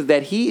scenes is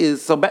that he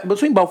is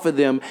between both of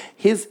them.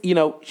 He's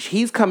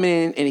come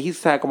in and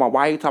he's talking about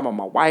why you talking about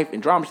my wife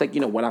and drama. She's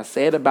like, what I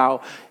said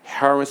about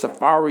her and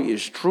Safari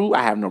is true.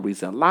 I have no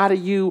reason to lie to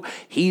you.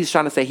 He's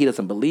trying to say he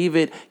doesn't believe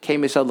it. K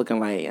Michelle looking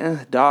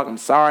like, dog, I'm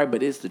sorry,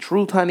 but it's the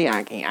truth, honey.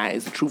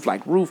 It's the truth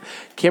like roof.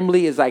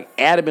 Kimberly is like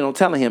adamant on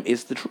telling him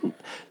it's the truth.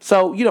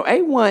 So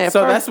A1.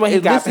 So that's when he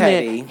got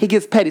petty. He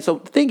gets petty. So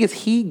the thing is,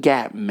 he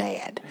got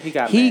mad.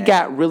 He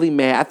got really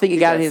mad. I think it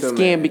got in his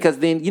skin because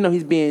then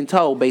he's being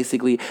told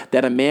basically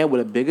that a man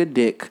with a bigger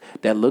dick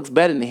that looks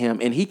better than him,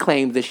 and he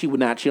claims that she would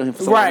not cheat on him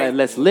for someone that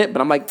less lit.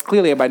 But I'm like,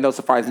 clearly everybody knows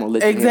Safari's more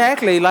lit.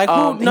 Exactly. Than him.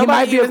 Like he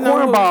might be a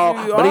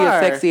cornball, but he's a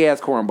sexy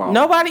ass cornball.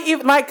 Nobody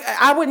even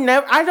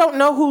I don't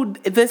know who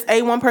this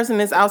A1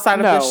 person is outside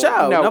of the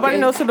show. Nobody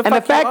knows who the fuck.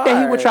 And the fact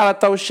that he would try to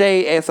throw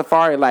shade at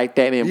Safari like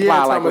that and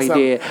imply like what he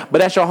did, but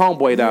that's your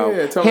homeboy though.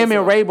 Yeah, him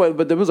and Ray,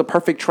 but there was a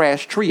perfect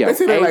trash trio. They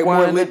say they're like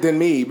more lit than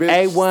me.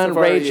 Bitch. A1,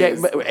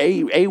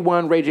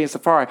 Ray J, and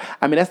Safari.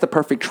 I mean, that's the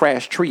perfect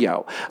trash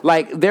trio.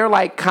 Like they're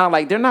like kind of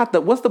like they're not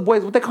what's the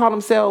boys? What they call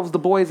themselves? The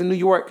boys in New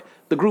York,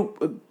 the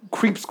group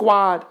Creep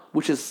Squad,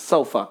 which is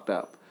so fucked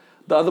up.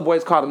 The other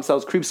boys call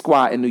themselves Creep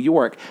Squad in New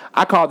York.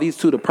 I call these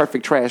two the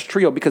perfect trash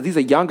trio because these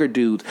are younger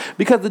dudes.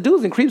 Because the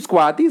dudes in Creep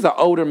Squad, these are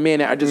older men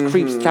that are just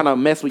creeps, kind of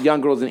mess with young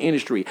girls in the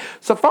industry.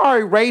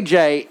 Safari, Ray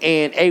J,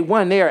 and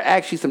A1, they are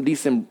actually some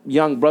decent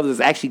young brothers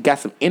that actually got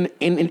some in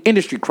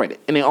industry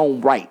credit in their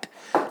own right.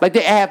 Like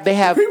they have the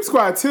Creep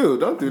Squad too.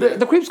 Don't do that.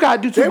 The Creep Squad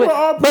do too.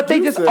 But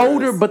they just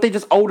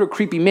older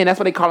creepy men.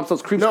 That's why they call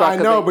themselves Creep Squad. No, I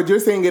know, but you're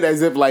saying it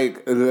as if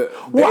like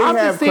I'm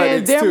just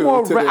saying they're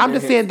more. I'm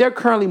just saying they're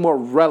currently more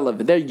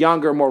relevant. They're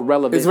younger, more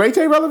relevant. Is Ray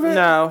J relevant?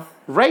 No.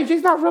 Ray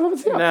J's not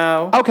relevant still?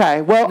 No.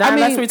 Okay, well, not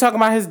unless we talking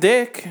about his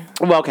dick.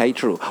 Well, okay,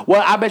 true.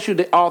 Well, I bet you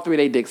that all three of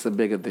their dicks are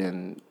bigger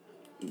than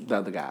the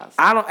other guys.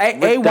 I don't.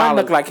 A1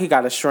 look like he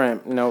got a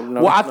shrimp. No.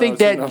 Well, I think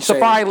that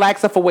Safari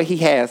lacks up for what he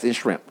has in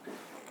shrimp.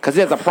 Because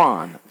he has a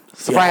prawn.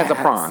 Safari has a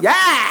prawn.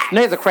 Yeah. And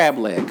he has a crab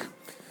leg.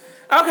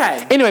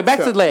 Okay. Anyway, back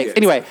to the legs.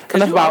 Anyway,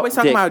 because you always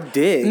talking about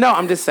dick. No,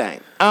 I'm just saying.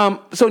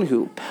 So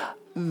anywho,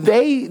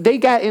 they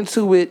got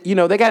into it.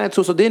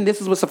 So then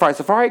this is what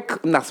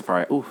not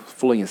Safari. Ooh,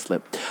 Florian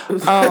slipped.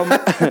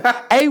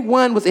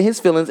 A1 was in his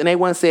feelings, and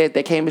A1 said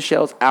that K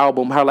Michelle's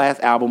album, her last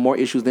album, More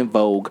Issues Than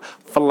Vogue,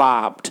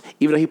 flopped.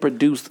 Even though he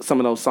produced some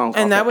of those songs,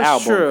 and that was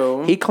album.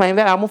 True. He claimed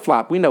that album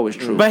flopped. We know it's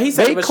true, but he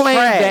said it was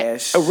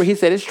trash. He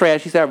said it's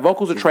trash. He said her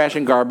vocals are trash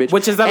and garbage,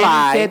 which is a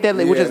lie. He said that,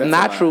 which is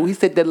not true. He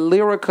said that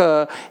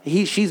Lyrica,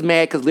 she's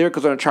mad because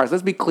Lyrica's on the charts.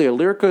 Let's be clear,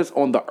 Lyrica's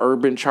on the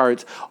urban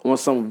charts, on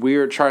some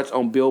weird charts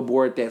on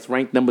Billboard that's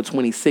ranked number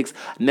 26.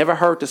 Never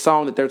heard the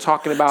song that they're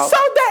talking about. So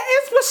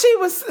that is what she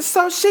was.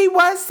 So she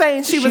was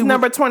saying she was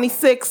number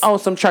 26 on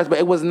some charts, but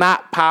it was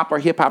not pop or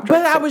hip hop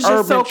charts. But I was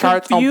just so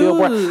charts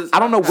confused. On Billboard. I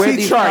don't know where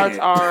these charts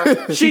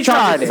are. She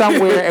charted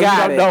somewhere, and we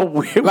don't know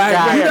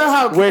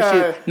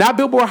where she's not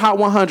Billboard Hot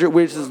 100,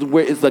 which is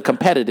where is the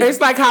competitive.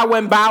 It's like how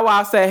when Bow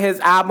Wow said his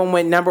album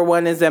went number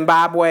 1 in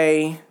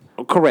Zimbabwe.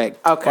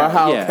 Correct. Okay. Or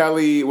how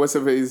Kelly, what's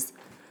her face,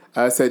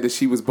 said that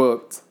she was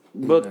booked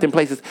in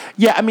places.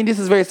 Yeah, I mean this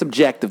is very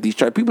subjective. These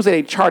charts. People say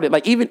they charted.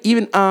 Like even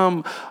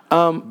A1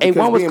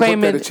 was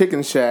claiming that the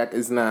Chicken Shack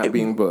is not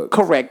being booked.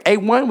 Correct.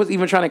 A1 was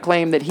even trying to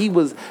claim that he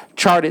was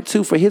charted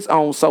too for his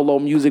own solo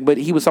music, but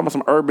he was talking about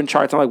some urban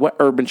charts. I'm like, what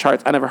urban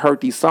charts? I never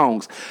heard these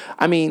songs.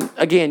 I mean,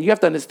 again, you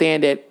have to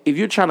understand that if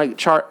you're trying to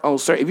chart on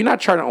if you're not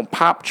charting on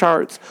pop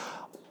charts.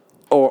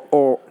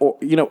 Or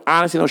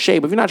honestly, no shade.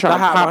 But if you're not trying to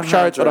pop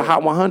charts or the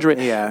Hot 100,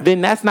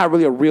 then that's not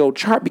really a real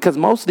chart because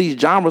most of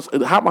these genres,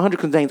 the Hot 100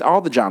 contains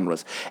all the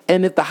genres.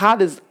 And if the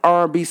hottest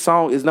R&B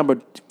song is number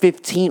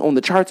 15 on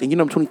the charts and you're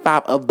number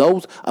 25 of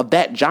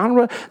that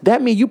genre,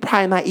 that means you're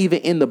probably not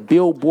even in the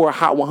Billboard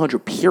Hot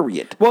 100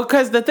 period. Well,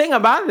 because the thing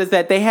about it is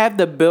that they have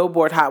the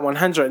Billboard Hot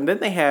 100 and then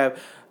they have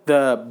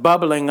the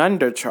bubbling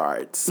under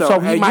charts. So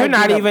you're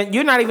not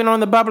even on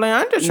the bubbling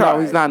under chart.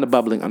 No, he's not in the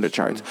bubbling under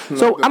charts.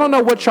 So I don't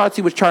know what charts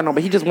he was charting on,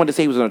 but he just wanted to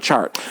say he was on a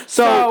chart.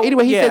 So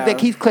anyway, he said that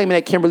he's claiming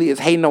that Kimberly is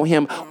hating on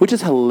him, which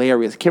is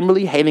hilarious.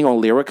 Kimberly hating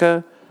on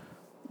Lyrica.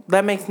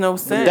 That makes no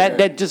sense.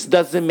 That just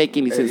doesn't make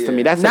any sense to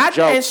me. That's a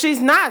joke. And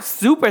she's not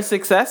super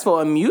successful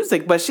in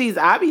music, but she's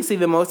obviously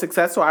the most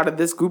successful out of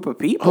this group of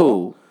people.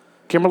 Who?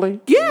 Kimberly?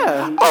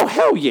 Yeah. Oh,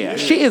 hell yeah.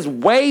 She is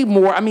way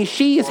more. I mean,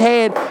 she has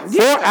had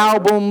 4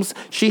 albums.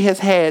 She has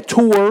had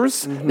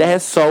tours that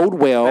has sold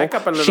well. Back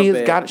up a little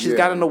bit.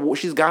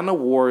 She's gotten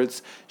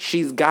awards.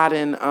 She's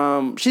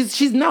gotten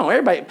she's known.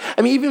 Everybody.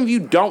 I mean, even if you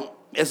don't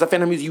as a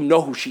fan of music, you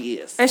know who she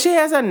is. And she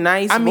has a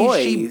nice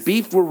voice. She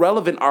beefed with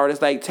relevant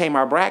artists like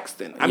Tamar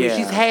Braxton. I mean,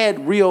 she's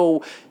had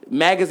real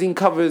magazine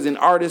covers and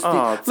artists.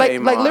 Like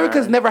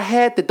Lyrica's never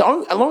had that. The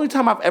only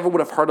time I've ever would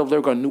have heard of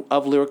Lyrica or knew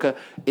of Lyrica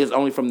is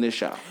only from this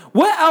show.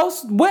 What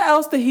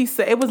else did he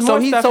say? It was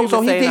more stuff he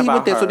was saying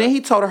about her. So then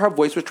he told her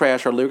voice was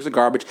trash, her lyrics are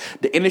garbage,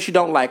 the industry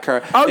don't like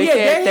her. Oh, he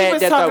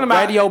was talking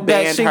about radio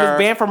that she was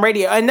banned from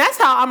radio. And that's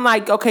how I'm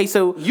like, okay,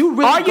 so are you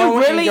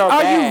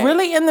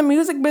really in the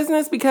music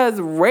business? Because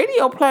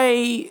radio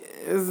play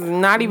is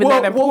not even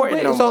that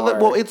important no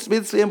more.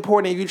 It's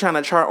important if you're trying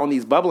to chart on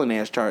these bubbling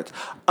ass charts.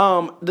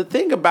 The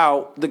thing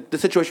about the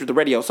situation with the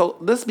radio, so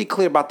let's be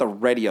clear about the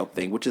radio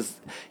thing, which is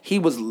he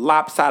was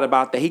lopsided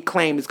about that. He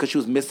claimed it's because she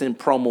was missing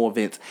promo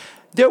events.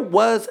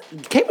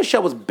 K.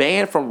 Michelle was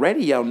banned from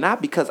radio,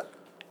 not because,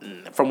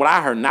 from what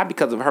I heard, not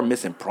because of her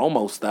missing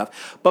promo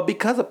stuff, but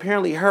because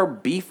apparently her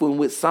beefing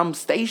with some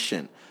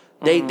station.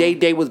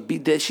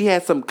 She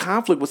had some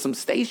conflict with some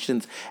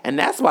stations, and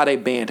that's why they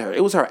banned her.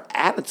 It was her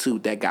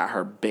attitude that got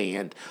her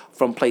banned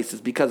from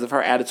places because of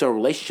her attitude or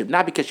relationship,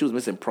 not because she was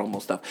missing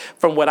promo stuff.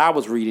 From what I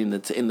was reading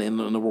in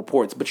the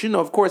reports, but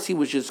of course, he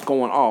was just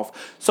going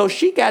off. So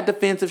she got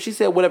defensive. She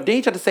said whatever. Then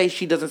he tried to say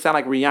she doesn't sound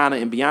like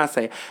Rihanna and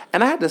Beyonce,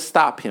 and I had to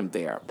stop him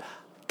there.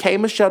 K.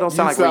 Michelle don't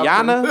sound like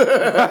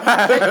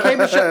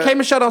Rihanna. K.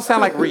 Michelle don't sound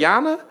like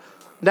Rihanna.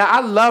 Now I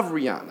love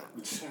Rihanna.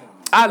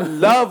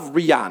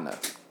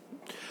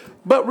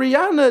 But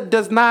Rihanna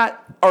does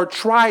not or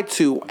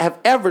have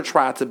ever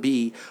tried to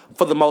be,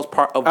 for the most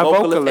part, a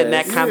vocalist in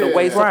that kind of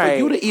way. So for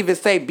you to even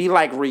say be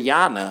like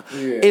Rihanna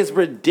is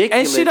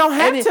ridiculous. And she don't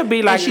have to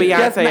be like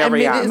Beyonce or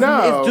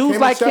Rihanna. It's dudes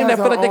like him that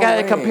feel like they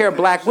gotta compare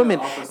black women.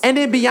 And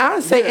then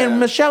Beyonce and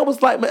Michelle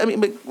was like,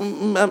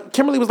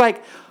 Kimberly was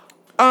like,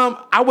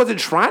 I wasn't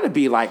trying to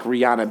be like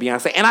Rihanna,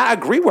 Beyonce, and I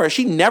agree with her.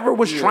 She never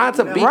was trying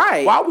to be.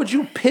 Right. Why would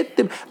you pit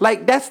them?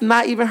 Like, that's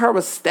not even her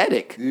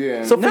aesthetic.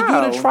 Yeah. So for you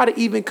to try to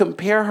even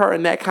compare her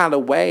in that kind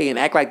of way and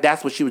act like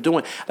that's what she was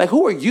doing, like,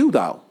 who are you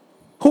though?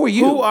 Who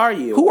are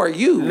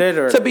you?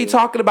 Literally. To be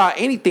talking about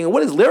anything?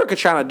 What is Lyrica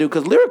trying to do?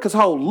 Because Lyrica's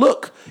whole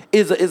look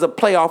is a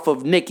playoff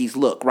of Nicki's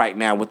look right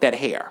now with that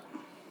hair.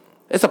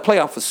 It's a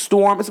playoff of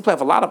Storm. It's a playoff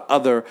of a lot of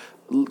other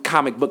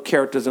comic book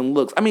characters and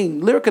looks. I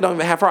mean, Lyrica don't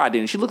even have her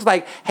identity. She looks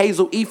like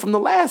Hazel E from the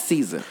last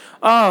season.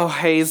 Oh,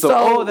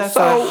 Hazel. That's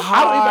so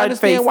I don't even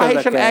understand why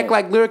he's trying to act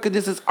like Lyrica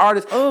just is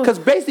artist. Because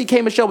basically,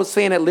 K. Michelle was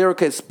saying that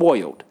Lyrica is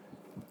spoiled.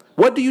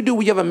 What do you do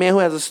when you have a man who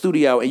has a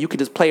studio and you can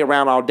just play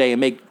around all day and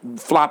make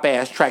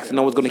flop-ass tracks and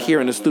no one's going to hear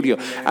in the studio?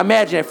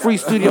 Imagine free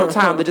studio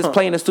time to just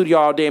play in the studio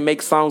all day and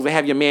make songs and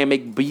have your man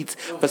make beats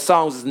for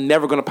songs that's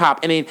never going to pop.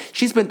 And then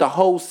she spent the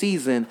whole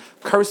season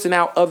cursing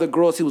out other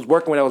girls he was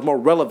working with that was more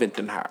relevant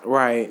than her.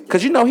 Right.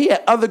 Because, he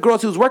had other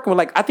girls he was working with.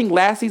 Like, I think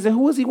last season,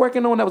 who was he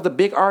working on that was a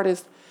big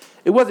artist?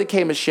 It wasn't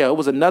K. Michelle. It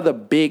was another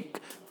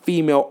big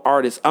female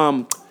artist,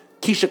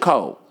 Keisha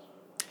Cole.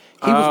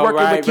 He was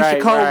working with Keisha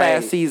Cole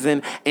last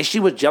season, and she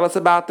was jealous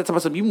about that.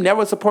 So you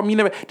never support me, you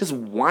never, just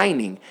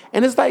whining.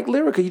 And it's like,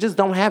 Lyrica, you just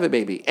don't have it,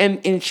 baby.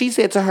 And she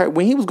said to her,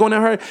 when he was going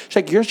to her, she's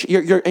like,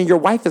 your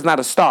wife is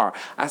not a star.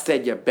 I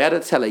said, you better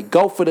tell her,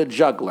 go for the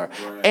juggler.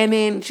 Right. And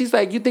then she's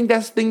like, you think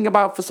that's the thing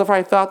about for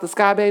Safari fell out the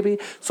sky, baby?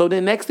 So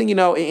then next thing you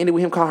know, it ended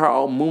with him calling her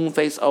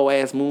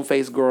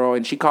moonface girl,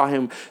 and she called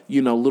him,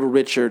 Little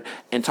Richard,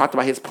 and talked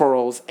about his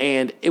pearls,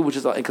 and it was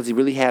just, because he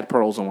really had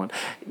pearls on.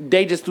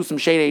 They just threw some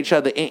shade at each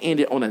other and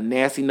ended on a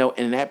nasty note,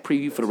 and that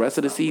preview for the rest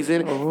of the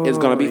season is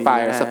going to be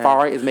fire. Yeah.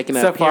 Safari is making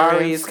an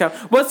appearance.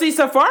 Well, see,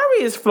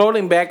 Safari is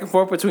floating back and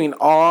forth between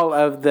all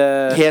of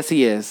the... Yes,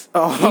 he is.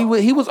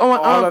 He was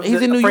on...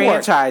 he's in New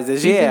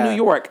franchises, York. He's in New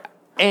York.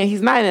 And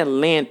he's not in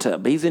Atlanta,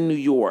 but he's in New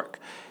York.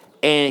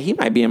 And he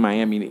might be in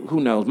Miami. Who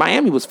knows?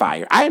 Miami was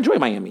fire. I enjoy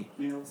Miami.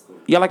 Yeah,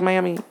 y'all like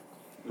Miami?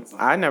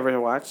 I never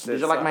watched it.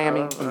 Did you like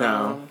Miami?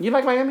 No. You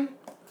like Miami?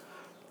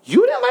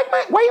 You didn't like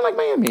Miami? Why you like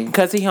Miami?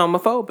 Because he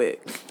homophobic.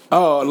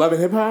 Oh, Love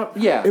and Hip Hop?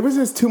 Yeah. It was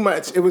just too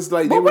much. It was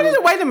like...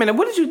 Wait a minute.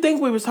 What did you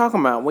think we was talking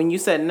about when you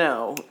said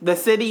no? The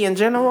city in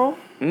general?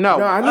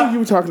 No, I know you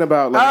were talking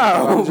about...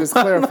 I was just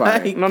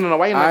clarifying. No.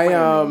 Why you like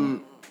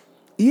Miami?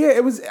 Yeah,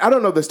 it was... I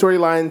don't know. The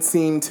storyline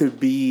seemed to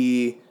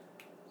be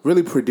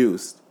really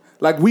produced.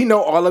 Like, we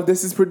know all of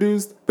this is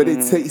produced, but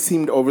it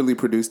seemed overly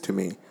produced to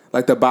me.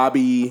 Like, the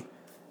Bobby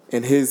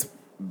and his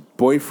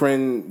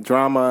boyfriend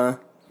drama...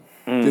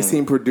 just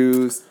seemed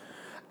produced.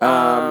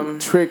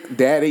 Trick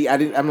Daddy, I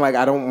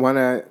don't want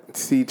to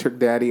see Trick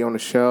Daddy on the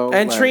show.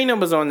 And Trina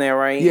was on there,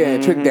 right?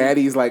 Yeah, Trick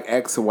Daddy's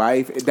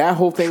ex-wife. That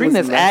whole thing. Trina's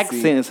was messy.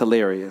 accent is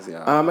hilarious.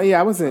 Yeah. Yeah,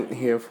 I wasn't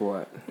here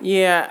for it.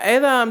 Yeah,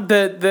 and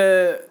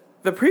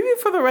the preview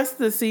for the rest of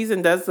the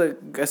season does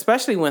look,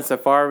 especially when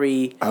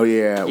Safari. Oh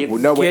yeah,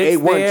 when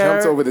A1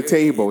 jumps over the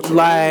table.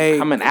 Like,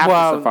 I'm an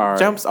after Safari.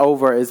 Jumps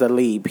over is a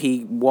leap.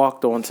 He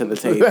walked onto the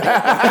table.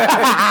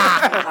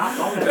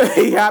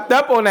 He hopped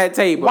up on that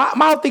table.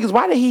 My thing is,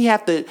 why did he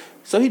have to?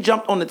 So he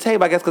jumped on the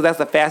table, I guess, because that's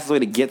the fastest way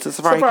to get to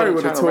Safari. Safari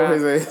would have tore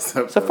his ass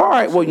up.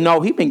 Safari, well, no,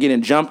 he been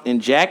getting jumped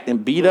and jacked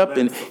and beat up.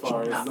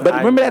 But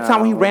remember that time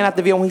when he ran out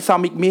the video when he saw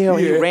Meek Mill?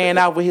 He ran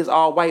out with his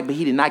all white, but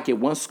he did not get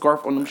one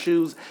scarf on them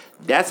shoes.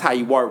 That's how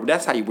you wear.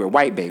 That's how you wear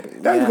white, baby.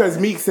 That's because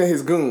Meek sent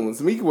his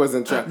goons. Meek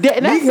wasn't trying. Yeah,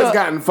 Meek has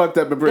gotten fucked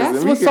up in prison.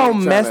 That's Meek what's so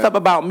messed up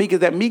about Meek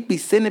is that Meek be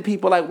sending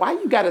people like, why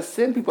you gotta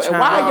send people? And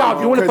why are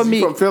y'all doing it for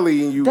Meek? From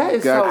Philly, and you that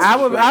is got.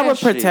 So I would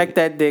protect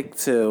that dick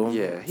too.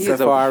 Yeah, he's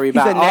a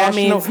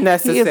national.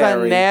 He is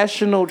a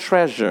national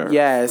treasure.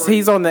 Yes,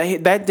 he's on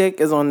that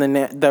dick is on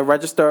the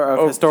register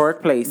of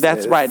historic places.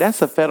 That's right.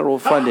 That's a federal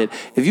funded.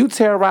 If you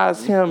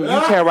terrorize him,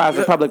 you terrorize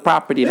the public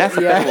property. And that's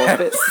a federal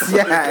offense.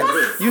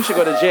 Yes, you should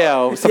go to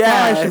jail.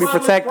 Supplies should be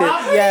protected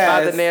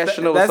by the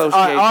National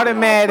Association.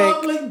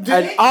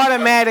 An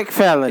automatic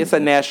felony. It's a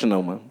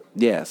national one.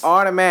 Yes,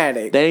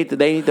 automatic. They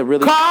need to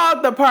really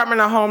call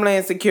Department of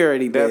Homeland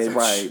Security. That's bitch.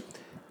 right.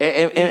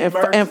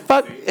 And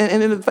fuck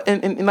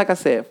and like I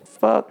said,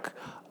 fuck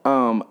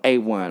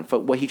A1 for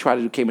what he tried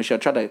to do. K. Michelle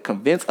tried to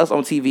convince us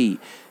on TV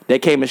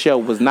that K.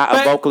 Michelle was not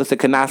a vocalist and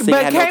could not sing.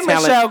 But had K. no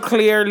talent. Michelle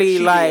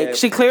clearly,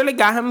 she clearly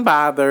got him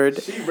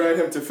bothered. She read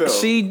him to Phil.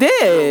 She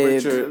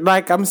did.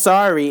 Like, I'm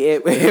sorry.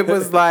 It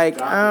was like,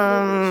 She's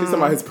talking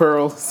about his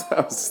pearls.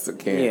 I was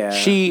just a yeah.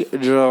 She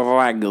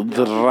dragged him.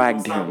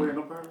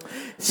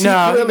 She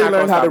clearly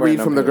learned how to read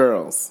from the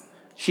girls.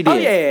 She did. Oh,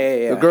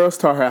 yeah. The girls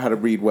taught her how to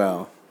read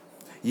well.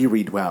 You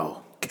read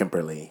well,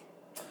 Kimberly.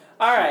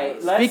 All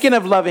right. Speaking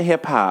of love and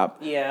hip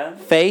hop,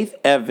 Faith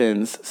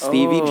Evans,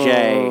 Stevie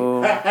J.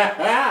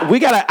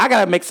 I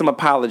gotta make some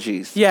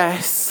apologies.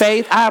 Yes.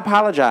 Faith, I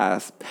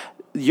apologize.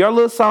 Your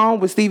little song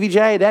with Stevie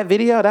J, that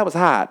video, that was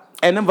hot.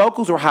 And them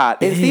vocals were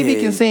hot. And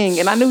Stevie can sing,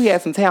 and I knew he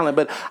had some talent,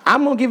 but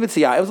I'm gonna give it to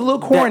y'all. It was a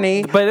little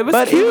corny, but it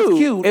was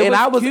cute. And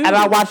I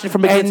watched it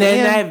from beginning to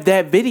end. And then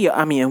that video,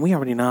 I mean, we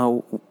already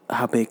know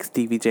how big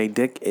Stevie J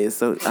dick is.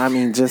 So I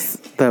mean,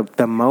 just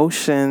the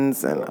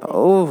motions and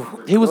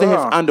he was in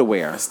his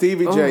underwear.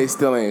 Stevie J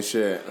still ain't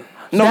shit.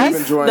 No,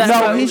 he's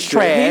trash. He's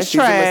trash. He's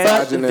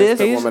a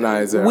misogynist, a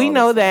womanizer. We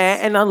know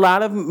that, and a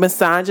lot of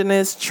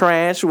misogynist,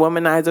 trash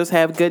womanizers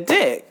have good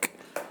dick.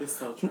 It's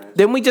so trash.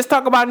 Didn't we just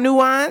talk about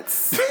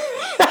nuance?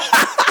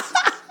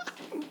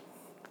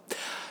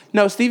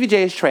 No, Stevie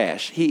J is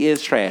trash. He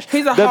is trash.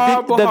 He's a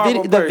horrible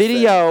person. The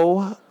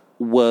video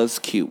was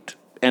cute,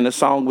 and the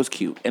song was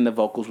cute, and the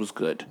vocals was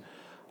good,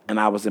 and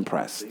I was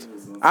impressed.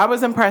 I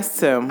was impressed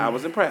too. I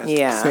was impressed.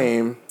 Yeah,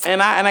 same.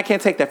 And I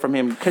can't take that from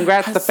him.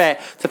 Congrats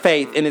to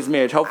Faith in his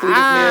marriage. Hopefully, this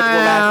marriage will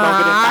last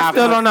longer than 5 months. I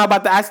still don't know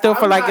about that. I still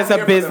feel like it's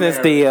a business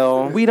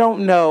deal. We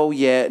don't know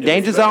yet.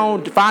 Danger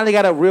Zone finally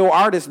got a real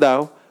artist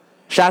though.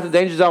 Shout out to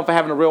Danger Zone for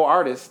having a real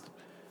artist.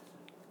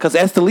 Cause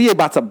Estalia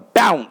about to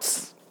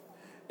bounce.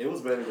 It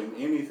was better than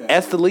anything.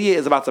 Estalia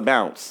is about to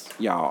bounce,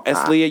 y'all.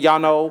 Estalia, y'all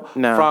know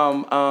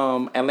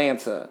from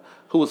Atlanta,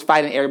 who was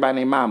fighting everybody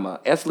named Mama.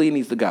 Estalia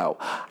needs to go.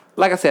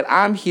 Like I said,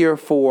 I'm here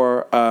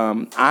for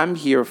the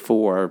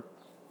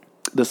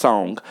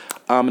song,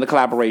 and the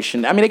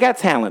collaboration. I mean, they got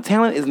talent.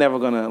 Talent is never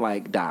gonna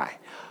like die,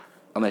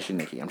 unless you're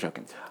Nicki. I'm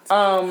joking.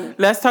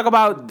 Let's talk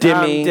about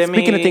Demi.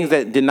 Speaking of things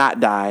that did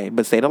not die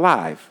but stayed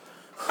alive.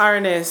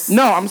 Ernest.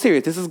 No, I'm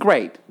serious. This is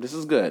great. This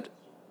is good.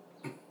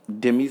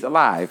 Demi's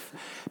alive.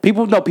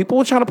 People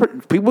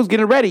was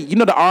getting ready. You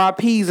know, the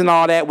RIPs and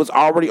all that was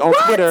already on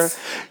Twitter.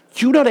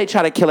 You know they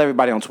try to kill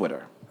everybody on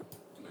Twitter.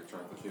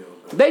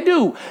 They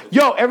do.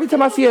 Yo, every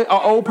time I see an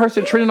old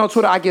person trending on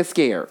Twitter, I get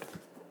scared.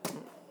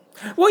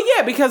 Well,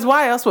 yeah, because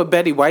why else would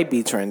Betty White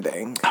be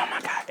trending? Oh my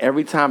God.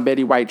 Every time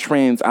Betty White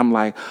trends, I'm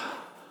like,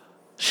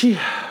 she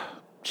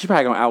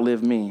probably gonna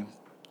outlive me.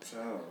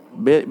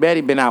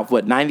 Betty been out,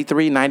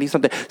 93, 90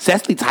 something.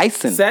 Cecily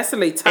Tyson.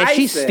 And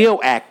she's still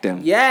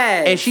acting.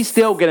 Yes. And she's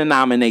still getting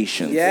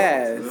nominations.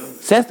 Yes.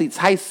 Cecily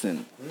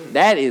Tyson.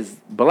 That is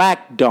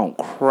black don't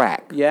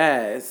crack.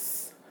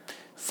 Yes.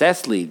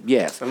 Cecily,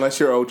 yes. Unless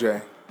you're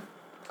OJ.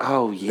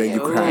 Oh yeah. Then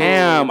you cry.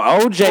 Damn,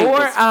 OJ Or,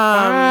 was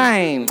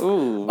fine.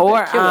 Ooh,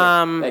 or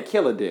that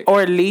killer dick.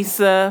 Or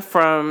Lisa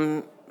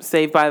from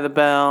Saved by the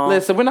Bell.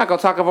 Listen, we're not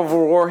gonna talk about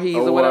Voorhees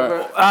or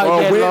whatever.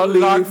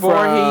 Lord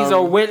Voorhees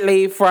or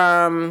Whitley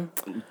from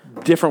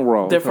Different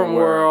Worlds. Different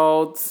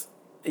Worlds.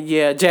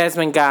 Yeah,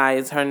 Jasmine Guy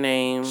is her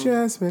name.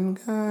 Jasmine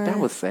Guy. That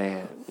was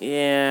sad.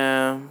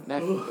 Yeah.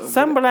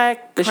 Some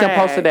black They should have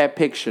posted that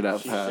picture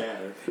of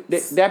her.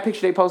 That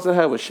picture they posted of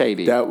her was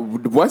shady.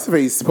 What's the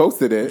face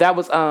posted it? That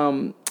was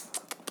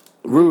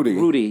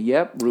Rudy.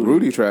 Yep.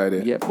 Rudy tried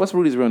it. Yep. What's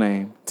Rudy's real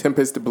name?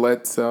 Tempest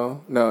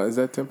Bledsoe. No, is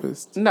that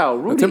Tempest? No,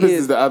 Rudy Tempest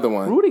is the other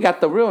one. Rudy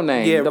got the real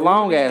name. Yeah, the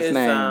long ass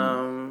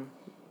name.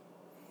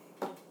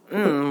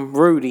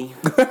 Rudy.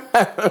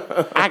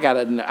 I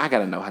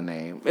gotta know her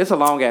name. It's a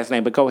long ass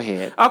name, but go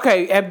ahead.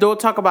 Okay, Abdul,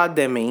 talk about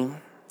Demi.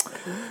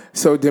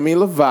 So Demi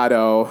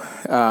Lovato,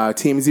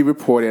 TMZ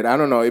reported. I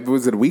don't know.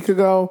 Was it a week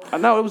ago?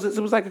 No, it was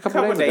like a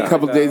couple days ago. A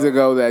couple days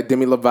ago that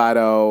Demi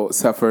Lovato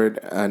suffered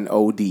an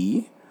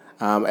OD.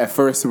 At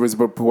first, it was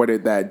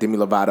reported that Demi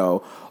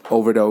Lovato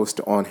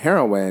overdosed on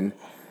heroin.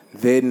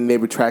 Then they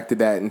retracted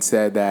that and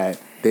said that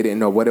they didn't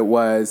know what it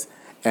was.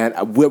 And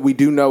what we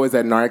do know is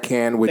that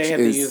Narcan, which they had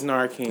to use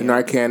Narcan.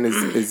 Narcan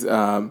is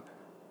a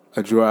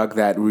drug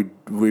that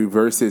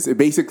reverses. It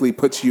basically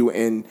puts you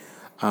in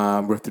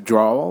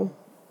withdrawal.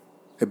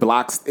 It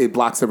blocks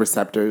the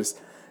receptors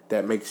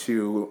that makes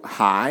you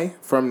high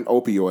from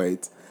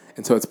opioids.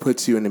 And so it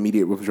puts you in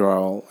immediate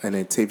withdrawal and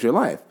it saves your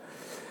life.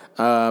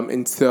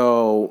 And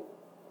so,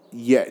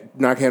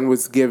 Narcan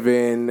was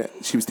given,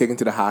 she was taken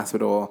to the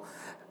hospital.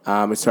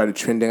 It started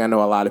trending. I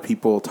know a lot of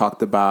people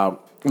talked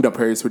about,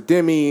 prayers for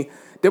Demi.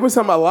 There was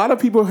a lot of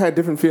people had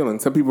different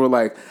feelings. Some people were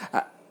like,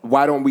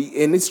 why don't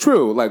we, and it's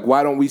true, like,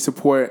 why don't we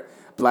support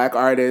black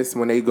artists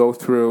when they go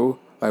through,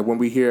 like when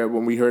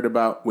we heard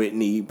about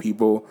Whitney,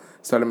 people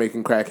started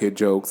making crackhead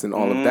jokes and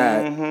all of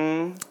that.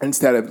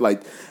 Instead of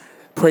like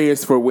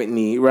prayers for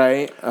Whitney,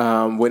 right?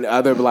 When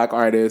other black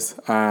artists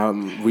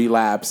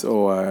relapse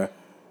or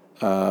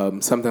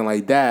something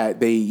like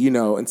that, they,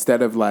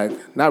 instead of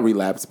like, not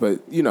relapse,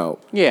 but,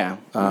 Yeah,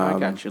 I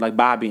got you. Like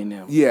Bobby and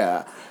them.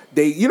 Yeah.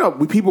 They,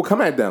 people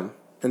come at them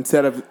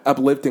instead of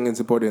uplifting and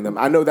supporting them.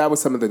 I know that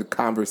was some of the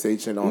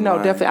conversation online. No,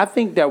 definitely. I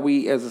think that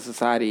we as a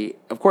society,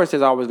 of course,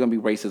 there's always going to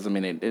be racism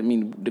in it. I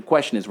mean, the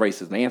question is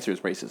racism. The answer is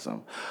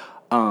racism.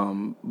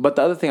 But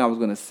the other thing I was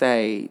going to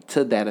say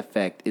to that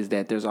effect is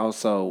that there's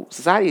also,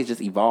 society has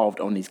just evolved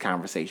on these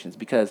conversations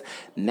because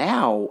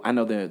now, I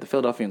know the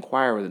Philadelphia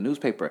Inquirer, the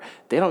newspaper,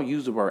 they don't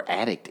use the word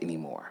addict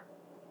anymore.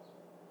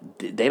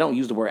 They don't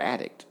use the word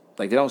addict.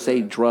 Like, they don't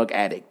say drug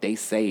addict. They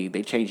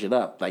change it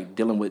up, like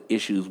dealing with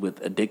issues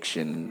with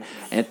addiction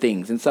and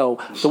things. And so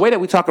the way that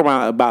we talk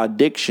about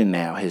addiction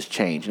now has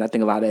changed. And I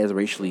think a lot of that is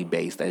racially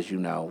based, as you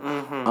know.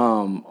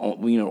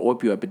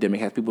 Opioid epidemic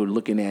has people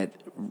looking at,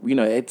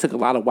 it took a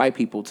lot of white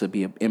people to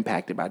be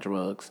impacted by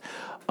drugs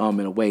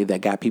in a way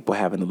that got people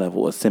having a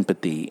level of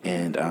sympathy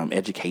and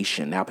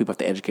education. Now people have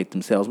to educate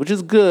themselves, which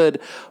is good,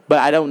 but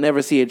I don't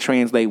never see it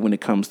translate when it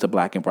comes to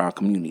black and brown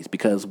communities,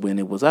 because when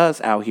it was us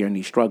out here in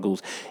these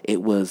struggles,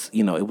 it was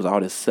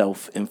all this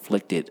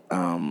self-inflicted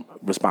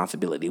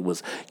responsibility. It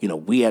was,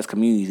 we as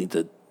communities need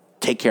to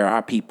take care of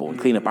our people and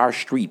clean up our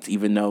streets,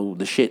 even though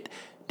the shit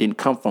didn't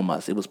come from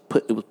us. It was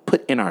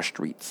put in our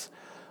streets.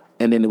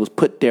 And then it was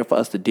put there for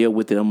us to deal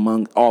with it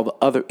among all the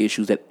other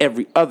issues that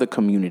every other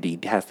community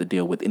has to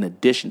deal with in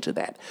addition to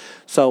that.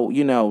 So,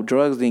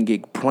 drugs didn't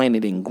get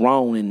planted and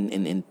grown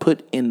and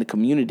put in the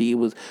community. It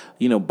was,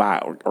 by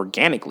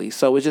organically.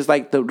 So it's just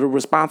like the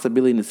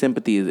responsibility and the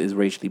sympathy is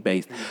racially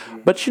based. Mm-hmm.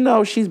 But,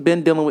 she's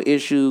been dealing with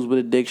issues with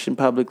addiction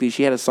publicly.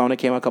 She had a song that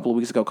came out a couple of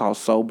weeks ago called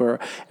Sober.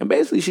 And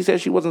basically she said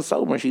she wasn't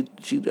sober. She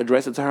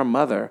addressed it to her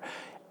mother.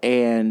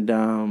 And,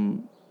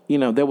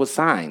 there was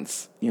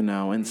signs,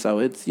 and so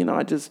it's, she did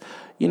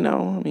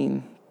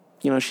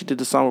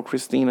the song with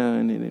Christina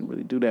and it didn't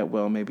really do that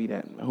well. Maybe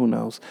that, who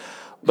knows?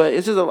 But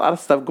it's just a lot of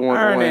stuff going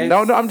on.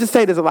 No, I'm just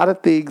saying there's a lot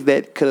of things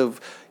that could have,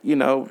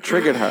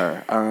 triggered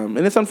her. And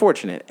it's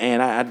unfortunate.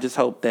 And I just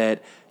hope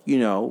that,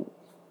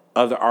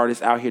 other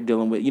artists out here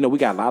dealing with, we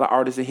got a lot of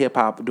artists in hip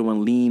hop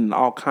doing lean and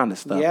all kind of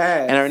stuff.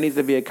 Yes. And there needs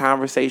to be a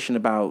conversation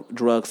about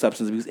drug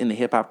substance abuse in the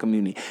hip hop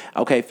community.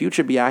 Okay,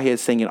 Future be out here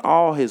singing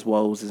all his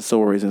woes and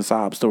stories and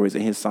sob stories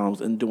in his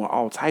songs and doing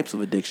all types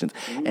of addictions.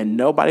 And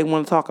nobody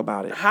want to talk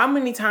about it. How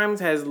many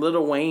times has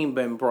Lil Wayne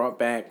been brought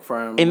back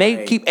from? And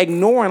they keep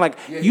ignoring,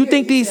 you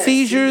think these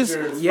seizures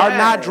are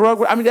not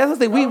drug? I mean, that's the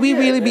thing. We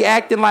really be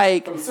acting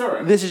like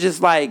this is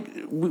just like,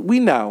 we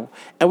know.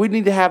 And we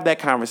need to have that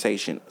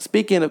conversation.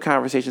 Speaking of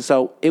conversation,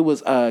 so it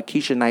was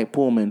Keisha Knight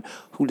Pullman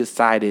who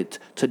decided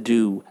to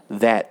do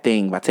that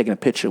thing by taking a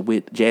picture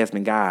with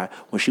Jasmine Guy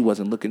when she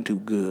wasn't looking too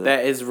good.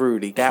 That is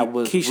Rudy. That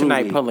was Keisha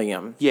Knight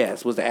Pulliam.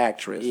 Yes, was the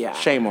actress. Yeah.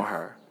 Shame on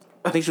her.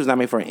 I think she was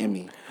nominated for an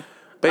Emmy.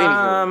 But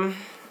anyway,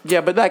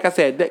 but like I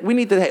said, we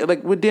need to,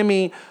 like with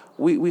Demi,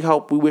 we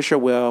wish her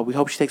well. We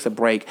hope she takes a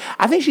break.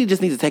 I think she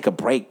just needs to take a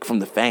break from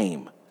the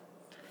fame.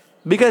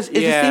 Because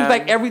it just seems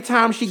like every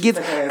time she gets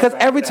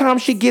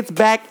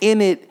back in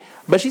it,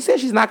 but she said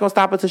she's not gonna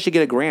stop until she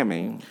get a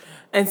Grammy.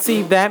 And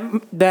see that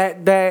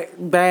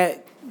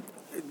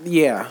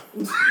yeah.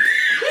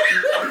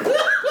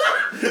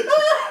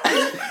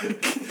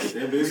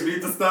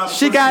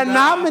 She got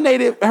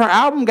nominated. Her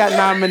album got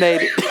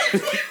nominated.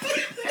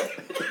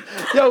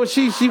 Yo,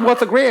 she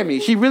wants a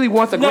Grammy. She really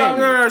wants a Grammy.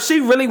 No.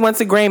 She really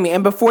wants a Grammy.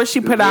 And before she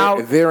put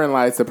out, therein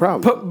lies the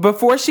problem.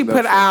 Before she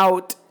put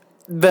out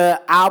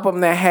the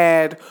album that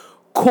had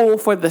 "Cool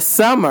for the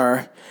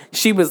Summer,"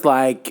 she was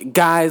like,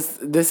 guys,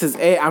 this is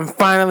it. I'm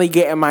finally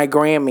getting my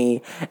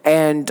Grammy.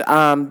 And,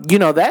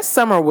 that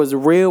summer was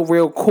real,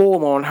 real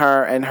cool on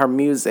her and her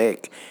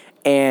music.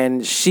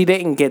 And she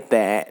didn't get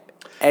that.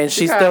 And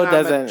she still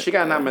doesn't. She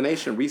got a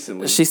nomination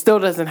recently. She still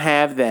doesn't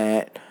have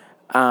that.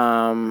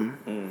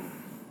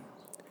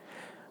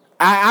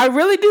 I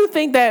really do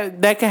think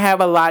that can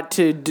have a lot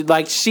to do.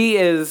 Like, she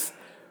is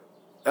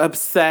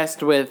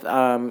obsessed with,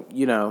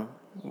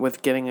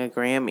 with getting a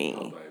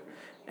Grammy.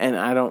 And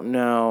I don't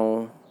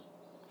know.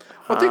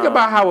 Well, think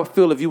about how it would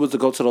feel if you was to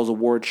go to those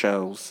award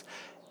shows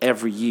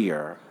every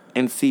year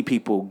and see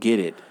people get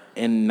it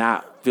and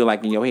not feel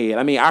like in your head.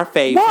 I mean, our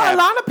faves have a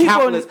lot of people.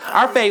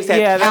 Our faves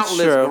have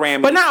countless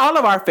Grammys. But not all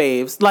of our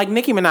faves. Like,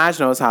 Nicki Minaj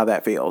knows how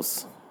that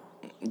feels.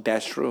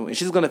 That's true. And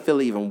she's going to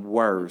feel even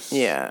worse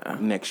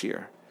next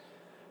year.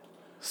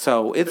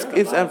 So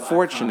it's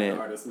unfortunate.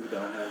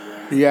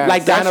 Yeah,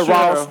 like Diana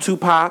Ross,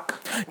 Tupac.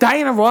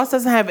 Diana Ross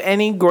doesn't have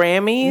any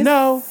Grammys?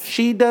 No,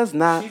 she does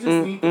not.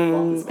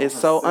 It's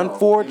so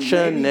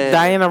unfortunate.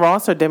 Diana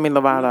Ross or Demi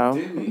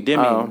Lovato?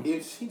 Demi. Oh.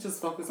 If she just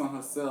focused on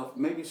herself,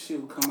 maybe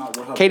she'll come out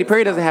with her. Katy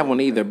Perry doesn't have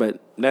one either, but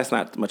that's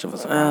not much of a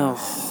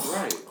surprise.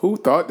 Right. Who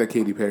thought that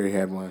Katy Perry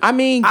had one? I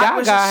mean,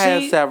 Gaga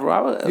has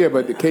several. Yeah,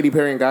 but Katy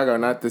Perry and Gaga are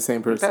not the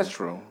same person. That's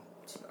true.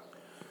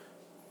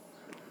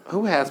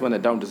 Who has one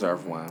that don't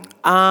deserve one?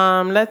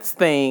 Let's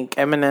think.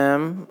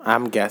 Eminem.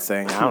 I'm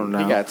guessing. I don't know.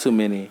 He got too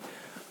many.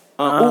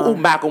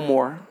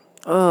 Macklemore.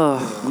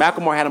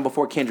 Macklemore had him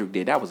before Kendrick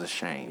did. That was a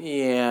shame.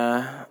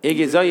 Yeah.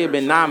 Iggy Azalea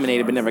been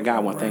nominated but never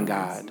got one. Thank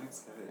God.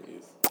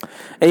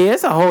 Yeah,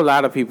 it's a whole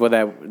lot of people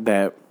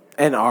that,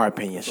 in our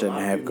opinion,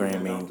 shouldn't have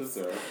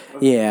Grammys.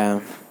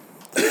 Yeah.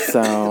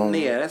 So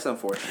yeah, that's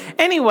unfortunate.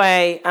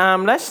 Anyway,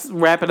 let's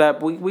wrap it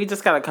up. We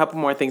just got a couple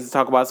more things to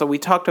talk about. So we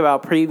talked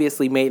about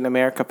previously Made in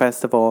America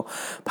Festival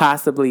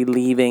possibly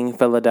leaving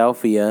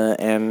Philadelphia,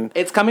 and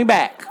it's coming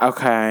back.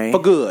 Okay,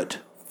 for good.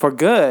 For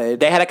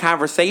good. They had a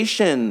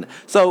conversation.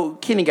 So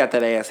Kenny got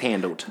that ass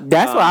handled.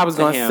 That's what I was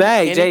going to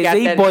say.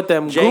 Jay-Z brought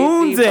them goons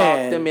in. Jay-Z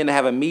brought them in to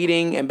have a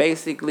meeting, and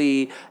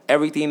basically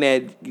everything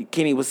that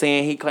Kenny was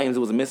saying, he claims it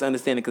was a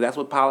misunderstanding, because that's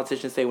what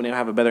politicians say when they don't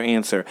have a better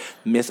answer.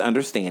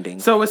 Misunderstanding.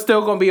 So it's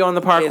still going to be on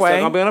the Parkway? It's still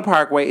going to be on the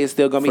Parkway. It's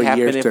still going to be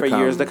happening for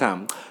years to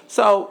come.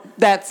 So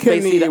that's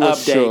basically the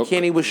update. Shook.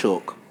 Kenny was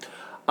shook.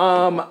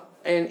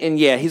 And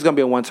yeah, he's going to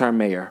be a one-term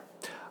mayor.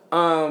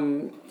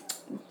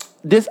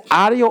 This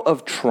audio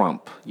of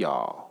Trump,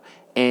 y'all,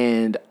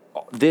 and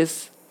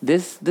this,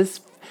 I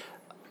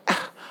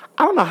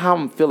don't know how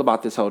I feel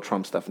about this whole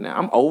Trump stuff now.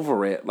 I'm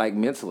over it, like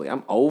mentally.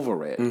 I'm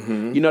over it.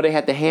 Mm-hmm. You know, they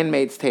had the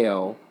Handmaid's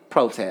Tale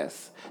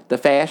protests. The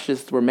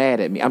fascists were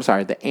mad at me. I'm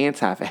sorry, the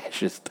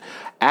anti-fascist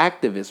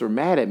activists were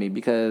mad at me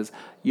because,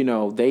 you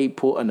know, they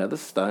put another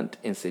stunt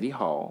in City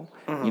Hall.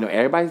 Mm-hmm. You know,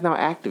 everybody's now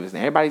activists and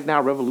everybody's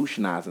now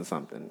revolutionizing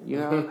something, you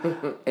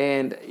know?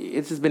 And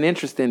it's just been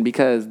interesting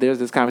because there's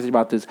this conversation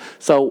about this.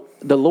 So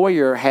the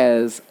lawyer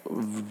has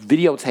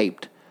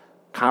videotaped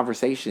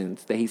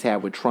conversations that he's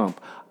had with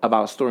Trump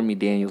about Stormy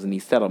Daniels and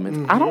these settlements.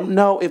 Mm-hmm. I don't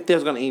know if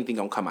there's anything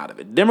going to come out of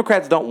it.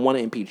 Democrats don't want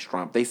to impeach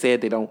Trump. They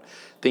said they don't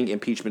think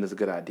impeachment is a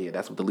good idea.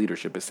 That's what the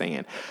leadership is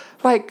saying.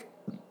 Like,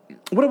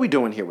 what are we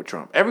doing here with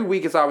Trump? Every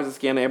week it's always a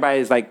scandal.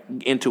 Everybody's like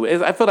into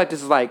it. I feel like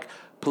this is like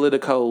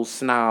political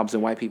snobs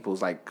and white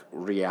people's like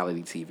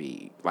reality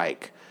TV.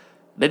 Like,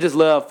 they just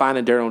love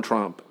finding dirt on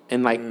Trump,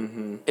 and like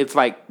it's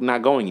like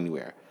not going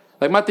anywhere.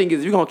 Like, my thing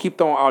is, you're gonna keep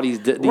throwing all these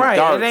darts.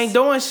 It ain't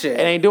doing shit.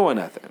 It ain't doing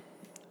nothing.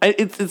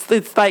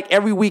 It's like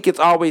every week it's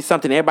always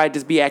something. Everybody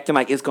just be acting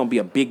like it's gonna be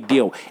a big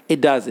deal.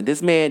 It doesn't.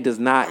 This man does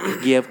not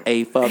give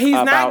a fuck about anything.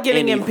 He's not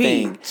getting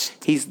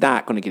impeached. He's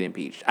not gonna get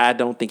impeached. I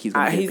don't think he's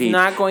gonna get impeached. He's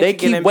not going to get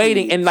impeached. They keep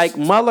waiting, and like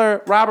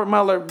Robert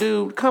Mueller,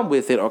 dude, come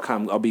with it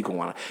or be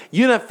going.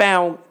 You done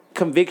found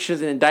convictions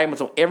and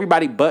indictments on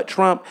everybody but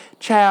Trump.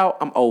 Child,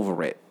 I'm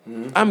over it.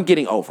 Mm-hmm. I'm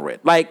getting over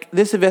it. Like,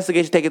 this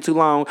investigation taking too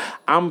long.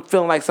 I'm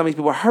feeling like some of these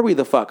people, hurry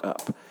the fuck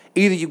up.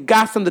 Either you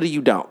got something or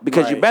you don't.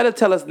 Because you better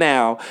tell us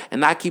now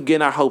and not keep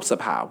getting our hopes up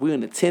high. We're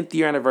in the 10th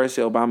year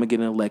anniversary of Obama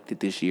getting elected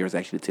this year. It's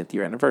actually the 10th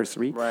year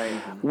anniversary. Right.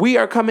 We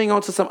are coming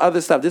on to some other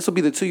stuff. This will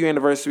be the 2-year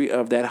anniversary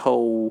of that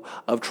whole,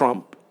 of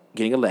Trump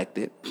getting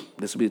elected.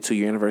 This will be the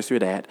 2-year anniversary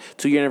of that.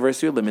 2-year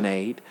anniversary of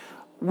Lemonade.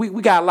 We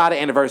got a lot of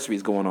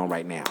anniversaries going on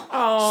right now.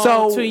 Oh,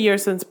 so 2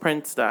 years since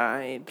Prince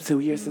died. 2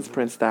 years since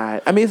Prince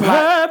died. I mean, it's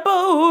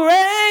Purple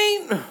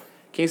Rain.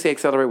 Can you say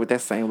accelerate with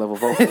that same level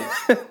vocal?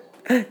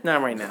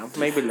 Not right now.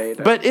 Maybe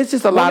later. But it's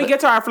just a lot. When we get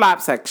to our flop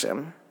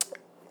section.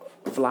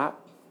 Flop?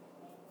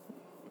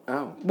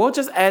 Oh. We'll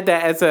just add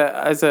that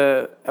as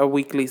a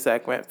weekly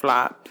segment.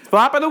 Flop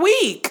of the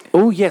week.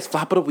 Oh, yes.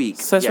 Flop of the week.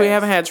 Since we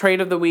haven't had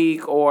trade of the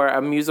week or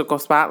a musical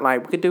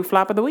spotlight, we could do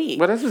flop of the week.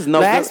 Well, this is no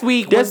last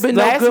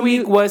good.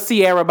 week was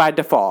Sierra by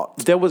default.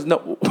 There was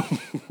no...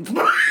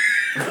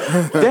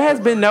 There has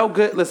been no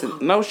good, listen,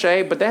 no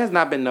shade, but there has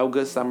not been no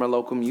good summer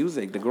local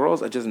music. The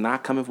girls are just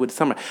not coming with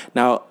summer.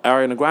 Now,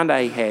 Ariana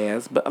Grande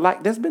has, but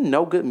like, there's been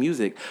no good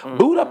music.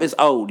 Boot Up is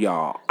old,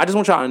 y'all. I just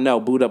want y'all to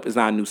know Boot Up is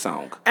not a new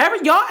song.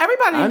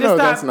 Everybody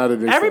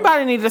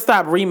need to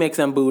stop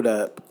remixing Boot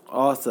Up.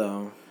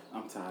 Also,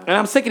 I'm tired. And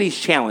I'm sick of these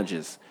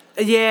challenges.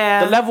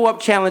 Yeah. The level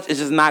up challenge is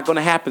just not going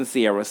to happen,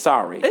 Sierra.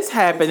 Sorry. It's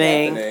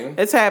happening.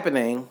 It's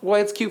happening.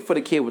 Well, it's cute for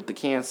the kid with the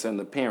cancer and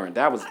the parent.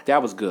 That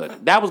was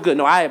good. That was good.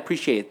 No, I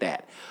appreciate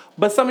that.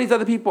 But some of these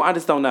other people, I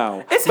just don't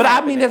know. It's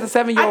happening. I mean, there's a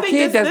 7-year-old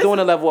kid that's doing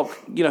a level up.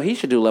 You know, he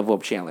should do a level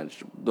up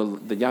challenge.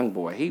 The young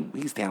boy.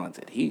 He's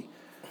talented.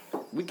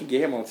 We can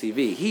get him on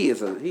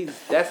TV.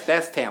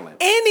 That's talent.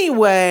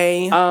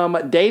 Anyway.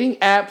 Dating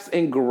apps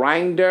and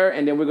Grindr,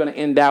 and then we're going to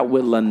end out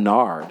with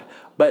Leonard.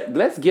 But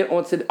let's get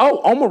on to...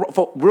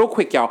 real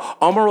quick, y'all.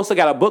 Omarosa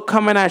got a book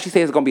coming out. She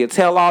says it's going to be a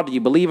tell-all. Do you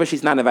believe her?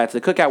 She's not invited to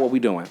the cookout. What we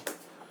doing?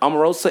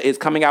 Omarosa is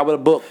coming out with a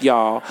book,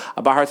 y'all,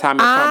 about her time in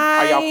Trump.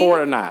 Are y'all for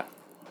it or not?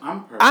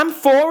 I'm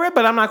for it,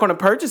 but I'm not going to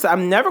purchase it.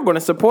 I'm never going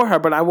to support her,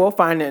 but I will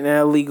find it an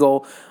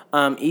illegal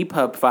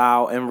EPUB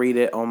file and read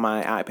it on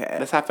my iPad.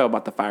 That's how I felt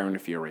about The Fire and the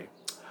Fury.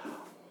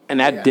 And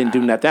that didn't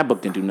do nothing. That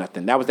book didn't do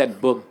nothing. That was that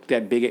book,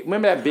 that big...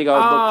 Remember that big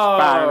old book,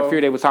 Fire and the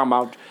Fury? They were talking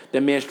about the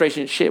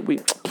administration shit.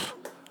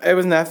 It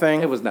was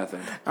nothing. It was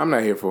nothing. I'm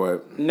not here for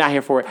it. Not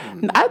here for it.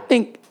 I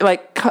think,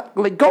 like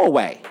go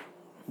away.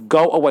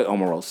 Go away,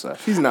 Omarosa.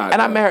 She's not.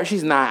 And I met her.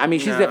 She's not. I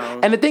mean, she's there.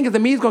 And the thing is, the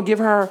media's going to give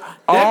her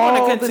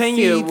all the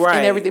seats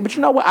and everything. But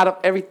you know what? Out of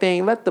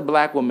everything, let the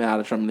black woman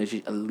out of Trump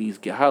at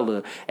least get her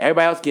little.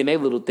 Everybody else getting their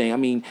little thing. I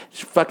mean,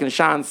 fucking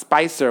Sean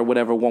Spicer or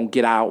whatever won't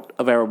get out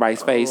of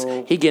everybody's face.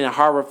 He getting a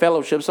Harvard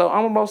fellowship. So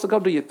Omarosa, go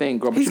do your thing,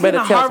 girl. But He's you better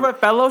getting a Harvard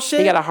fellowship?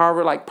 He got a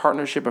Harvard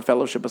partnership or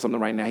fellowship or something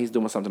right now. He's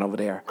doing something over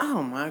there.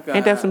 Oh my God.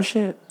 Ain't that some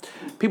shit?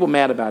 People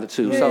mad about it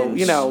too. Yes. So,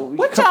 you know.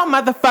 What y'all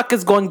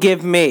motherfuckers gonna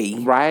give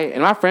me? Right?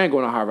 And my friend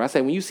going to Harvard. I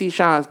say, when you see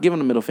Sean, give him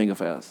the middle finger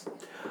for us.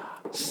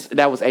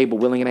 That was Abel,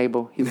 Willing and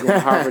Able. He's going to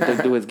Harvard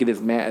to get his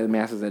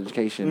master's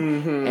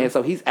education. Mm-hmm. And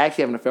so he's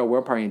actually having a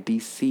farewell party in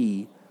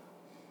D.C.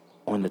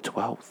 on the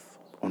 12th,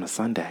 on a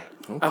Sunday.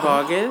 Of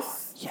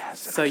August?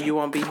 Yes. So you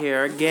won't be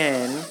here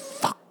again.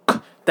 Fuck.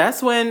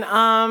 That's when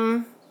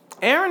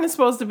Aaron is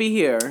supposed to be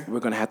here.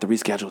 We're going to have to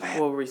reschedule that.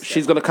 We'll reschedule.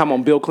 She's going to come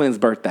on Bill Clinton's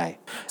birthday.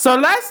 So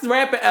let's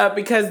wrap it up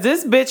because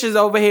this bitch is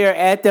over here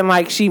acting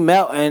like she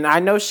melting. I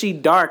know she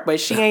dark, but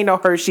she ain't no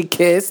Hershey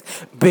Kiss,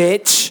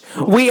 bitch.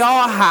 We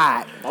all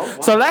hot. Oh,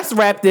 wow. So let's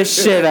wrap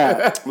this shit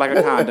up. Like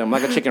a condom,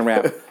 like a chicken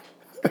wrap.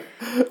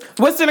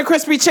 What's in a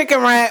crispy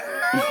chicken wrap?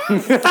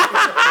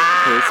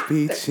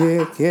 Crispy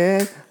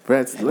chicken,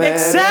 breast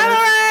lettuce.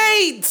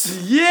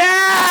 Accelerate!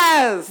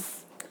 Yes!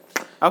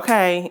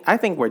 Okay, I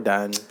think we're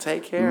done.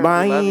 Take care.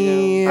 Bye. Love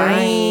you.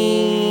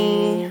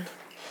 Bye.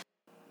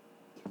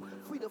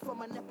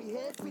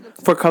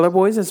 For Color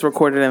Boyz is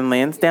recorded in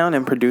Lansdowne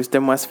and produced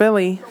in West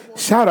Philly.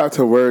 Shout out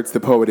to Words,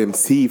 the Poet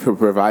MC, for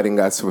providing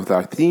us with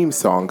our theme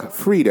song,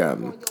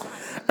 Freedom.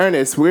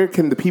 Ernest, where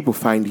can the people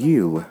find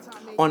you?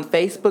 On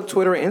Facebook,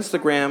 Twitter, and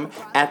Instagram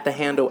at the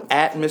handle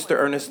at Mr.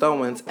 Ernest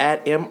Owens,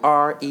 at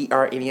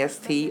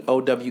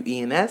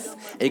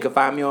MrErnestOwens. And you can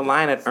find me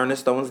online at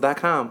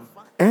ernestowens.com.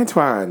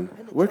 Antoine,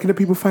 where can the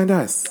people find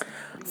us?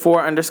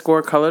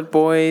 _Colored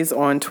Boys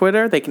on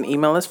Twitter. They can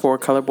email us for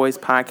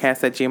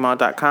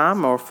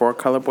colorboyspodcast@gmail.com or for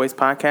Colored Boys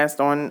Podcast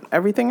on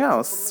everything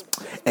else.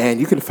 And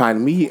you can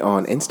find me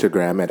on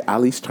Instagram at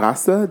Ali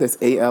Strasse. That's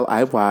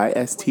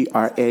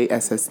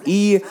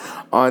ALIYSTRASSE.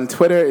 On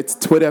Twitter, it's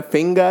Twitter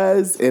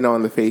Fingers. And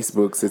on the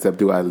Facebooks, it's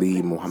Abdul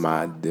Ali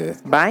Muhammad.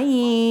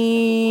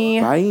 Bye.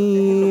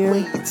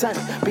 Bye.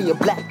 Being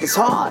black is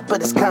hard,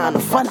 but it's kind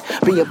of fun.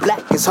 Being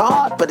black is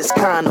hard, but it's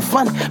kind of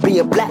fun.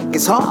 Being black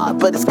is hard,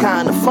 but it's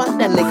kind of fun.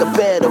 That nigga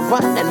better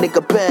run, that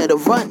nigga better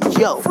run,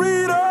 yo.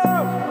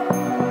 Freedom!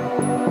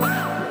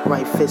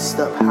 Right fist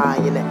up high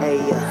in the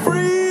air.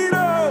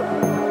 Freedom!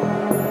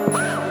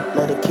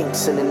 Let the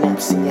kinks and the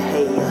naps in your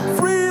hair.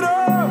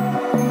 Freedom!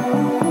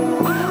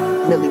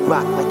 Millie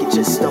rock like you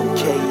just don't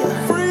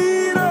care.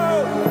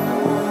 Freedom!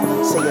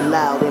 Say it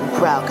loud and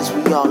proud, cause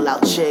we all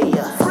out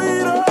here.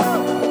 Freedom!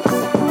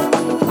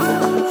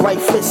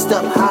 Right fist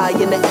up high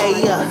in the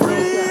air.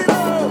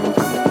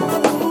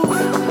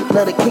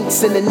 Let the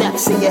kinks and the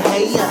naps in your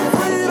hair.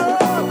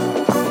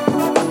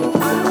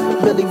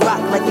 Really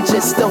rock like you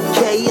just don't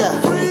care.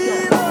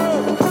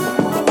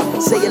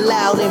 Say it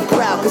loud and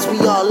proud, cause we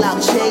all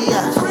out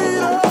here.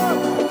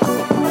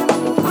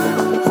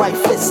 Right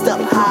fist up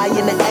high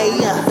in the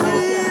air.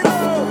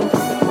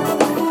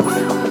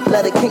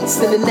 Let the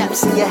kinks and the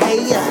naps in your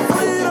hair.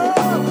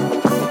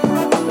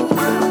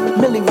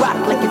 Really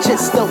rock like you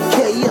just don't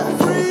care.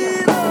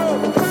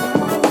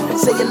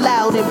 Say it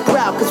loud and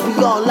proud, cause we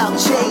all out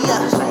here.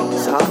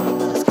 It's hard,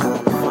 but it's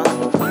kind of fun.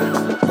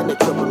 And the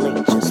trouble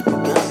ain't just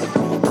begun.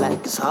 Being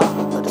black is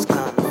hard, but it's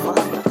kind of fun.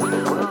 Like in the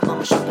world,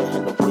 I'ma show the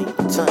hand the way you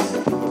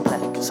turn. Being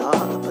black is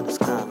hard, but it's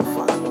kind of fun.